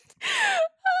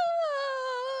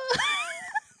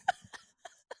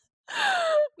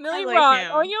 Millie like Rock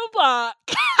him. on your block.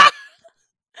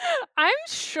 I'm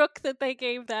shook that they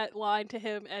gave that line to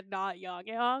him and not Yang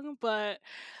Yang, but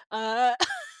I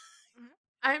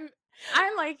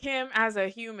like him as a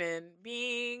human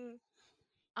being.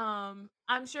 I'm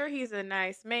sure he's a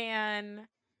nice man.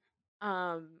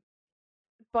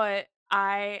 But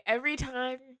every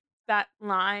time that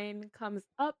line comes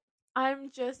up,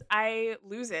 I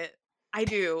lose it. I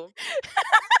do.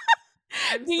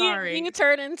 I'm do sorry. you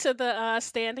turn into the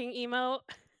standing emote?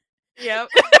 Yep.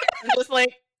 I'm just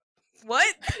like, what?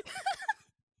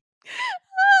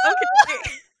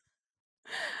 Okay.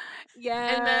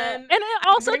 Yeah, And then and it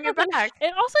also bring it doesn't- back.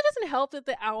 it also doesn't help that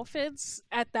the outfits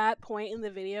at that point in the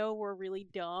video were really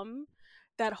dumb.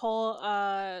 That whole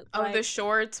Oh, like, the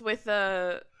shorts with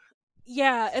the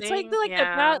yeah, it's like thing? the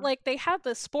Yeah. that like they had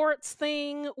the sports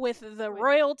thing with the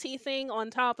royalty thing on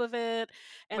top of it,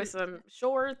 and with some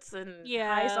shorts and high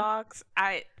Yeah. socks.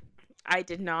 I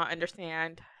did not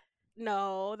understand.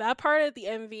 no, that part of the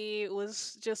MV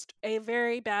was just a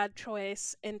very bad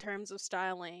choice in terms of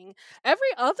styling. Every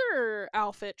other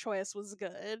outfit choice was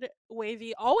good.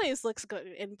 Wavy always looks good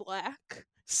in black,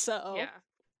 so Yeah,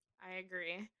 I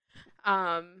agree.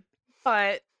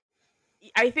 But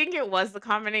I think it was the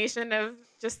combination of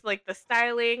just like the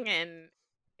styling and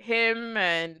him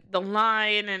and the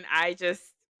line, and I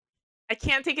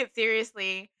can't take it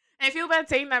seriously. And I feel bad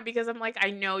saying that because I'm like,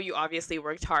 I know you obviously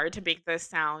worked hard to make this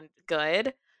sound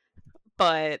good,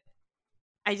 but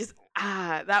I just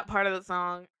that part of the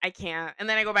song I can't. And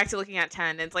then I go back to looking at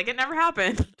 10, and it's like it never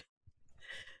happened.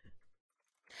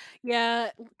 yeah,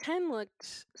 10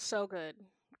 looked so good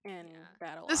in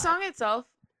Battle. The song itself,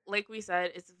 like we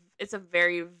said, it's a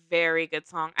very, very good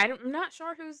song. I'm not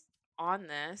sure who's on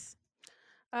this.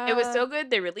 It was so good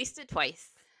they released it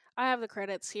twice. I have the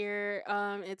credits here.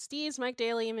 It's Deez, Mike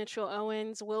Daly, Mitchell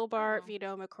Owens, Will Bart, Oh.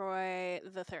 Vito McCroy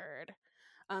the third.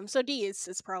 So Deez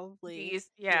is probably These,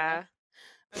 yeah.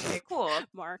 Okay, cool.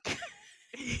 Mark.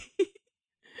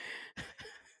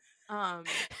 Um,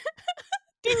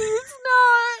 Deez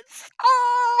nuts.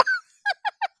 Oh.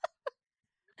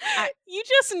 You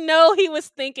just know he was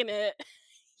thinking it.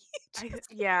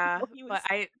 yeah, know he was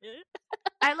but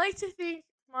I like to think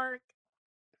Mark.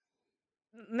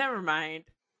 Never mind.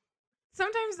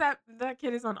 Sometimes that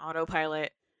kid is on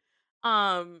autopilot.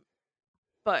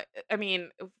 But I mean,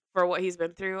 for what he's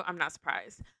been through, I'm not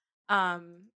surprised.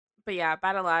 But yeah,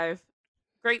 Bad Alive,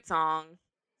 great song.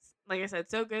 Like I said,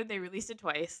 so good they released it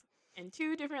twice in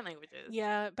 2 different languages.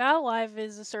 Yeah, Battle Live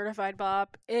is a certified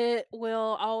bop. It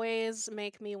will always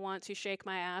make me want to shake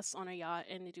my ass on a yacht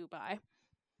in Dubai.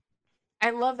 I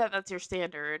love that that's your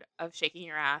standard of shaking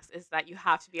your ass is that you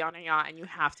have to be on a yacht and you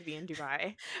have to be in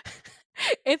Dubai.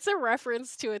 It's a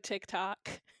reference to a TikTok.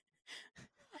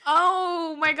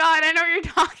 Oh my god, I know what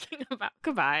you're talking about.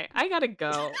 Goodbye. I gotta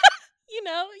go. You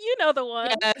know the one.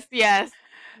 Yes.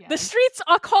 The streets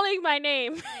are calling my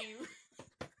name.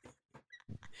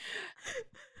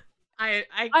 I'm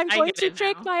going get to it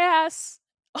shake now. my ass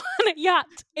on a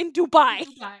yacht in Dubai.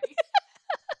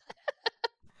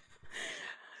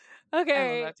 I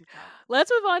Okay, love that TikTok.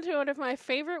 let's move on to one of my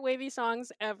favorite wavy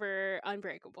songs ever,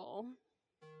 Unbreakable.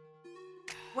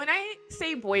 When I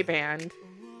say boy band,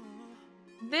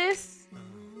 this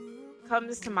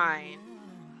comes to mind.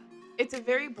 it's a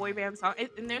very boy band song,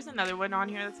 and there's another one on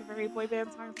here that's a very boy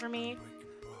band song for me.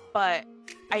 But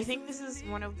I think this is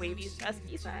one of Wavy's best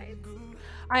B-sides.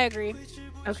 I agree.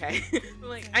 Okay.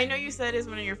 Like, I know you said it's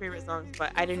one of your favorite songs,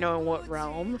 but I didn't know in what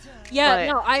realm. Yeah, But-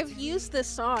 no, I've used this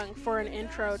song for an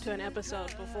intro to an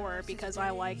episode before because I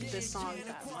like this song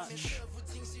that much.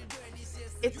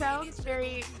 It sounds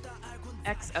very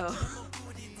XO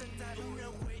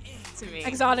to me.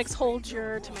 Exotics, hold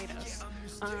your tomatoes.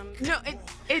 No,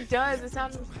 it does. It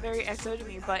sounds very XO to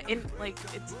me, but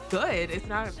it's good. It's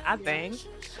not a bad thing.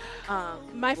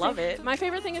 Love it. My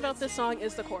favorite thing about this song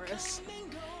is the chorus.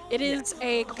 It is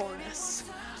a chorus.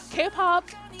 K-pop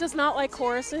does not like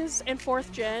choruses in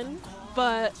 4th gen,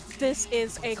 but this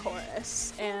is a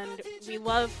chorus, and we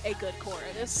love a good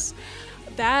chorus.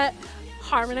 That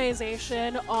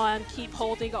harmonization on Keep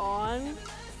Holding On,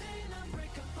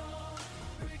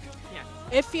 Yeah.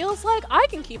 it feels like I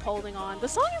can keep holding on. The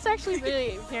song is actually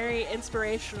really very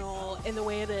inspirational in the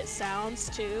way that it sounds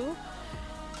too.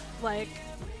 Like,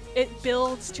 it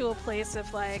builds to a place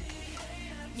of like,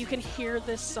 you can hear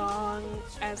this song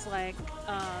as like,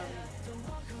 oh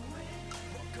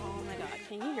my god,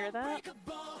 can you hear that?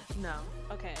 No.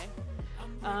 Okay.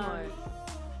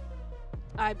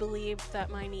 I believe that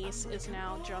my niece is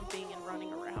now jumping and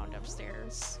running around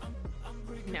upstairs.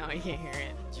 No, I can't hear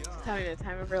it. She's having the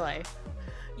time of her life.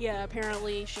 Yeah,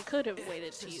 apparently she could have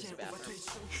waited to use the bathroom.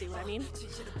 See what I mean?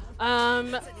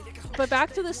 But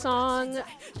back to the song.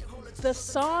 The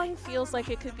song feels like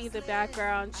it could be the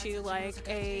background to like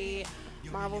a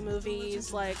Marvel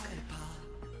movies, like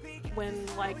when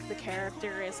like the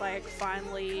character is like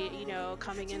finally, you know,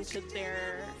 coming into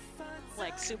their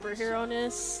like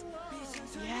superhero-ness.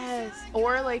 Yes.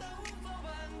 Or like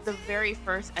the very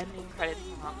first ending credits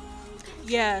song.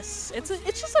 Yes, it's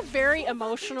just a very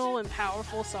emotional and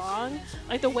powerful song.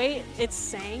 Like the way it's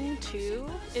sang too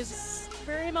is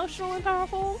very emotional and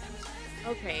powerful.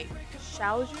 Okay.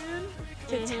 Xiaojun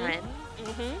to Mhm. 10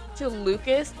 Mm-hmm. to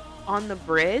Lucas on the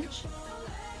bridge.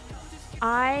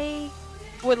 I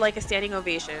would like a standing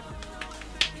ovation.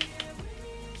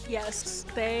 Yes,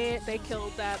 they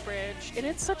killed that bridge, and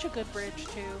it's such a good bridge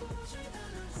too.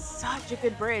 Such a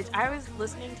good bridge. I was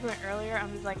listening to it earlier. I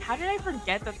was like, how did I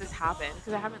forget that this happened?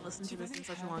 Because I haven't listened to this in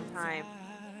such a long time.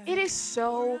 It is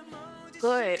so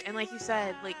good. And like you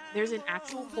said, like there's an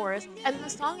actual chorus, and the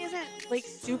song isn't like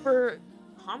super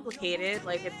complicated.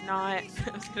 Like it's not.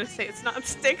 I was gonna say it's not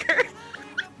Sticker,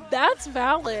 That's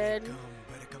valid.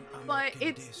 but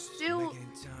it's still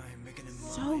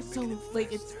so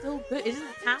like it's still good. It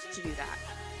doesn't have to do that.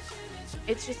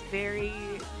 It's just very.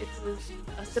 It's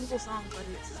a simple song, but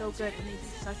it's so good, and they do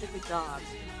such a good job.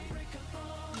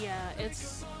 Yeah,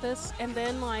 it's this, and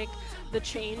then like the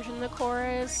change in the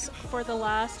chorus for the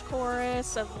last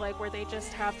chorus of like where they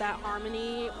just have that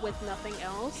harmony with nothing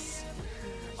else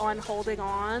on Holding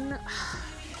On.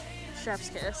 Chef's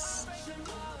kiss.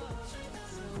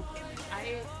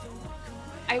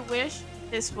 I wish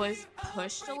this was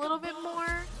pushed a little bit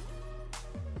more.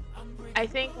 I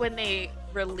think when they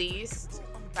released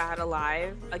Bad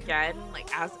Alive again, like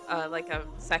as a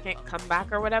second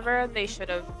comeback or whatever, they should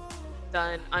have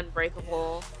done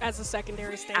Unbreakable As a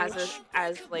secondary stage.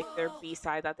 as like their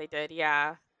B-side that they did.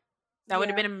 Yeah, that would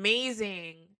have Yeah. been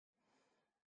amazing.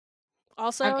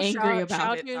 Also, I'm angry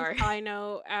about it, Xiaojun's sorry. high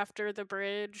note after the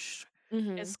bridge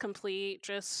Mhm. is complete.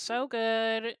 Just so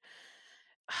good.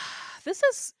 This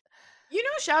is, You know,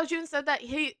 Xiaojun said that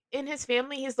in his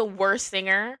family he's the worst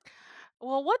singer.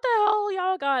 well, what the hell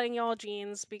y'all got in y'all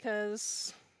jeans?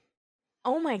 Because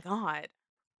Oh my god.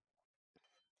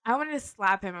 I wanted to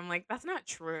slap him. I'm like, that's not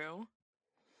true.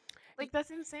 Like, that's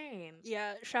insane.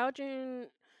 yeah, Xiaojun,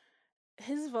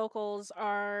 his vocals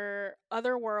are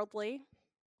otherworldly.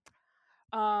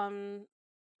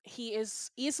 He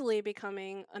is easily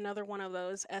becoming another one of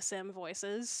those SM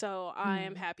voices, so I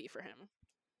am Mhm. happy for him.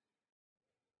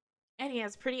 And he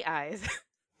has pretty eyes.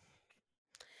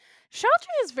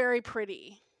 Xiaojun is very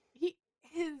pretty.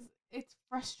 It's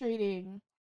frustrating.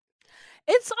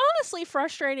 It's honestly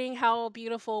frustrating how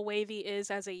beautiful Wavy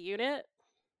is as a unit.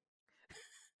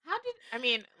 I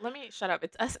mean, let me shut up.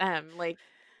 It's SM. Like,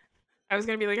 I was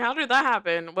gonna be like, how did that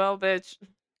happen? Well, bitch,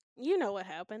 You know what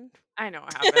happened. I know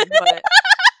what happened. But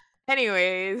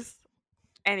anyways,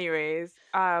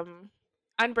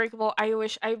 Unbreakable. I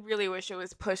really wish it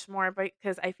was pushed more, but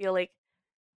because I feel like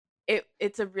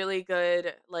it's a really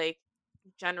good like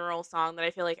general song that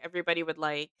I feel like everybody would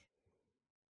like.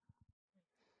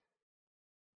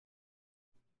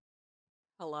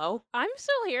 Hello? I'm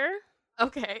still here.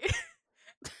 Okay.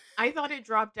 I thought it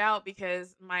dropped out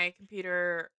because my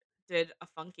computer did a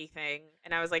funky thing,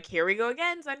 and I was like, "Here we go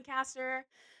again, Zencaster."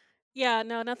 Yeah,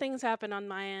 no, nothing's happened on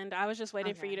my end. I was just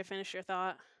waiting for you to Okay. finish your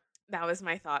thought. That was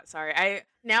my thought. Sorry. I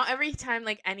now every time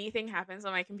like anything happens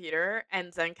on my computer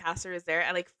and Zencaster is there,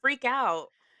 I like freak out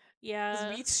because Yeah.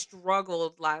 we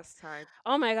struggled last time.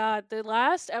 Oh my god, the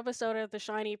last episode of the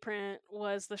Shiny Print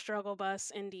was the struggle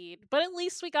bus indeed. But at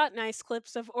least we got nice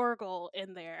clips of Orgle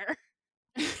in there.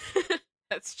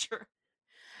 That's true.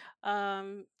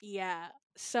 Yeah.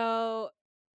 So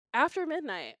after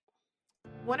midnight,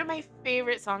 One of my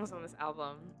favorite songs on this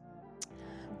album.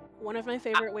 one of my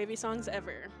favorite wavy songs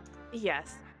ever.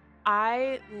 Yes.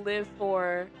 I live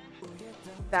for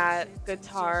that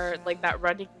guitar, like that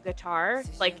running guitar.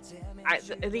 Like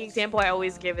the example I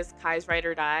always give is Kai's Ride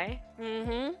or Die.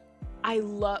 Mm-hmm. I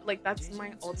love like that's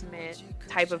my ultimate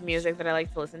type of music that I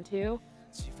like to listen to.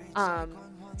 Um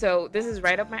so this is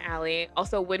right up my alley.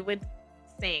 Also Woodwind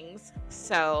sings.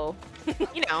 So,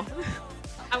 you know,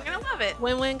 I'm going to love it.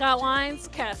 When Win got lines,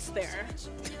 Cat's there.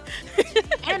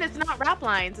 And it's not rap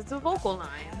lines, it's a vocal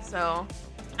line. So,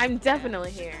 I'm definitely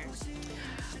here.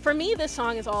 For me, this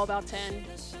song is all about 10.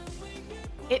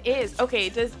 It is.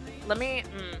 Okay, let me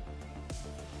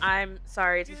I'm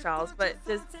sorry to Charles, but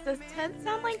does 10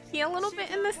 sound like he a little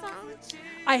bit in this song?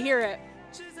 I hear it.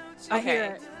 I hear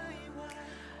Okay. it.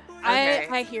 Okay.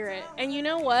 I hear it. And you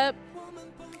know what?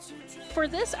 For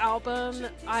this album,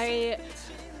 I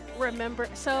remember.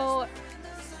 So,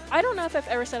 I don't know if I've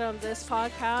ever said it on this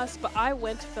podcast, but I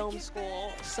went to film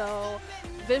school. So,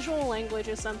 visual language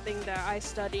is something that I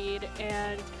studied.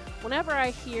 And whenever I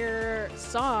hear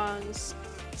songs,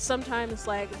 sometimes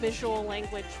like visual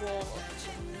language will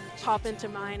pop into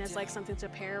mind as like something to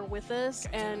pair with this.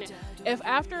 And if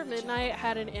After Midnight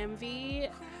had an MV,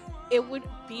 it would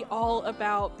be all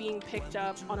about being picked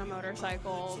up on a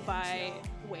motorcycle by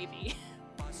Wavy.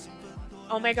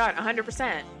 Oh my god,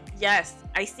 100%. Yes,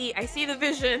 I see the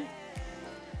vision.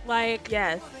 Like,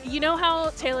 Yes. you know how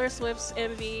Taylor Swift's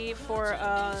MV for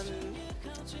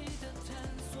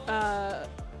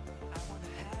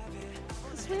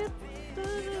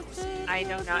I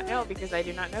do not know because I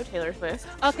do not know Taylor Swift.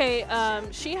 Okay,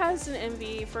 she has an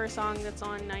MV for a song that's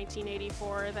on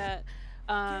 1984 that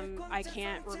I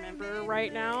can't remember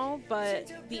right now,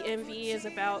 but the MV is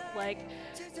about like,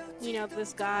 you know,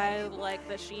 this guy like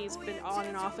that she's been on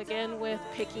and off again with,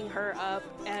 picking her up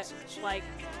at like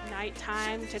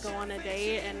nighttime to go on a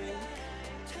date, and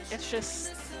it's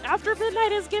just After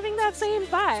Midnight is giving that same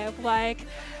vibe. Like,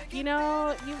 you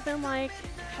know, you've been like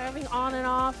having on and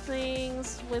off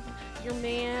things with your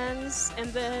mans,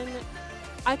 and then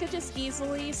I could just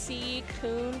easily see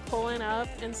Coon pulling up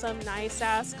in some nice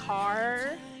ass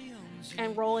car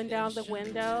and rolling down the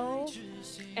window,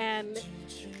 and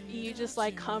you just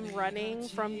like come running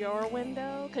from your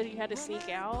window because you had to sneak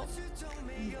out,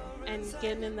 and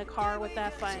getting in the car with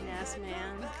that fine ass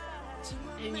man.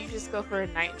 And you just go for a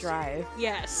night drive.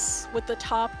 Yes, with the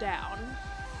top down.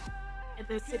 And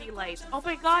the city lights. Oh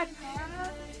my god.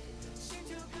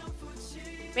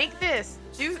 Make this.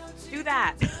 Do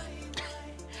that.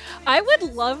 I would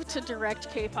love to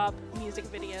direct K-pop music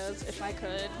videos if I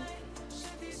could.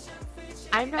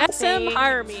 I'm not saying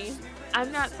Hire me.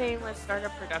 I'm not saying let's start a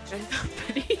production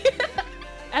company.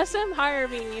 SM, hire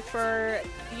me for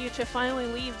you to finally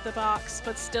leave the box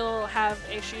but still have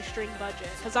a shoestring budget.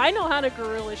 Because I know how to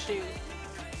guerrilla shoot.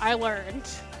 I learned.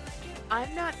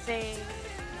 I'm not saying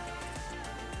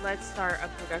let's start a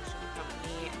production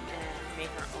company and make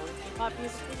our own K-pop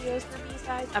music videos for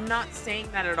B-sides. I'm not saying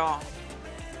that at all.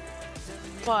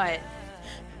 But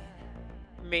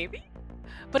maybe.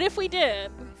 But if we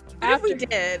did, If we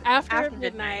did after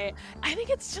midnight, I think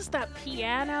it's just that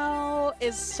piano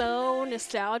is so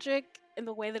nostalgic in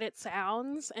the way that it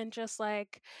sounds, and just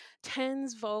like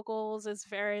Ten's vocals is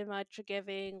very much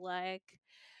giving like,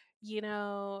 you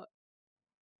know,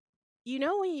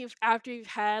 when you've after you've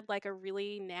had like a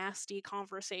really nasty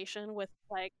conversation with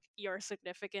like your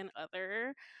significant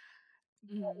other,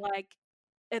 but, Mhm. like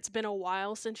it's been a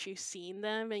while since you've seen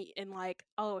them, and like,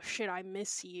 oh shit, I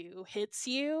miss you hits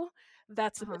you.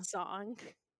 That's Uh-huh. this song.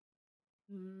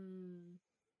 Mm.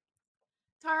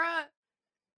 Tara,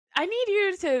 I need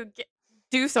you to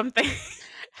do something.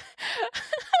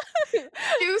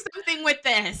 Do something with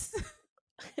this.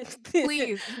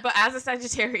 Please. But as a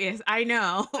Sagittarius, I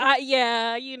know.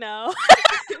 Yeah, you know.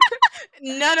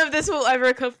 None of this will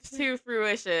ever come to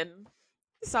fruition.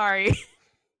 Sorry.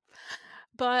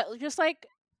 But just like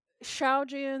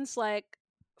Xiaojun's like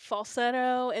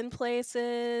falsetto in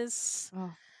places,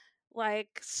 Oh.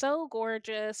 like so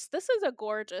gorgeous. This is a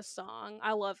gorgeous song.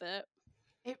 I love it.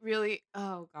 It really,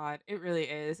 oh god, it really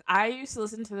is. I used to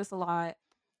listen to this a lot,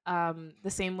 the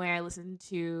same way I listened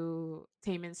to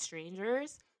Tame and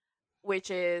Strangers,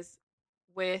 which is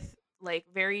with like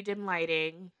very dim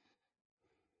lighting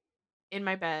in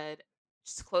my bed,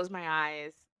 just close my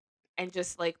eyes and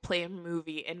just like play a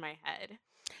movie in my head.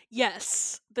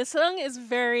 Yes, the song is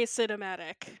very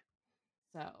cinematic.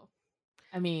 So,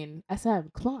 I mean, SM,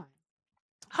 come on.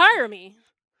 Hire me.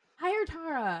 Hire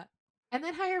Tara and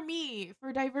then hire me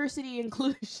for diversity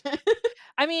inclusion.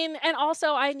 I mean, and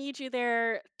also I need you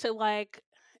there to like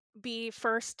be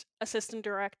first assistant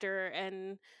director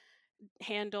and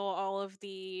handle all of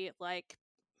the like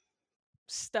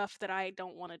stuff that I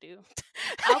don't want to do.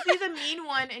 I'll be the mean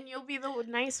one and you'll be the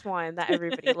nice one that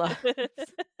everybody loves.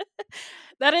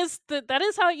 That is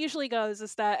how it usually goes,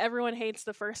 is that everyone hates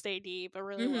the first AD but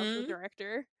really loves the Mhm.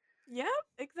 director. Yep,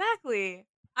 exactly.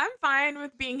 I'm fine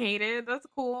with being hated. That's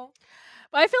cool.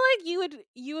 But I feel like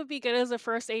you would be good as a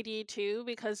first AD too,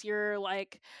 because you're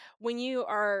like, when you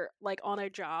are like on a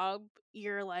job,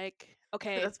 you're like,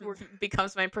 okay, That's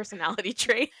becomes my personality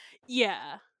trait.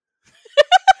 yeah.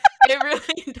 It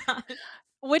really does.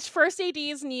 Which first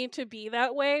ADs need to be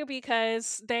that way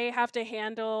because they have to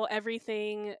handle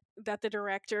everything that the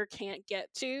director can't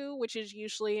get to, which is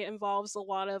usually involves a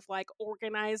lot of like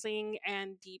organizing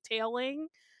and detailing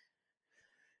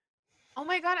Oh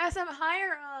my god, SM,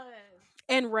 hire us.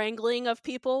 and wrangling of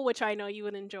people, which I know you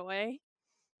would enjoy.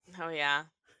 Oh yeah.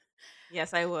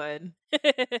 Yes, I would.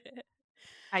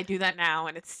 I do that now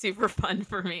and it's super fun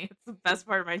for me. It's the best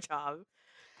part of my job.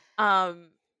 Um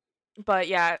but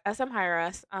yeah, SM hire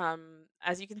us.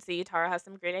 As you can see, Tara has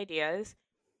some great ideas,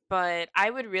 but I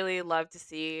would really love to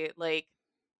see like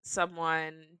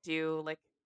someone do like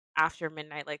after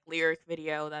midnight like lyric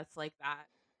video that's like that.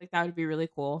 Like that would be really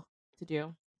cool to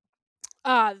do.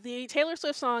 The Taylor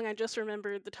Swift song, I just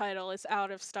remembered the title, is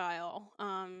Out of Style,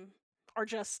 or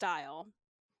just Style. Oh,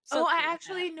 Something I like that.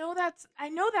 actually know I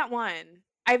know that one.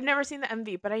 I've never seen the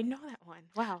MV, but I know that one.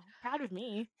 Wow, proud of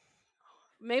me.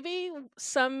 Maybe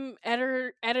some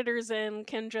editors in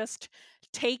can just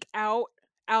take out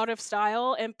of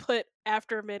Style and put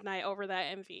After Midnight over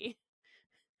that MV.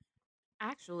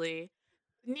 Actually,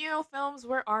 Neo Films,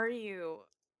 where are you?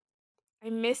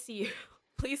 I miss you.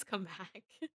 Please come back.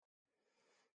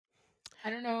 I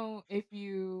don't know if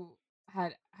you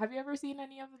have you ever seen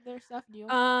any of their stuff, Neo?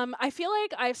 I feel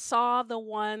like I saw the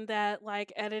one that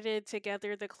like edited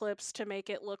together the clips to make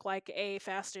it look like a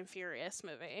Fast and Furious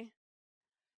movie.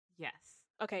 Yes.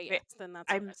 Okay, Ve- yes, then that's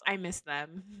what I saw. I miss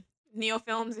them. Neo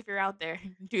Films, if you're out there,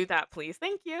 do that, please.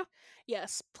 Thank you.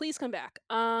 Yes, please come back.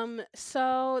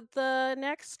 So the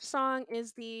next song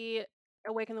is the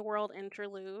Awaken the World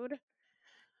interlude.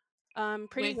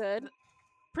 Pretty With good.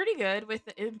 Pretty good with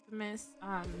the infamous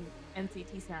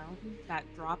NCT sound, that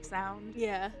drop sound.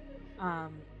 Yeah.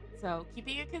 So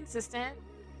keeping it consistent.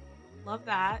 Love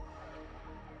that.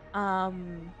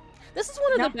 This is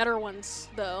one of No. the better ones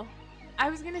though. I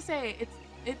was gonna say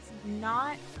it's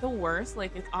not the worst.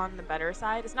 Like it's on the better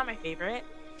side. It's not my favorite.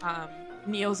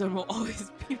 Neozone will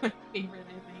always be my favorite,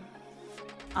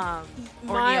 I think.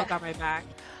 Or Neo Got My Back.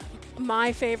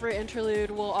 My favorite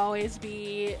interlude will always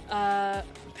be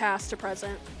Past to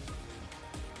Present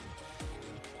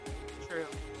True.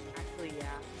 Actually, yeah.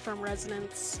 from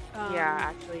Resonance. Yeah,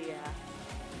 actually, yeah.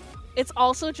 It's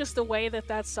also just the way that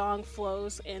that song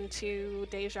flows into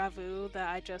Deja Vu that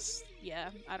I just,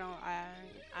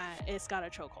 it's got a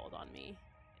chokehold on me.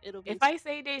 It'll be. If I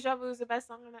say Deja Vu is the best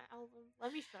song on that album,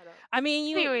 let me shut up. I mean,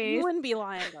 you Anyways. wouldn't be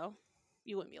lying though.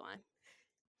 You wouldn't be lying.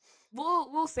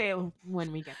 We'll say it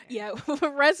when we get there. Yeah,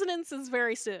 Resonance is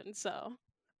very soon, so.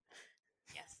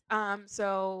 Yes.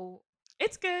 So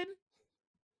it's good.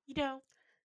 You know,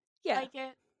 Yeah. like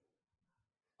it.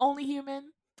 Only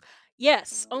Human.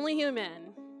 Yes, Only Human.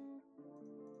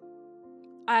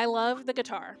 I love the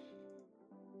guitar.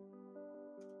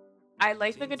 I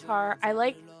like the guitar. I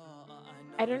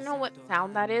don't know what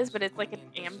sound that is, but it's like an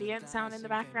ambient sound in the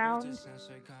background.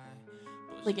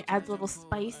 Like it adds a little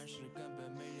spice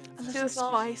to the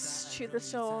song. Spice to the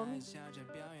song.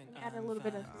 Add a little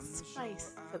bit of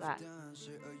spice to that.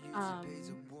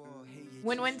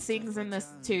 Win-Win sings in this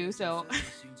too, so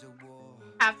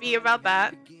happy about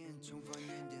that.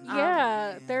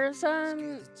 Yeah, there's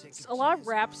a lot of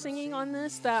rap singing on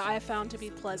this that I found to be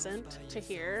pleasant to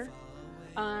hear.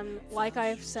 Like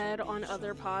I've said on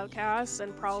other podcasts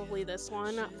and probably this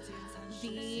one,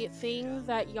 the thing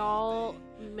that y'all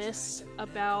miss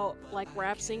about like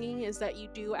rap singing is that you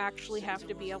do actually have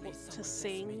to be able to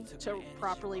sing to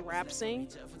properly rap sing.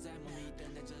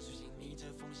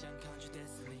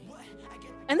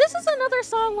 And this is another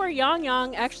song where Yang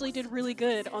Yang actually did really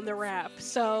good on the rap,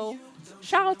 so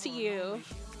shout out to you.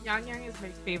 Yang Yang is my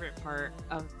favorite part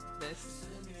of this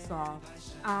song.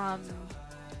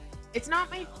 It's not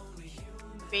my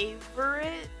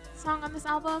favorite song on this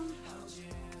album.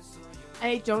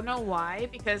 I don't know why,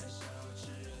 because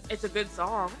it's a good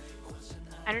song.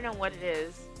 I don't know what it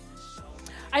is.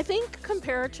 I think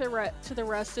compared to the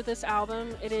rest of this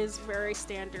album, it is very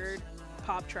standard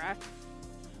pop track.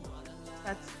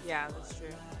 That's true.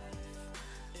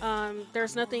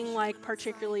 There's nothing like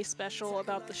particularly special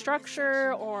about the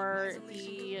structure or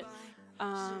the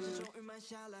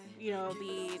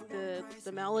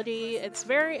the melody. It's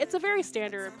a very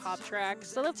standard pop track,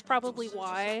 so that's probably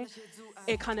why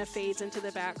it kind of fades into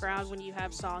the background when you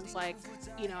have songs like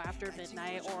After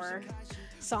Midnight or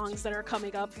songs that are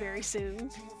coming up very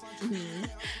soon.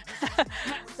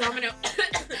 Domino.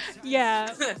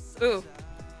 Yeah. Ooh.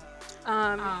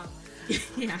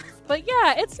 Yeah. But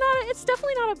yeah, it's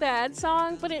definitely not a bad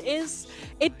song, but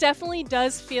it definitely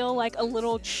does feel like a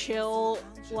little chill,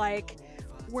 like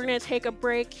we're gonna take a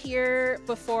break here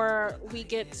before we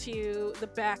get to the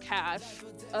back half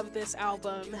of this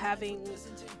album having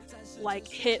like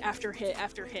hit after hit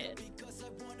after hit.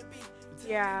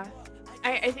 Yeah.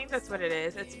 I think that's what it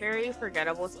is. It's very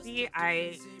forgettable to me.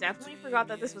 I definitely forgot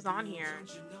that this was on here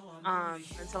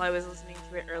until I was listening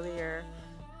to it earlier.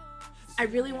 I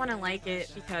really want to like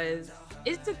it because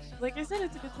like I said,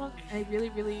 it's a good song. I really,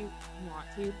 really want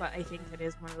to, but I think it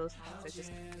is one of those songs that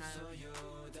just kind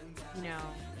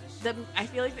of, I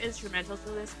feel like the instrumental to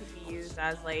this could be used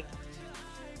as like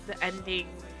the ending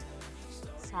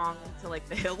song to like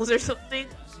The Hills or something.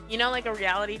 Like a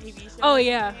reality TV show. Oh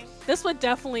yeah, this would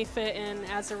definitely fit in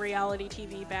as a reality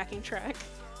TV backing track.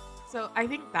 So I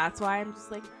think that's why I'm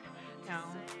just like, no,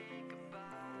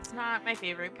 it's not my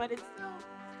favorite, but it's still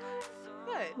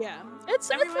good. Yeah, it's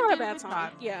not a bad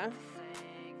song. Yeah.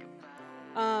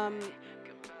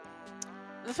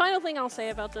 The final thing I'll say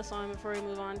about this song before we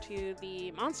move on to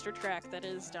the monster track that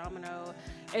is Domino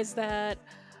is that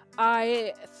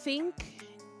I think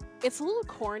it's a little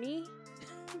corny.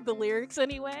 The lyrics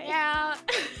anyway. Yeah.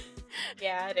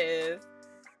 Yeah, it is.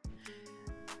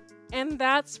 And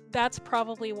that's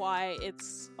probably why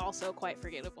it's also quite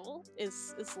forgettable.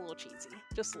 It's a little cheesy,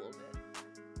 just a little bit.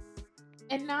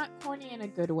 And not corny in a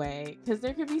good way, because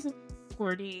there could be some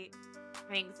corny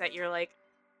things that you're like,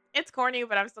 it's corny,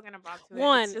 but I'm still gonna bop to it.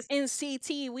 One,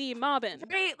 NCT, we mobbing.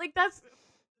 Right, like that's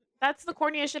the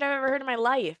corniest shit I've ever heard in my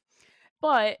life.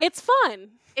 But it's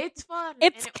fun. It's fun.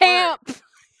 It's camp.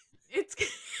 It's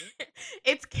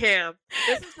camp.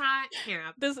 This is not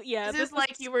camp. This is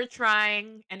like you were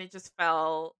trying and it just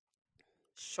fell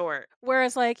short.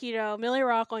 Whereas like, Millie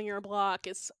Rock on Your Block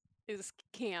is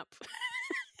camp.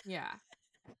 Yeah.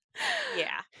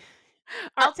 Yeah.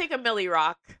 I'll take a Millie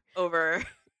Rock over.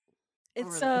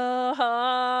 It's so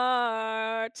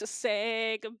hard to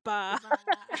say goodbye.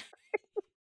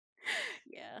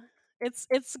 Yeah.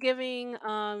 It's giving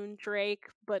Drake,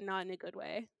 but not in a good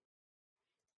way.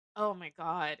 Oh my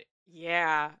god.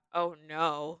 Yeah. Oh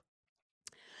no.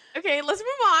 Okay, let's move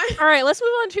on. All right, let's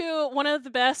move on to one of the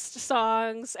best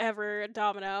songs ever,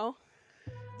 Domino.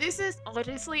 This is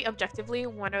honestly, objectively,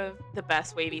 one of the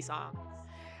best wavy songs.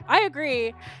 I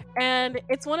agree. And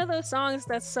it's one of those songs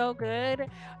that's so good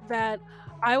that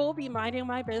I will be minding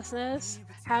my business,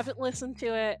 haven't listened to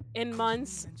it in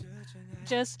months,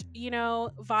 just,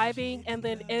 vibing, and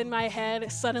then in my head,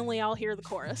 suddenly I'll hear the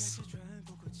chorus.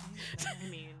 I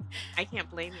mean, I can't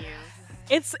blame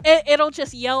you. It'll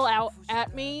just yell out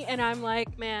at me, and I'm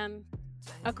like, man,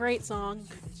 a great song.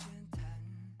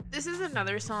 This is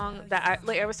another song that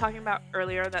I was talking about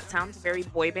earlier that sounds very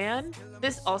boy band.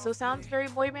 This also sounds very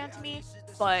boy band to me,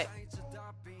 but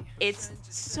it's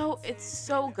so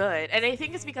good. And I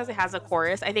think it's because it has a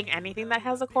chorus. I think anything that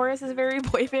has a chorus is very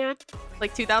boy band,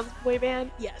 like 2000 boy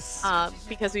band. Yes.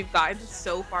 Because we've gotten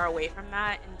so far away from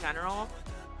that in general.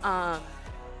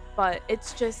 But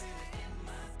it's just,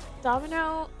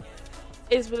 Domino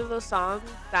is one of those songs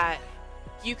that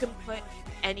you can put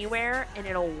anywhere and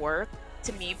it'll work.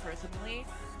 To me personally,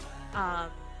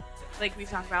 like we've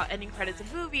talked about ending credits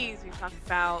of movies, we've talked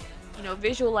about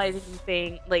visualizing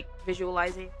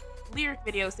lyric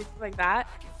videos, things like that.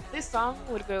 This song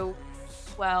would go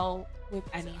well with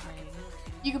anything.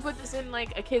 You could put this in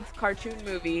like a kid's cartoon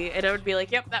movie and it would be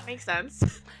like, yep, that makes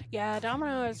sense. Yeah,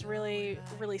 Domino is really,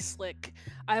 really slick.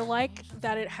 I like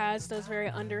that it has those very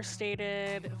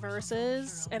understated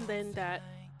verses and then that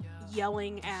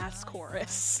yelling ass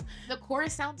chorus. The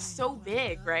chorus sounds so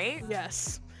big, right?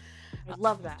 Yes. I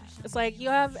love that. It's like you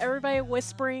have everybody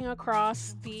whispering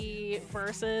across the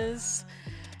verses,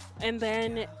 and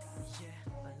then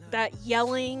that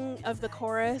yelling of the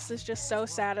chorus is just so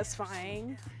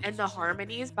satisfying. And the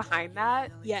harmonies behind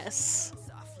that. Yes.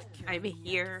 I'm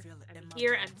here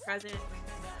and present.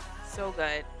 So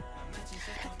good.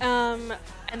 And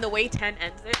the way 10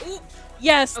 ends it. Ooh.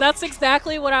 Yes, that's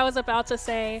exactly what I was about to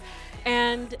say.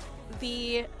 And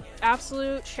the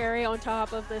absolute cherry on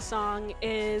top of this song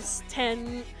is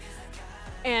 10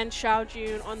 and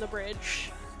Xiaojun on the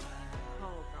bridge.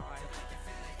 Oh god.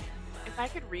 If I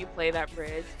could replay that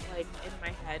bridge like in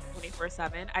my head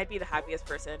 24/7, I'd be the happiest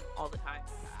person all the time.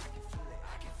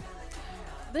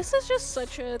 This is just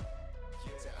such a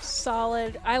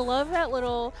solid. I love that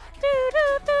little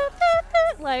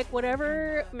doo-doo-doo-doo-doo. Like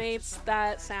whatever makes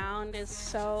that sound is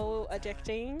so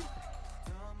addicting.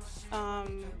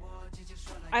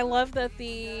 I love that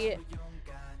the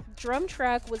drum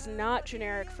track was not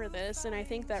generic for this, and I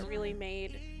think that really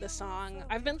made the song.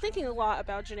 I've been thinking a lot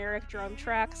about generic drum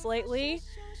tracks lately,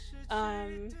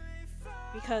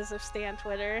 because of Stan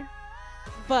Twitter,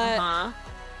 but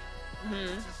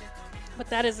but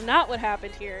that is not what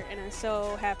happened here, and I'm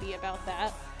so happy about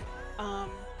that.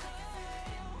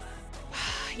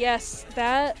 Yes,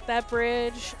 that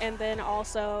bridge, and then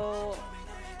also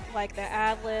like the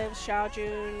ad-libs,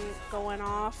 Xiaojun going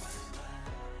off,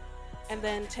 and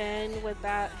then 10 with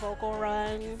that vocal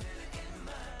run.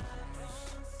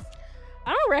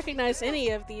 I don't recognize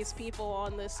any of these people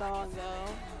on this song though.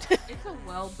 It's a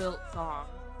well-built song,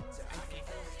 I think.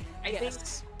 I think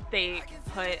Yes. they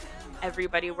put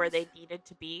everybody where they needed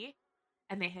to be,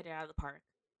 and they hit it out of the park.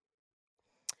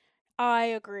 I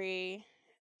agree.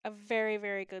 A very,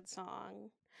 very good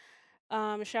song.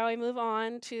 Shall we move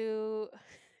on to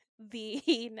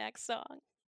the next song?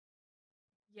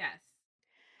 Yes.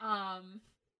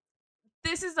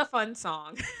 This is a fun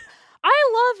song.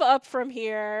 I love Up From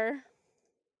Here.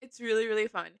 It's really, really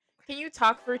fun. Can you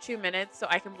talk for 2 minutes so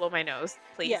I can blow my nose,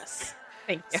 please? Yes.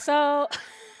 Thank you. So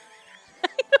I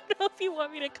don't know if you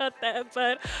want me to cut that,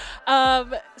 but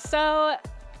so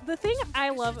the thing I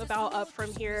love about Up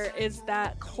From Here is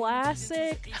that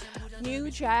classic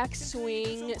New Jack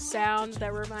Swing sound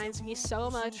that reminds me so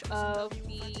much of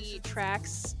the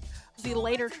tracks, the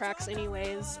later tracks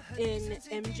anyways, in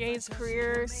MJ's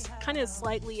career, kind of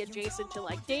slightly adjacent to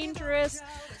like Dangerous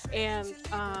and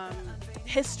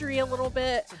History a little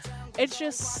bit. It's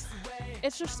just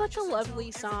such a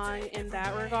lovely song in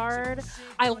that regard.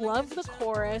 I love the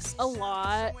chorus a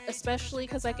lot, especially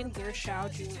because I can hear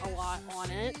Xiaojun a lot on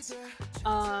it.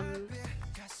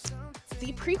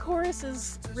 The pre-chorus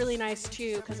is really nice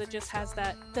too because it just has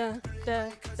that and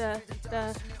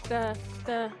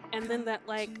then that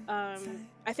like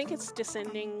I think it's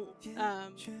descending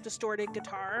distorted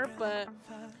guitar, but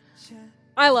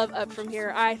I love Up From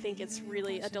Here. I think it's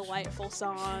really a delightful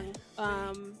song.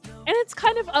 And it's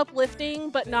kind of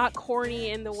uplifting, but not corny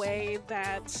in the way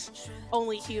that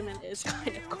Only Human is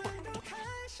kind of corny.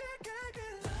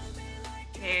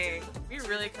 Hey, we're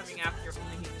really coming after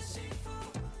Only Human today.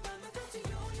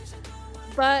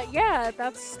 But yeah,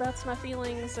 that's my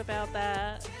feelings about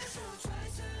that.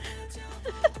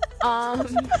 I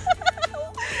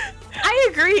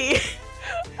agree.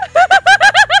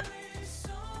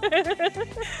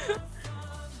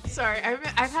 Sorry,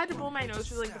 I've had to blow my nose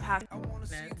for like the past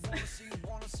minutes.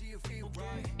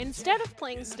 Instead of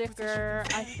playing Sticker,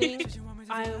 I think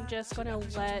I'm just gonna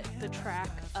let the track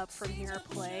Up From Here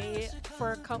play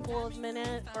for a couple of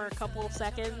minutes or a couple of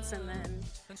seconds and then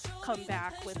come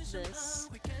back with this.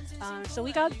 So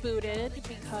we got booted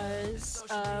because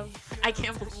of... I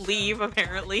can't believe,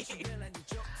 apparently.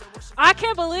 I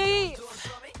can't believe!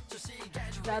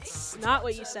 That's not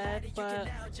what you said, but...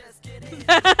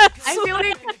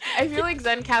 I feel like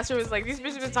Zencastr was like, these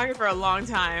bitches have been talking for a long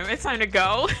time. It's time to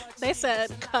go. They said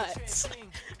cut.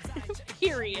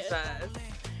 Period.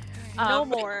 No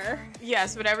more.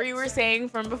 Yes, whatever you were saying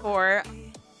from before,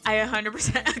 I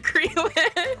 100% agree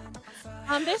with.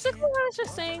 Basically, I was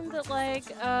just saying that, like,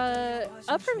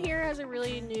 Up From Here has a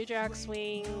really New Jack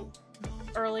Swing,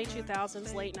 early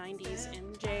 2000s, late 90s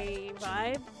MJ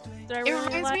vibe. It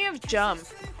reminds me of Jump.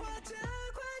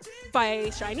 By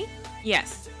Shiny?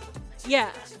 Yes.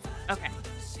 Yeah. Okay.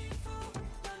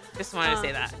 Just wanted to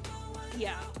say that.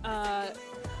 Yeah.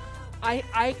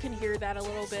 I can hear that a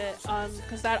little bit,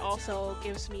 because that also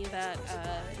gives me that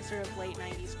sort of late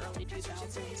 90s, early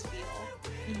 2000s feel.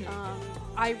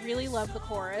 Mm-hmm. I really love the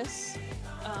chorus.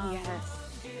 Yes.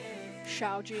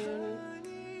 Xiaojun,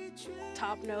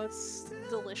 top notes,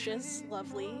 delicious,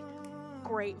 lovely,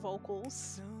 great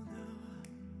vocals.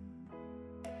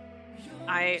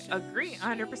 I agree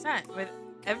 100% with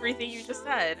everything you just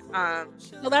said.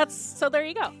 So there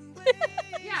you go.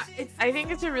 Yeah, I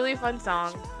think it's a really fun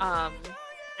song. I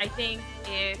think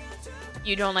if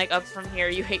you don't like Up From Here,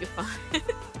 you hate fun.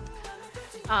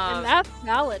 And that's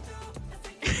valid.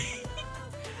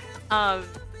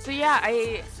 So yeah,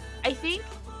 I think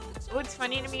What's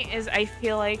funny to me is I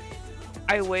feel like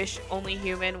I wish Only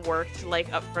Human worked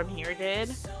like Up From Here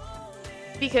did,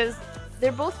 because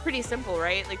they're both pretty simple,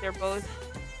 right? Like they're both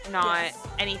not Yes.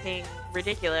 anything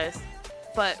ridiculous,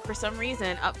 but for some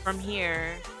reason Up From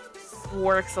Here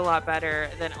works a lot better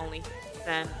than Only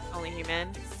Human.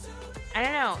 I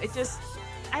don't know. It just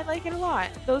I like it a lot.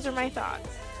 Those are my thoughts.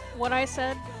 What I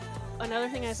said, another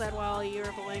thing I said while you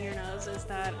were blowing your nose is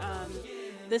that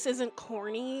this isn't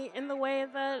corny in the way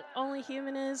that Only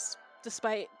Human is,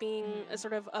 despite being a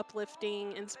sort of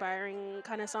uplifting, inspiring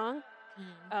kind of song.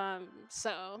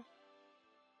 So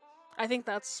I think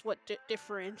that's what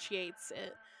differentiates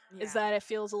it, is Yeah, that it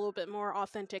feels a little bit more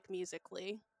authentic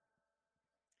musically.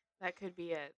 that could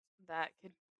be it. That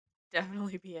could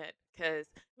definitely be it. Cause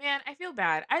man, I feel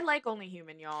bad. I like Only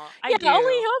Human, y'all. I Yeah,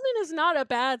 Only do. Human is not a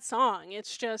bad song.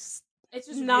 It's just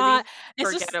really Not.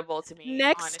 It's just forgettable to me,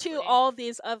 next to honestly. all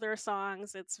these other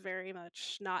songs, it's very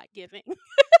much not giving.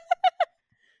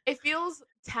 It feels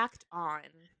tacked on.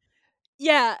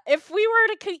 Yeah, if we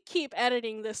were to keep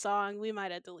editing this song, we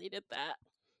might have deleted that.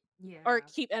 Yeah. Or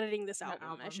keep editing this The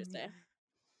album, I should say.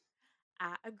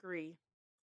 yeah. I agree.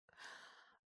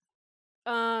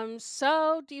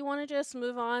 So do you want to just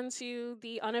move on to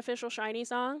the unofficial Shiny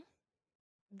song?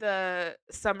 The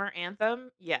summer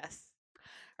anthem, yes.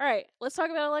 All right, let's talk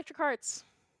about Electric Hearts.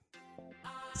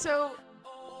 So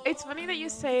it's funny that you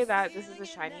say that this is a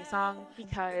Shiny song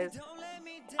because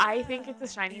I think it's a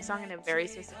Shiny song in a very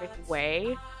specific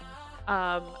way.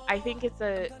 I think it's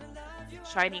a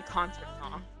Shiny concert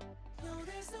song.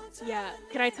 Yeah,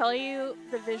 can I tell you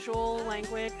the visual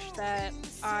language that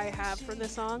I have for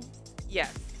this song?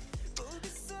 Yes.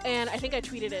 And I think I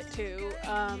tweeted it too.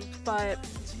 But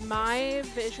my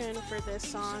vision for this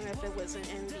song, if it was an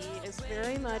indie, is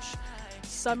very much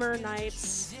summer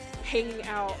nights, hanging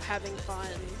out, having fun.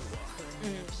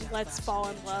 Let's fall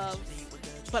in love,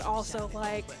 but also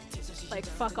like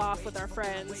fuck off with our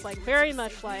friends. Like very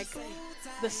much like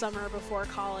the summer before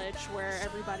college, where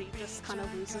everybody just kind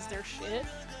of loses their shit.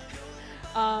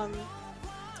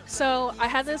 So I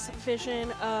had this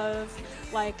vision of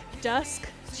like dusk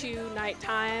to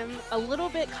nighttime, a little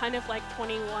bit kind of like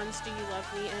 21's Do You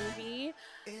Love Me Envy,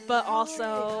 but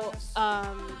also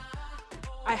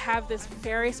I have this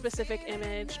very specific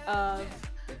image of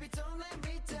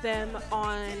them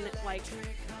on like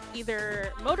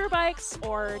either motorbikes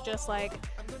or just like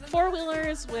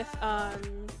four-wheelers with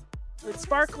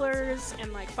sparklers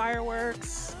and like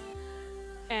fireworks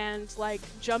and like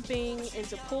jumping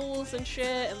into pools and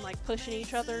shit and like pushing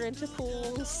each other into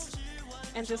pools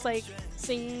and just like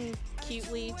singing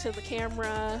cutely to the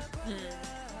camera.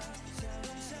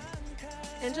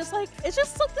 And just like it's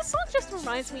just like this song just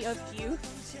reminds me of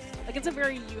youth. Like it's a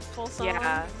very youthful song.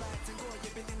 Yeah.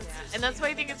 And that's why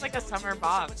I think it's like a summer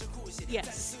bop.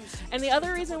 Yes. And the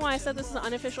other reason why I said this is an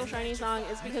unofficial Shiny song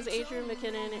is because Adrian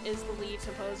McKinnon is the lead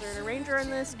composer and arranger in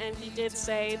this, and he did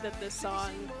say that this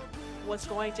song was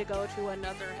going to go to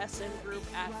another SN group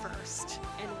at first.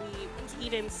 And he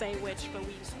didn't say which, but we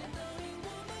know.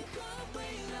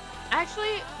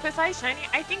 Actually, besides Shiny,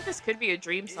 I think this could be a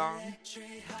dream song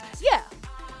Yeah.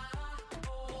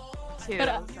 too.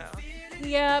 But, so.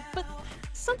 Yeah, but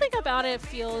something about it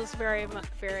feels very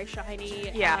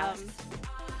Shiny. Yeah.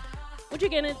 Which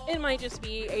again, it might just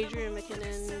be Adrian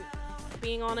McKinnon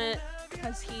being on it,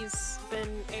 because he's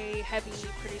been a heavy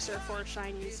producer for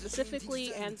Shiny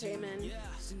specifically, and Damon,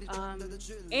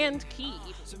 and Key.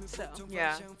 So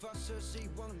Yeah.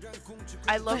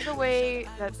 I love the way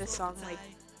that this song like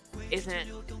isn't.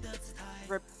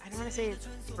 I don't want to say it's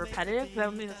repetitive, because I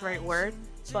don't think that's the right word,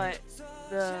 but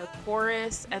the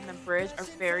chorus and the bridge are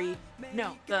very.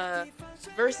 No, the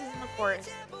verses and the chorus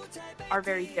are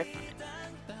very different.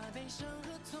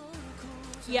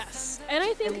 yes, and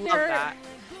I think I love that.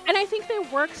 and I think they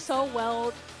work so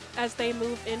well as they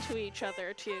move into each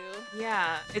other too.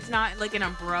 Yeah, it's not like an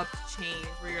abrupt change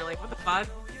where you're like, what the fuck?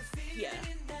 Yeah.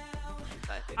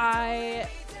 But I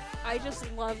just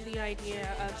love the idea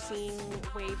of seeing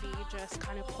Wavy just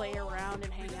kind of play around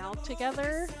and hang out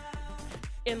together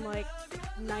in like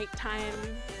nighttime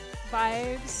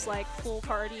vibes, like pool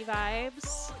party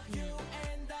vibes.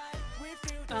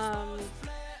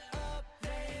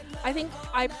 I think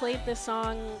I played this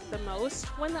song the most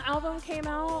when the album came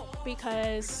out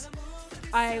because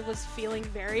I was feeling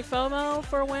very FOMO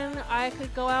for when I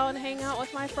could go out and hang out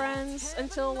with my friends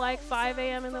until like 5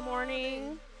 a.m. in the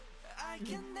morning.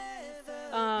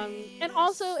 And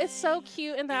also, it's so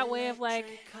cute in that way of like,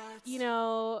 you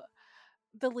know,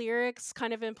 the lyrics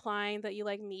kind of implying that you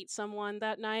like meet someone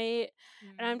that night.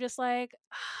 And I'm just like,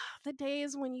 the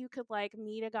days when you could like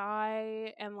meet a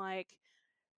guy and like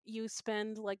you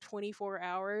spend like 24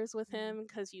 hours with him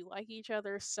because you like each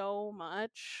other so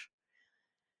much.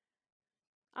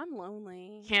 I'm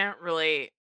lonely. Can't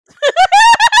relate.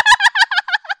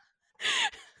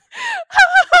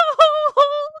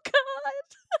 Oh God.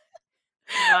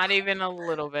 Not even a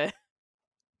little bit.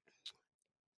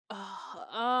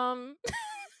 I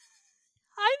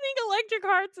think Electric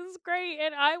Hearts is great,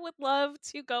 and I would love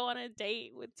to go on a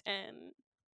date with 10.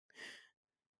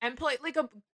 And play like a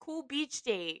cool beach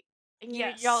date. And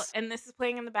y'all Yes. and this is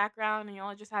playing in the background and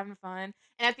y'all are just having fun.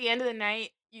 And at the end of the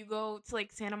night, you go to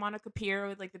like Santa Monica Pier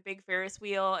with like the big Ferris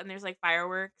wheel and there's like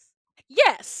fireworks.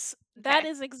 Yes, that Okay.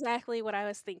 is exactly what I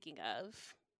was thinking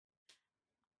of.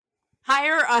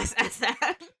 Hire us, SM.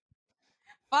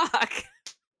 Fuck.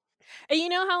 And you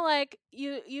know how like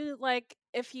you like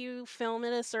if you film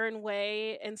it a certain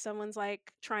way and someone's like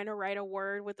trying to write a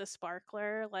word with a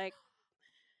sparkler, like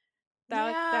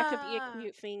that could be a Yeah.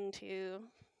 cute thing too. Oh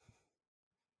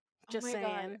Just my god.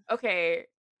 saying. Okay.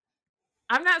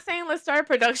 I'm not saying let's start a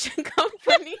production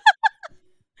company.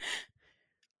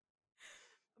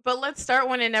 But let's start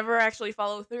one and never actually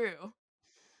follow through.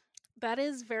 That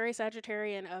is very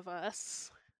Sagittarian of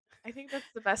us. I think that's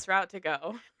the best route to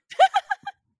go.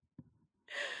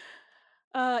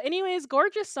 Anyways,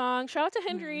 gorgeous song. Shout out to Mhm.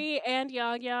 Hendry and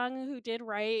Yang Yang who did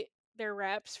write their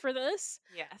raps for this.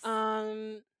 Yes.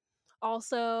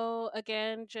 Also,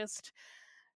 again, just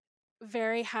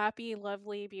very happy,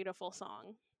 lovely, beautiful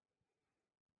song.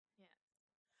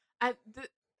 I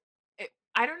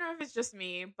I don't know if it's just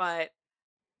me, but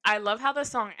I love how the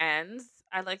song ends.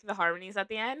 I like the harmonies at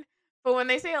the end. But when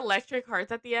they say electric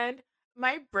hearts at the end,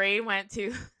 my brain went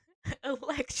to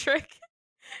electric shock.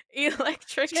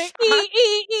 Electric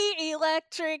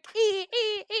electric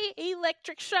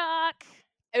shock.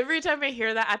 Every time I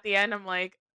hear that at the end, I'm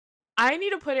like, I need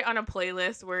to put it on a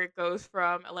playlist where it goes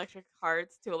from electric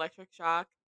hearts to electric shock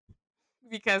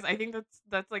because I think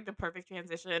that's like the perfect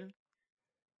transition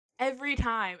every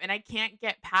time, and I can't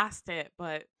get past it.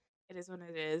 But it is what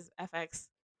it is. FX,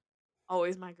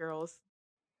 always my girls.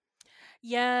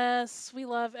 Yes, we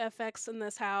love FX in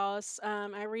this house.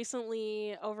 I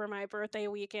recently, over my birthday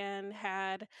weekend,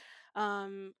 had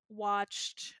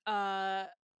watched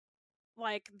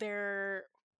like their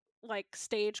like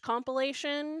stage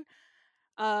compilation.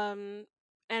 And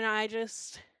I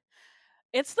just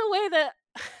it's the way that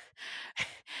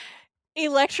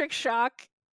Electric Shock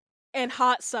and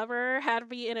Hot Summer had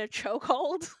me in a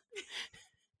chokehold.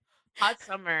 Hot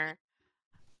Summer.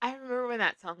 I remember when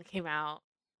that song came out.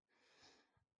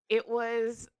 It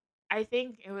was, I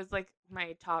think it was like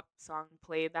my top song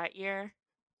played that year,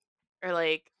 or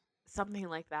like something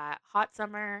like that. Hot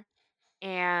Summer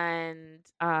and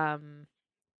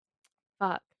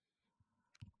fuck.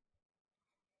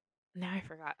 Now I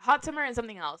forgot. Hot Summer and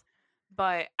something else.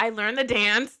 But I learned the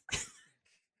dance.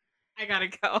 I gotta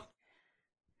go.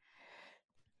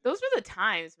 Those were the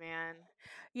times, man.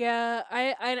 Yeah,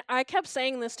 I kept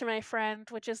saying this to my friend,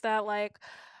 which is that like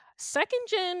second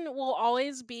gen will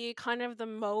always be kind of the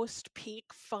most peak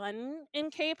fun in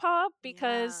K-pop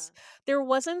because there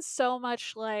wasn't so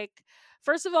much like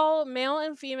first of all, male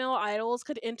and female idols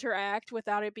could interact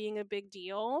without it being a big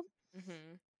deal.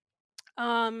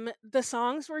 The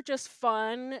songs were just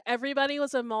fun. Everybody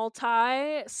was a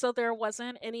multi, so there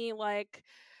wasn't any like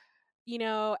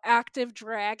active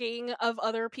dragging of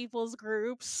other people's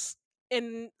groups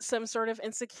in some sort of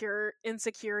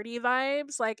insecurity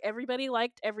vibes. Like everybody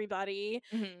liked everybody.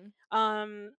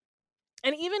 Um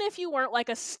and even if you weren't like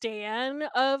a stan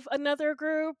of another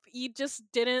group, you just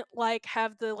didn't like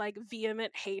have the like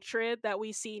vehement hatred that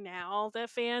we see now that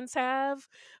fans have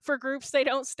for groups they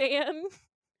don't stan.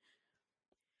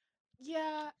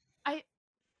 Yeah, I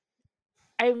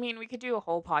I mean we could do a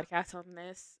whole podcast on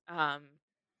this.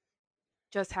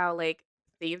 Just how like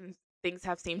things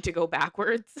have seemed to go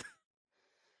backwards.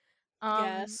 um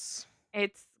Yes.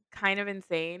 it's kind of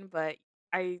insane, but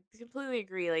I completely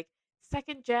agree. Like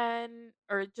second gen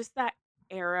or just that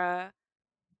era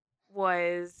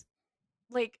was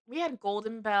like we had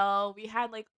Golden Bell, we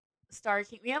had like Star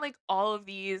King, we had like all of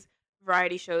these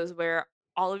variety shows where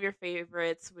all of your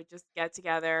favorites would just get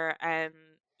together and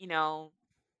you know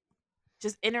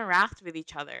just interact with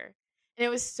each other. And it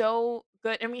was so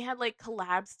good. And we had like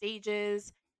collab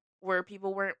stages where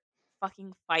people weren't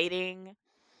fucking fighting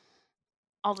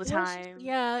all the time.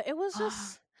 It was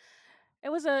just it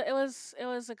was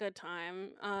a good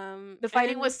time. The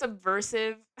fighting And was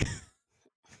subversive,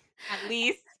 at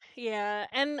least. yeah,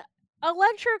 and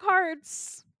Electric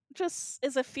Hearts just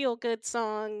is a feel good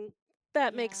song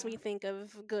that makes Yeah. me think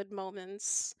of good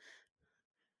moments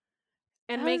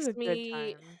and That was makes a good me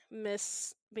time.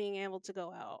 miss being able to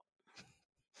go out.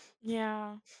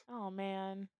 Yeah. Oh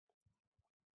man.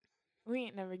 We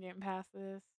ain't never getting past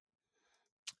this.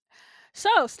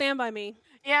 So, Stand By Me.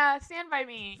 Yeah, Stand By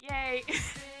Me. Yay.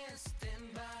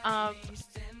 um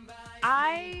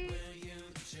I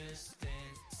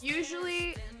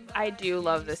usually I do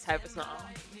love this type of song.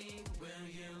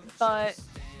 But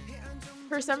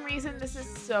for some reason this is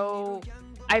so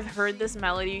I've heard this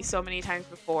melody so many times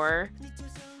before.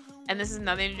 And this has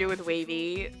nothing to do with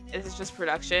Wavy. This is just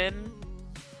production.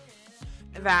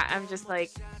 That I'm just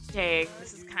like, dang,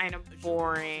 this is kind of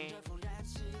boring.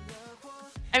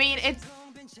 I mean, it's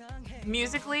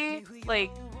musically,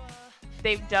 like,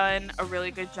 they've done a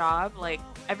really good job. Like,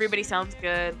 everybody sounds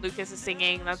good. Lucas is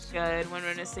singing, that's good.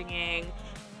 Winwin is singing.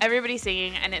 Everybody's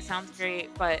singing, and it sounds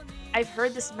great. But I've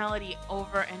heard this melody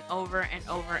over and over and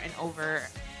over and over.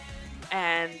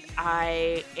 And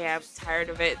I am tired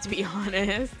of it, to be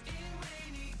honest.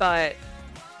 But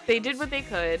they did what they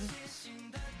could.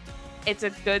 It's a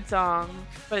good song,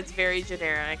 but it's very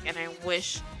generic, and I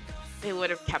wish they would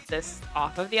have kept this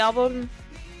off of the album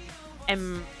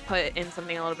and put in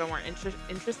something a little bit more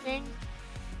interesting.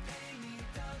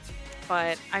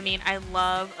 But I mean, I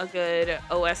love a good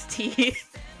OST.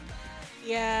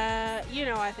 Yeah,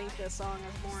 I think this song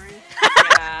is boring.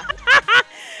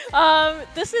 Yeah.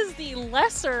 This is the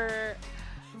lesser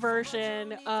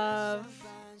version of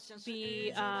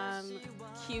the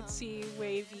cutesy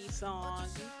wavy song.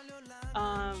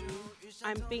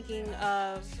 I'm thinking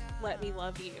of Let Me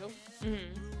Love You.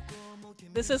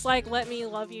 This is like Let Me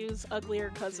Love You's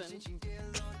uglier cousin.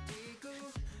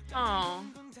 Oh.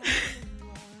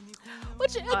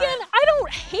 Which, again, I don't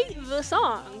hate the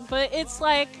song, but it's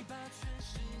like,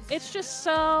 it's just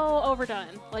so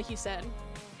overdone, like you said.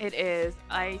 It is.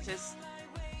 I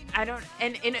don't,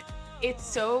 and it's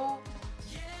so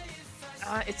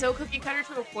cookie cutter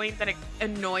to a point that it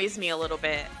annoys me a little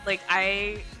bit. Like,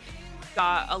 I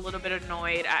got a little bit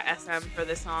annoyed at SM for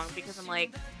this song because I'm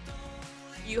like,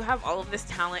 you have all of this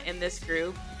talent in this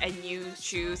group and you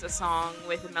choose a song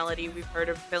with a melody we've heard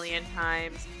a billion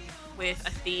times, with a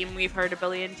theme we've heard a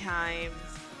billion times.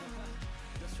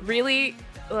 Really,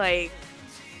 like,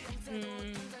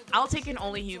 I'll take an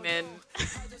Only Human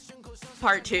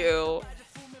part 2.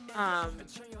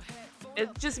 It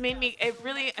just it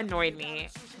really annoyed me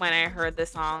when I heard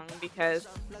this song because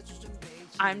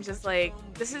I'm just like,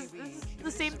 this is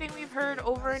the same thing we've heard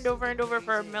over and over and over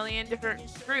for a million different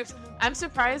groups. I'm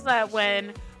surprised that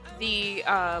when the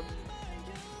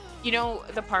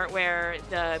the part where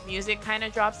the music kind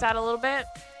of drops out a little bit.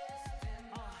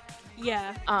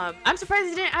 Yeah. I'm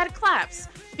surprised they didn't add claps,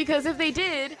 because if they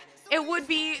did, it would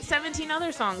be 17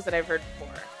 other songs that I've heard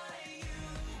before.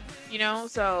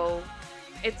 So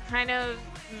it's kind of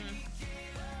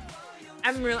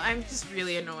I'm just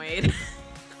really annoyed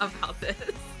about this.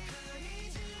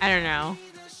 I don't know.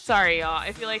 Sorry, y'all.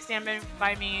 If you like Stand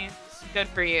By Me, good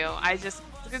for you. It's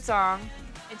a good song.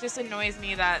 It just annoys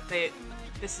me that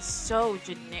this is so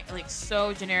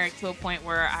generic to a point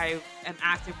where I am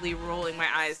actively rolling my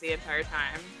eyes the entire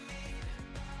time.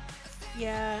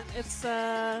 Yeah, it's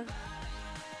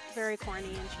very corny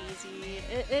and cheesy.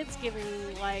 It's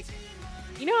giving like,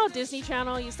 how Disney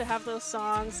Channel used to have those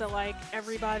songs that like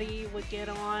everybody would get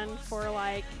on for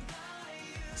like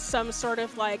some sort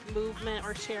of like movement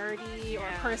or charity or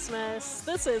Christmas.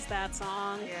 This is that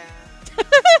song. Yeah.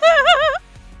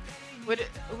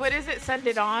 What is it? Send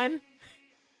It On?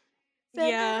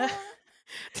 Yeah.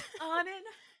 On it.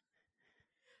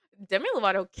 Demi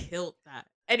Lovato killed that.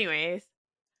 Anyways,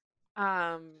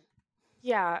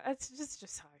 yeah, that's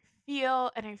just how I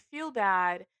feel, and I feel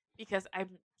bad because I'm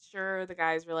sure the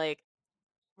guys were like,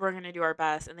 we're gonna do our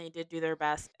best, and they did do their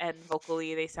best, and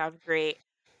vocally they sound great,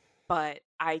 but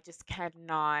I just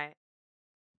cannot.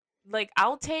 Like,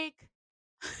 I'll take.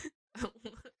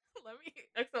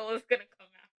 Exola's gonna come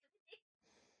after me.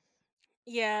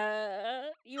 Yeah,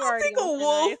 you I'll already take a on thin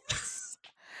Wolf. ice.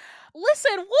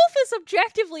 Listen, Wolf is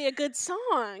objectively a good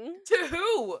song. To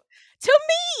who? To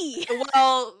me!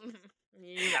 Well,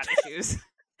 you got issues.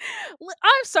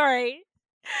 I'm sorry.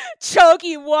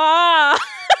 Chogi Wa!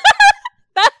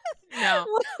 No.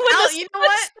 When You know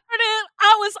what? started,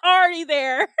 I was already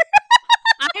there.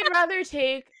 I'd rather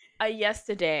take a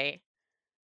Yesterday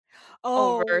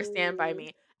over Stand By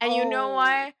Me. And you know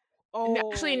why?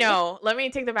 Actually, no. Let me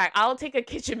take that back. I'll take a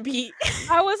Kitchen Beat.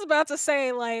 I was about to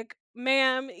say, like,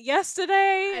 ma'am,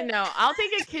 Yesterday. No, I'll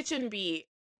take a Kitchen Beat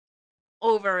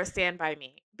over a Stand By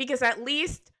Me, because at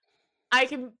least I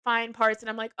can find parts and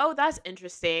I'm like, oh, that's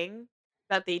interesting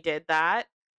that they did that.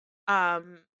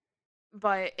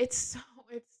 But it's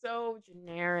so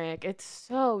generic. It's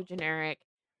so generic.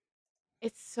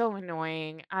 It's so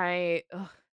annoying. I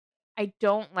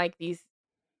don't like these.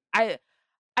 I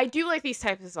I do like these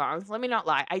types of songs. Let me not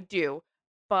lie. I do.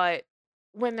 But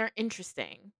when they're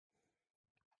interesting,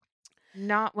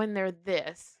 not when they're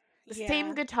this. The same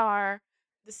Yeah. guitar,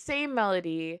 the same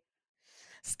melody.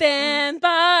 Mm. Stand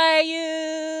by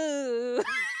you.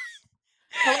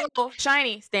 Hello,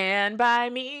 Shiny, stand by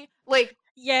me. Like,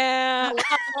 Yeah.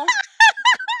 hello.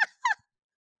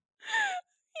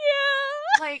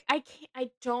 Yeah. Like, I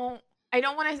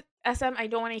don't want to SM, I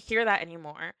don't want to hear that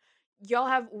anymore. Y'all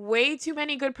have way too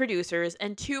many good producers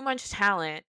and too much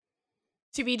talent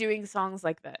to be doing songs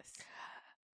like this.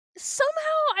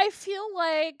 Somehow I feel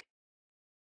like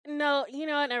no, you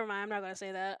know what? Never mind. I'm not gonna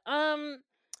say that.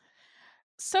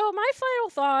 So my final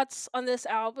thoughts on this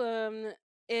album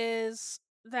is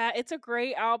that it's a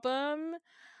great album.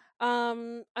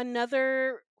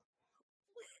 Another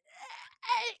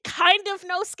kind of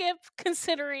no skip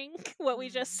considering what we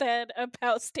just said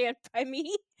about Stand By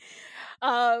Me.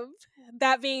 Um,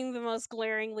 that being the most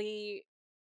glaringly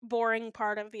boring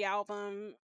part of the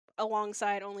album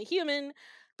alongside Only Human,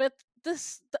 but the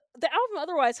album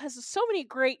otherwise has so many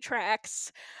great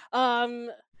tracks. Um,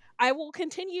 I will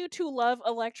continue to love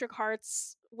Electric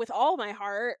Hearts with all my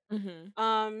heart.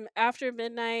 Mhm. After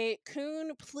Midnight,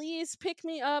 Coon, please pick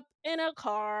me up in a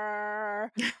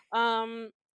car.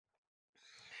 um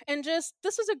and just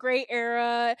this was a great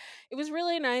era. It was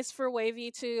really nice for Wavy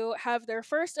to have their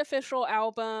first official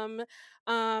album,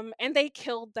 and they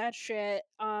killed that shit.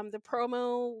 The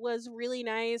promo was really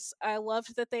nice. I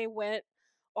loved that they went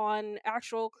on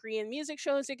actual Korean music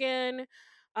shows again.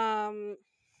 um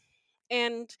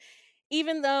and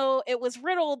even though it was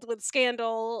riddled with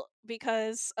scandal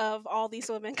because of all these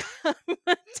women come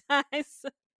ties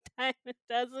time a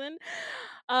dozen,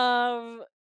 um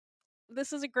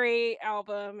this is a great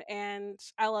album and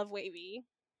I love Wavy.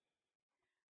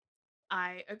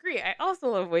 I agree. I also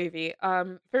love Wavy.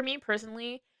 For me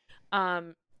personally,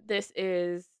 this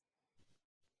is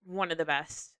one of the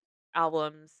best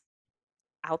albums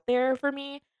out there for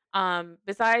me.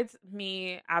 Besides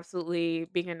me absolutely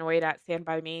being annoyed at Stand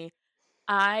By Me,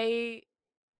 I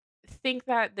think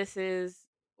that this is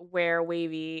where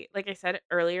Wavy, like I said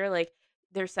earlier, like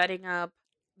they're setting up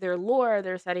their lore,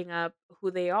 they're setting up who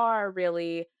they are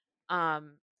really.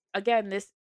 Um Again, this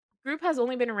group has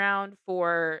only been around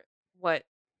for what,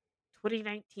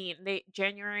 2019. They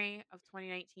January of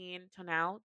 2019 till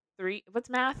now. What's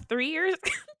math? 3 years?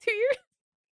 2 years?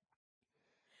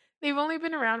 They've only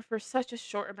been around for such a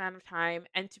short amount of time,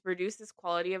 and to produce this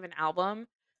quality of an album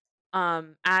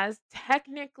as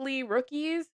technically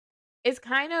rookies is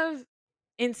kind of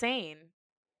insane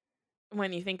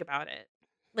when you think about it.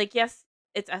 Like, yes,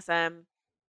 it's SM.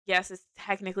 Yes, it's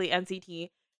technically NCT,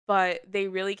 but they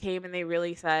really came and they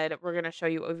really said, "We're gonna show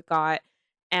you what we've got,"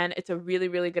 and it's a really,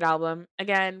 really good album.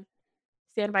 Again,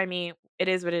 Stand By Me, it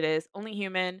is what it is. Only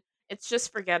Human, it's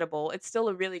just forgettable. It's still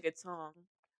a really good song.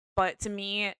 But to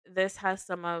me, this has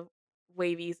some of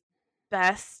Wavy's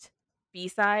best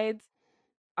B-sides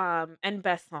and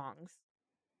best songs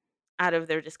out of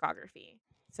their discography.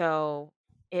 So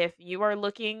if you are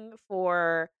looking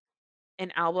for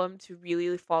an album to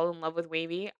really fall in love with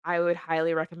Wavy, I would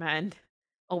highly recommend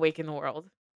Awaken the World.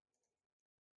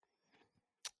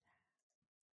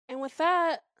 And with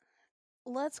that,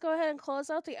 let's go ahead and close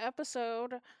out the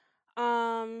episode.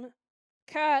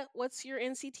 Kat, what's your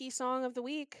NCT song of the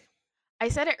week? I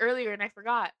said it earlier and I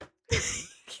forgot.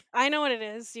 I know what it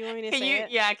is. Do you want me to say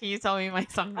it? Yeah, can you tell me my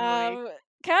song of the week?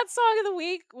 Kat's song of the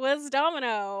week was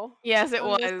Domino. Yes, it on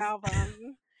was. this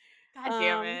album. God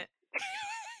damn it.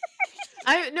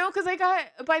 I no, because I got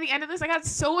by the end of this, I got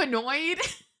so annoyed.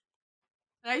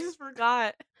 I just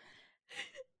forgot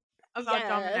about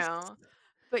Domino.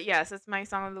 But yes, it's my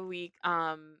song of the week.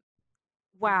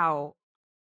 Wow,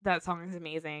 that song is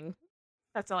amazing.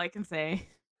 That's all I can say.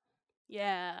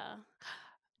 Yeah.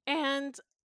 And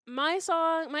my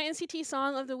NCT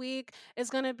song of the week is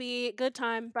gonna be "Good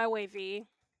Time" by Wavy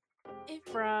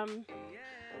from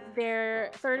their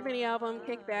third mini album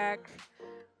Kickback,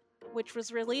 which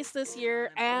was released this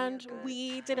year, and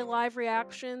we did a live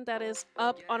reaction that is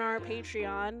up on our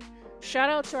Patreon. Shout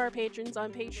out to our patrons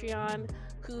on Patreon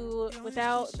who,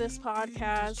 without this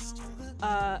podcast,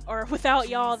 or without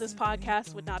y'all, this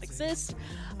podcast would not exist.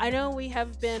 I know we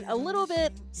have been a little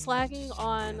bit slacking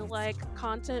on like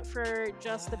content for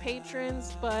just the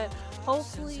patrons, but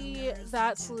hopefully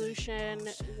that solution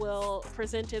will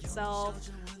present itself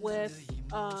with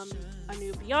a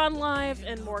new Beyond Live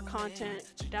and more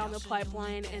content down the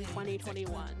pipeline in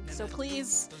 2021. So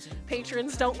please,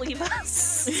 patrons, don't leave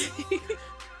us.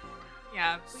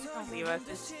 Yeah, please don't leave us.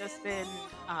 It's just been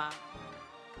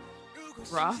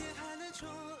rough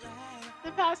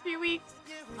the past few weeks.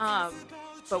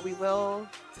 But we will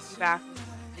be back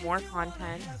with more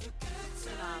content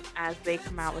as they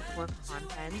come out with more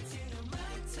content.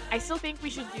 I still think we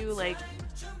should do like,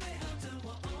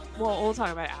 well, we'll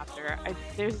talk about it after.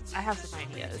 I have some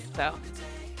ideas, so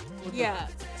Yeah,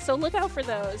 so look out for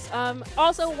those.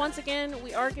 Also, once again,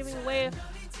 we are giving away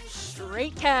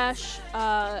straight cash.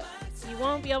 You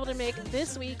won't be able to make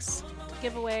this week's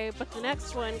giveaway, but the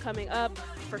next one coming up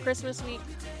for Christmas week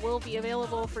will be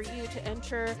available for you to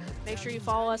enter. Make sure you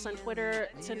follow us on Twitter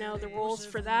to know the rules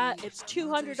for that. It's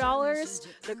 $200,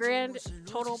 the grand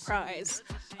total prize.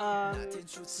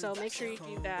 So make sure you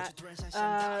do that.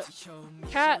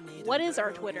 Kat, what is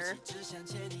our Twitter?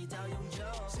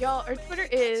 y'all, our Twitter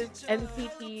is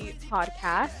NCT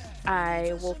Podcast.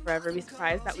 I will forever be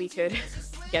surprised that we could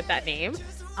get that name.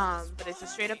 But it's a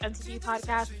straight up NCT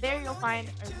Podcast. There you'll find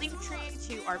our link tree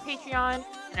to our Patreon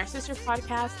and our sister's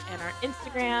podcast and our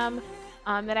Instagram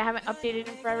that I haven't updated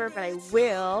in forever, but I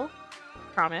will,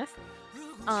 promise.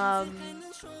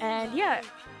 And yeah,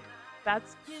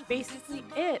 that's basically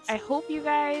it. I hope you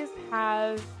guys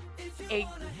have a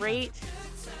great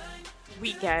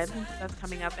weekend that's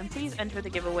coming up, and please enter the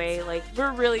giveaway. Like,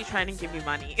 we're really trying to give you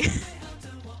money.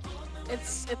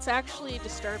 It's actually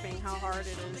disturbing how hard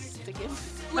it is to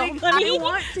give Like, money. I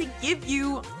want to give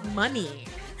you money.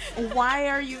 Why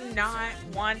are you not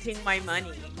wanting my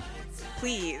money?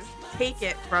 Please take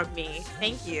it from me.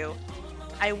 Thank you.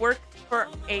 I work for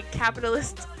a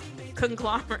capitalist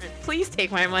conglomerate. Please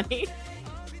take my money.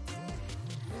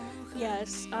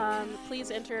 Yes.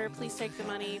 Please enter. Please take the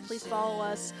money. Please follow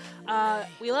us.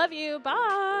 We love you.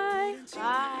 Bye.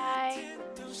 Bye.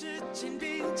 If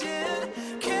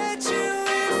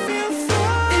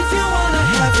you wanna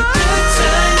have a good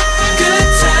time,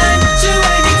 do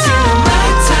anything on my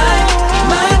time.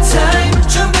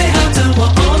 준비하던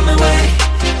we're on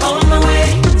my way.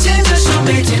 진짜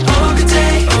준비된 all good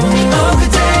day.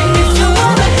 If you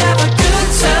wanna have a good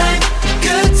time,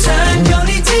 별이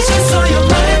뒤져서 you're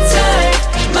my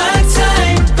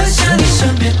time. 반찬이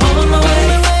준비 on my way.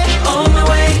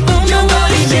 Your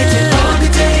body made it all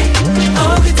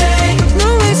good day. No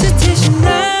hesitation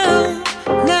now.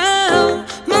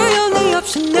 My only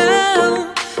option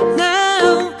now.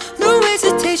 No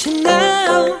hesitation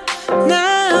now.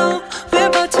 We're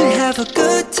about to have a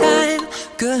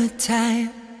good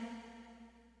time.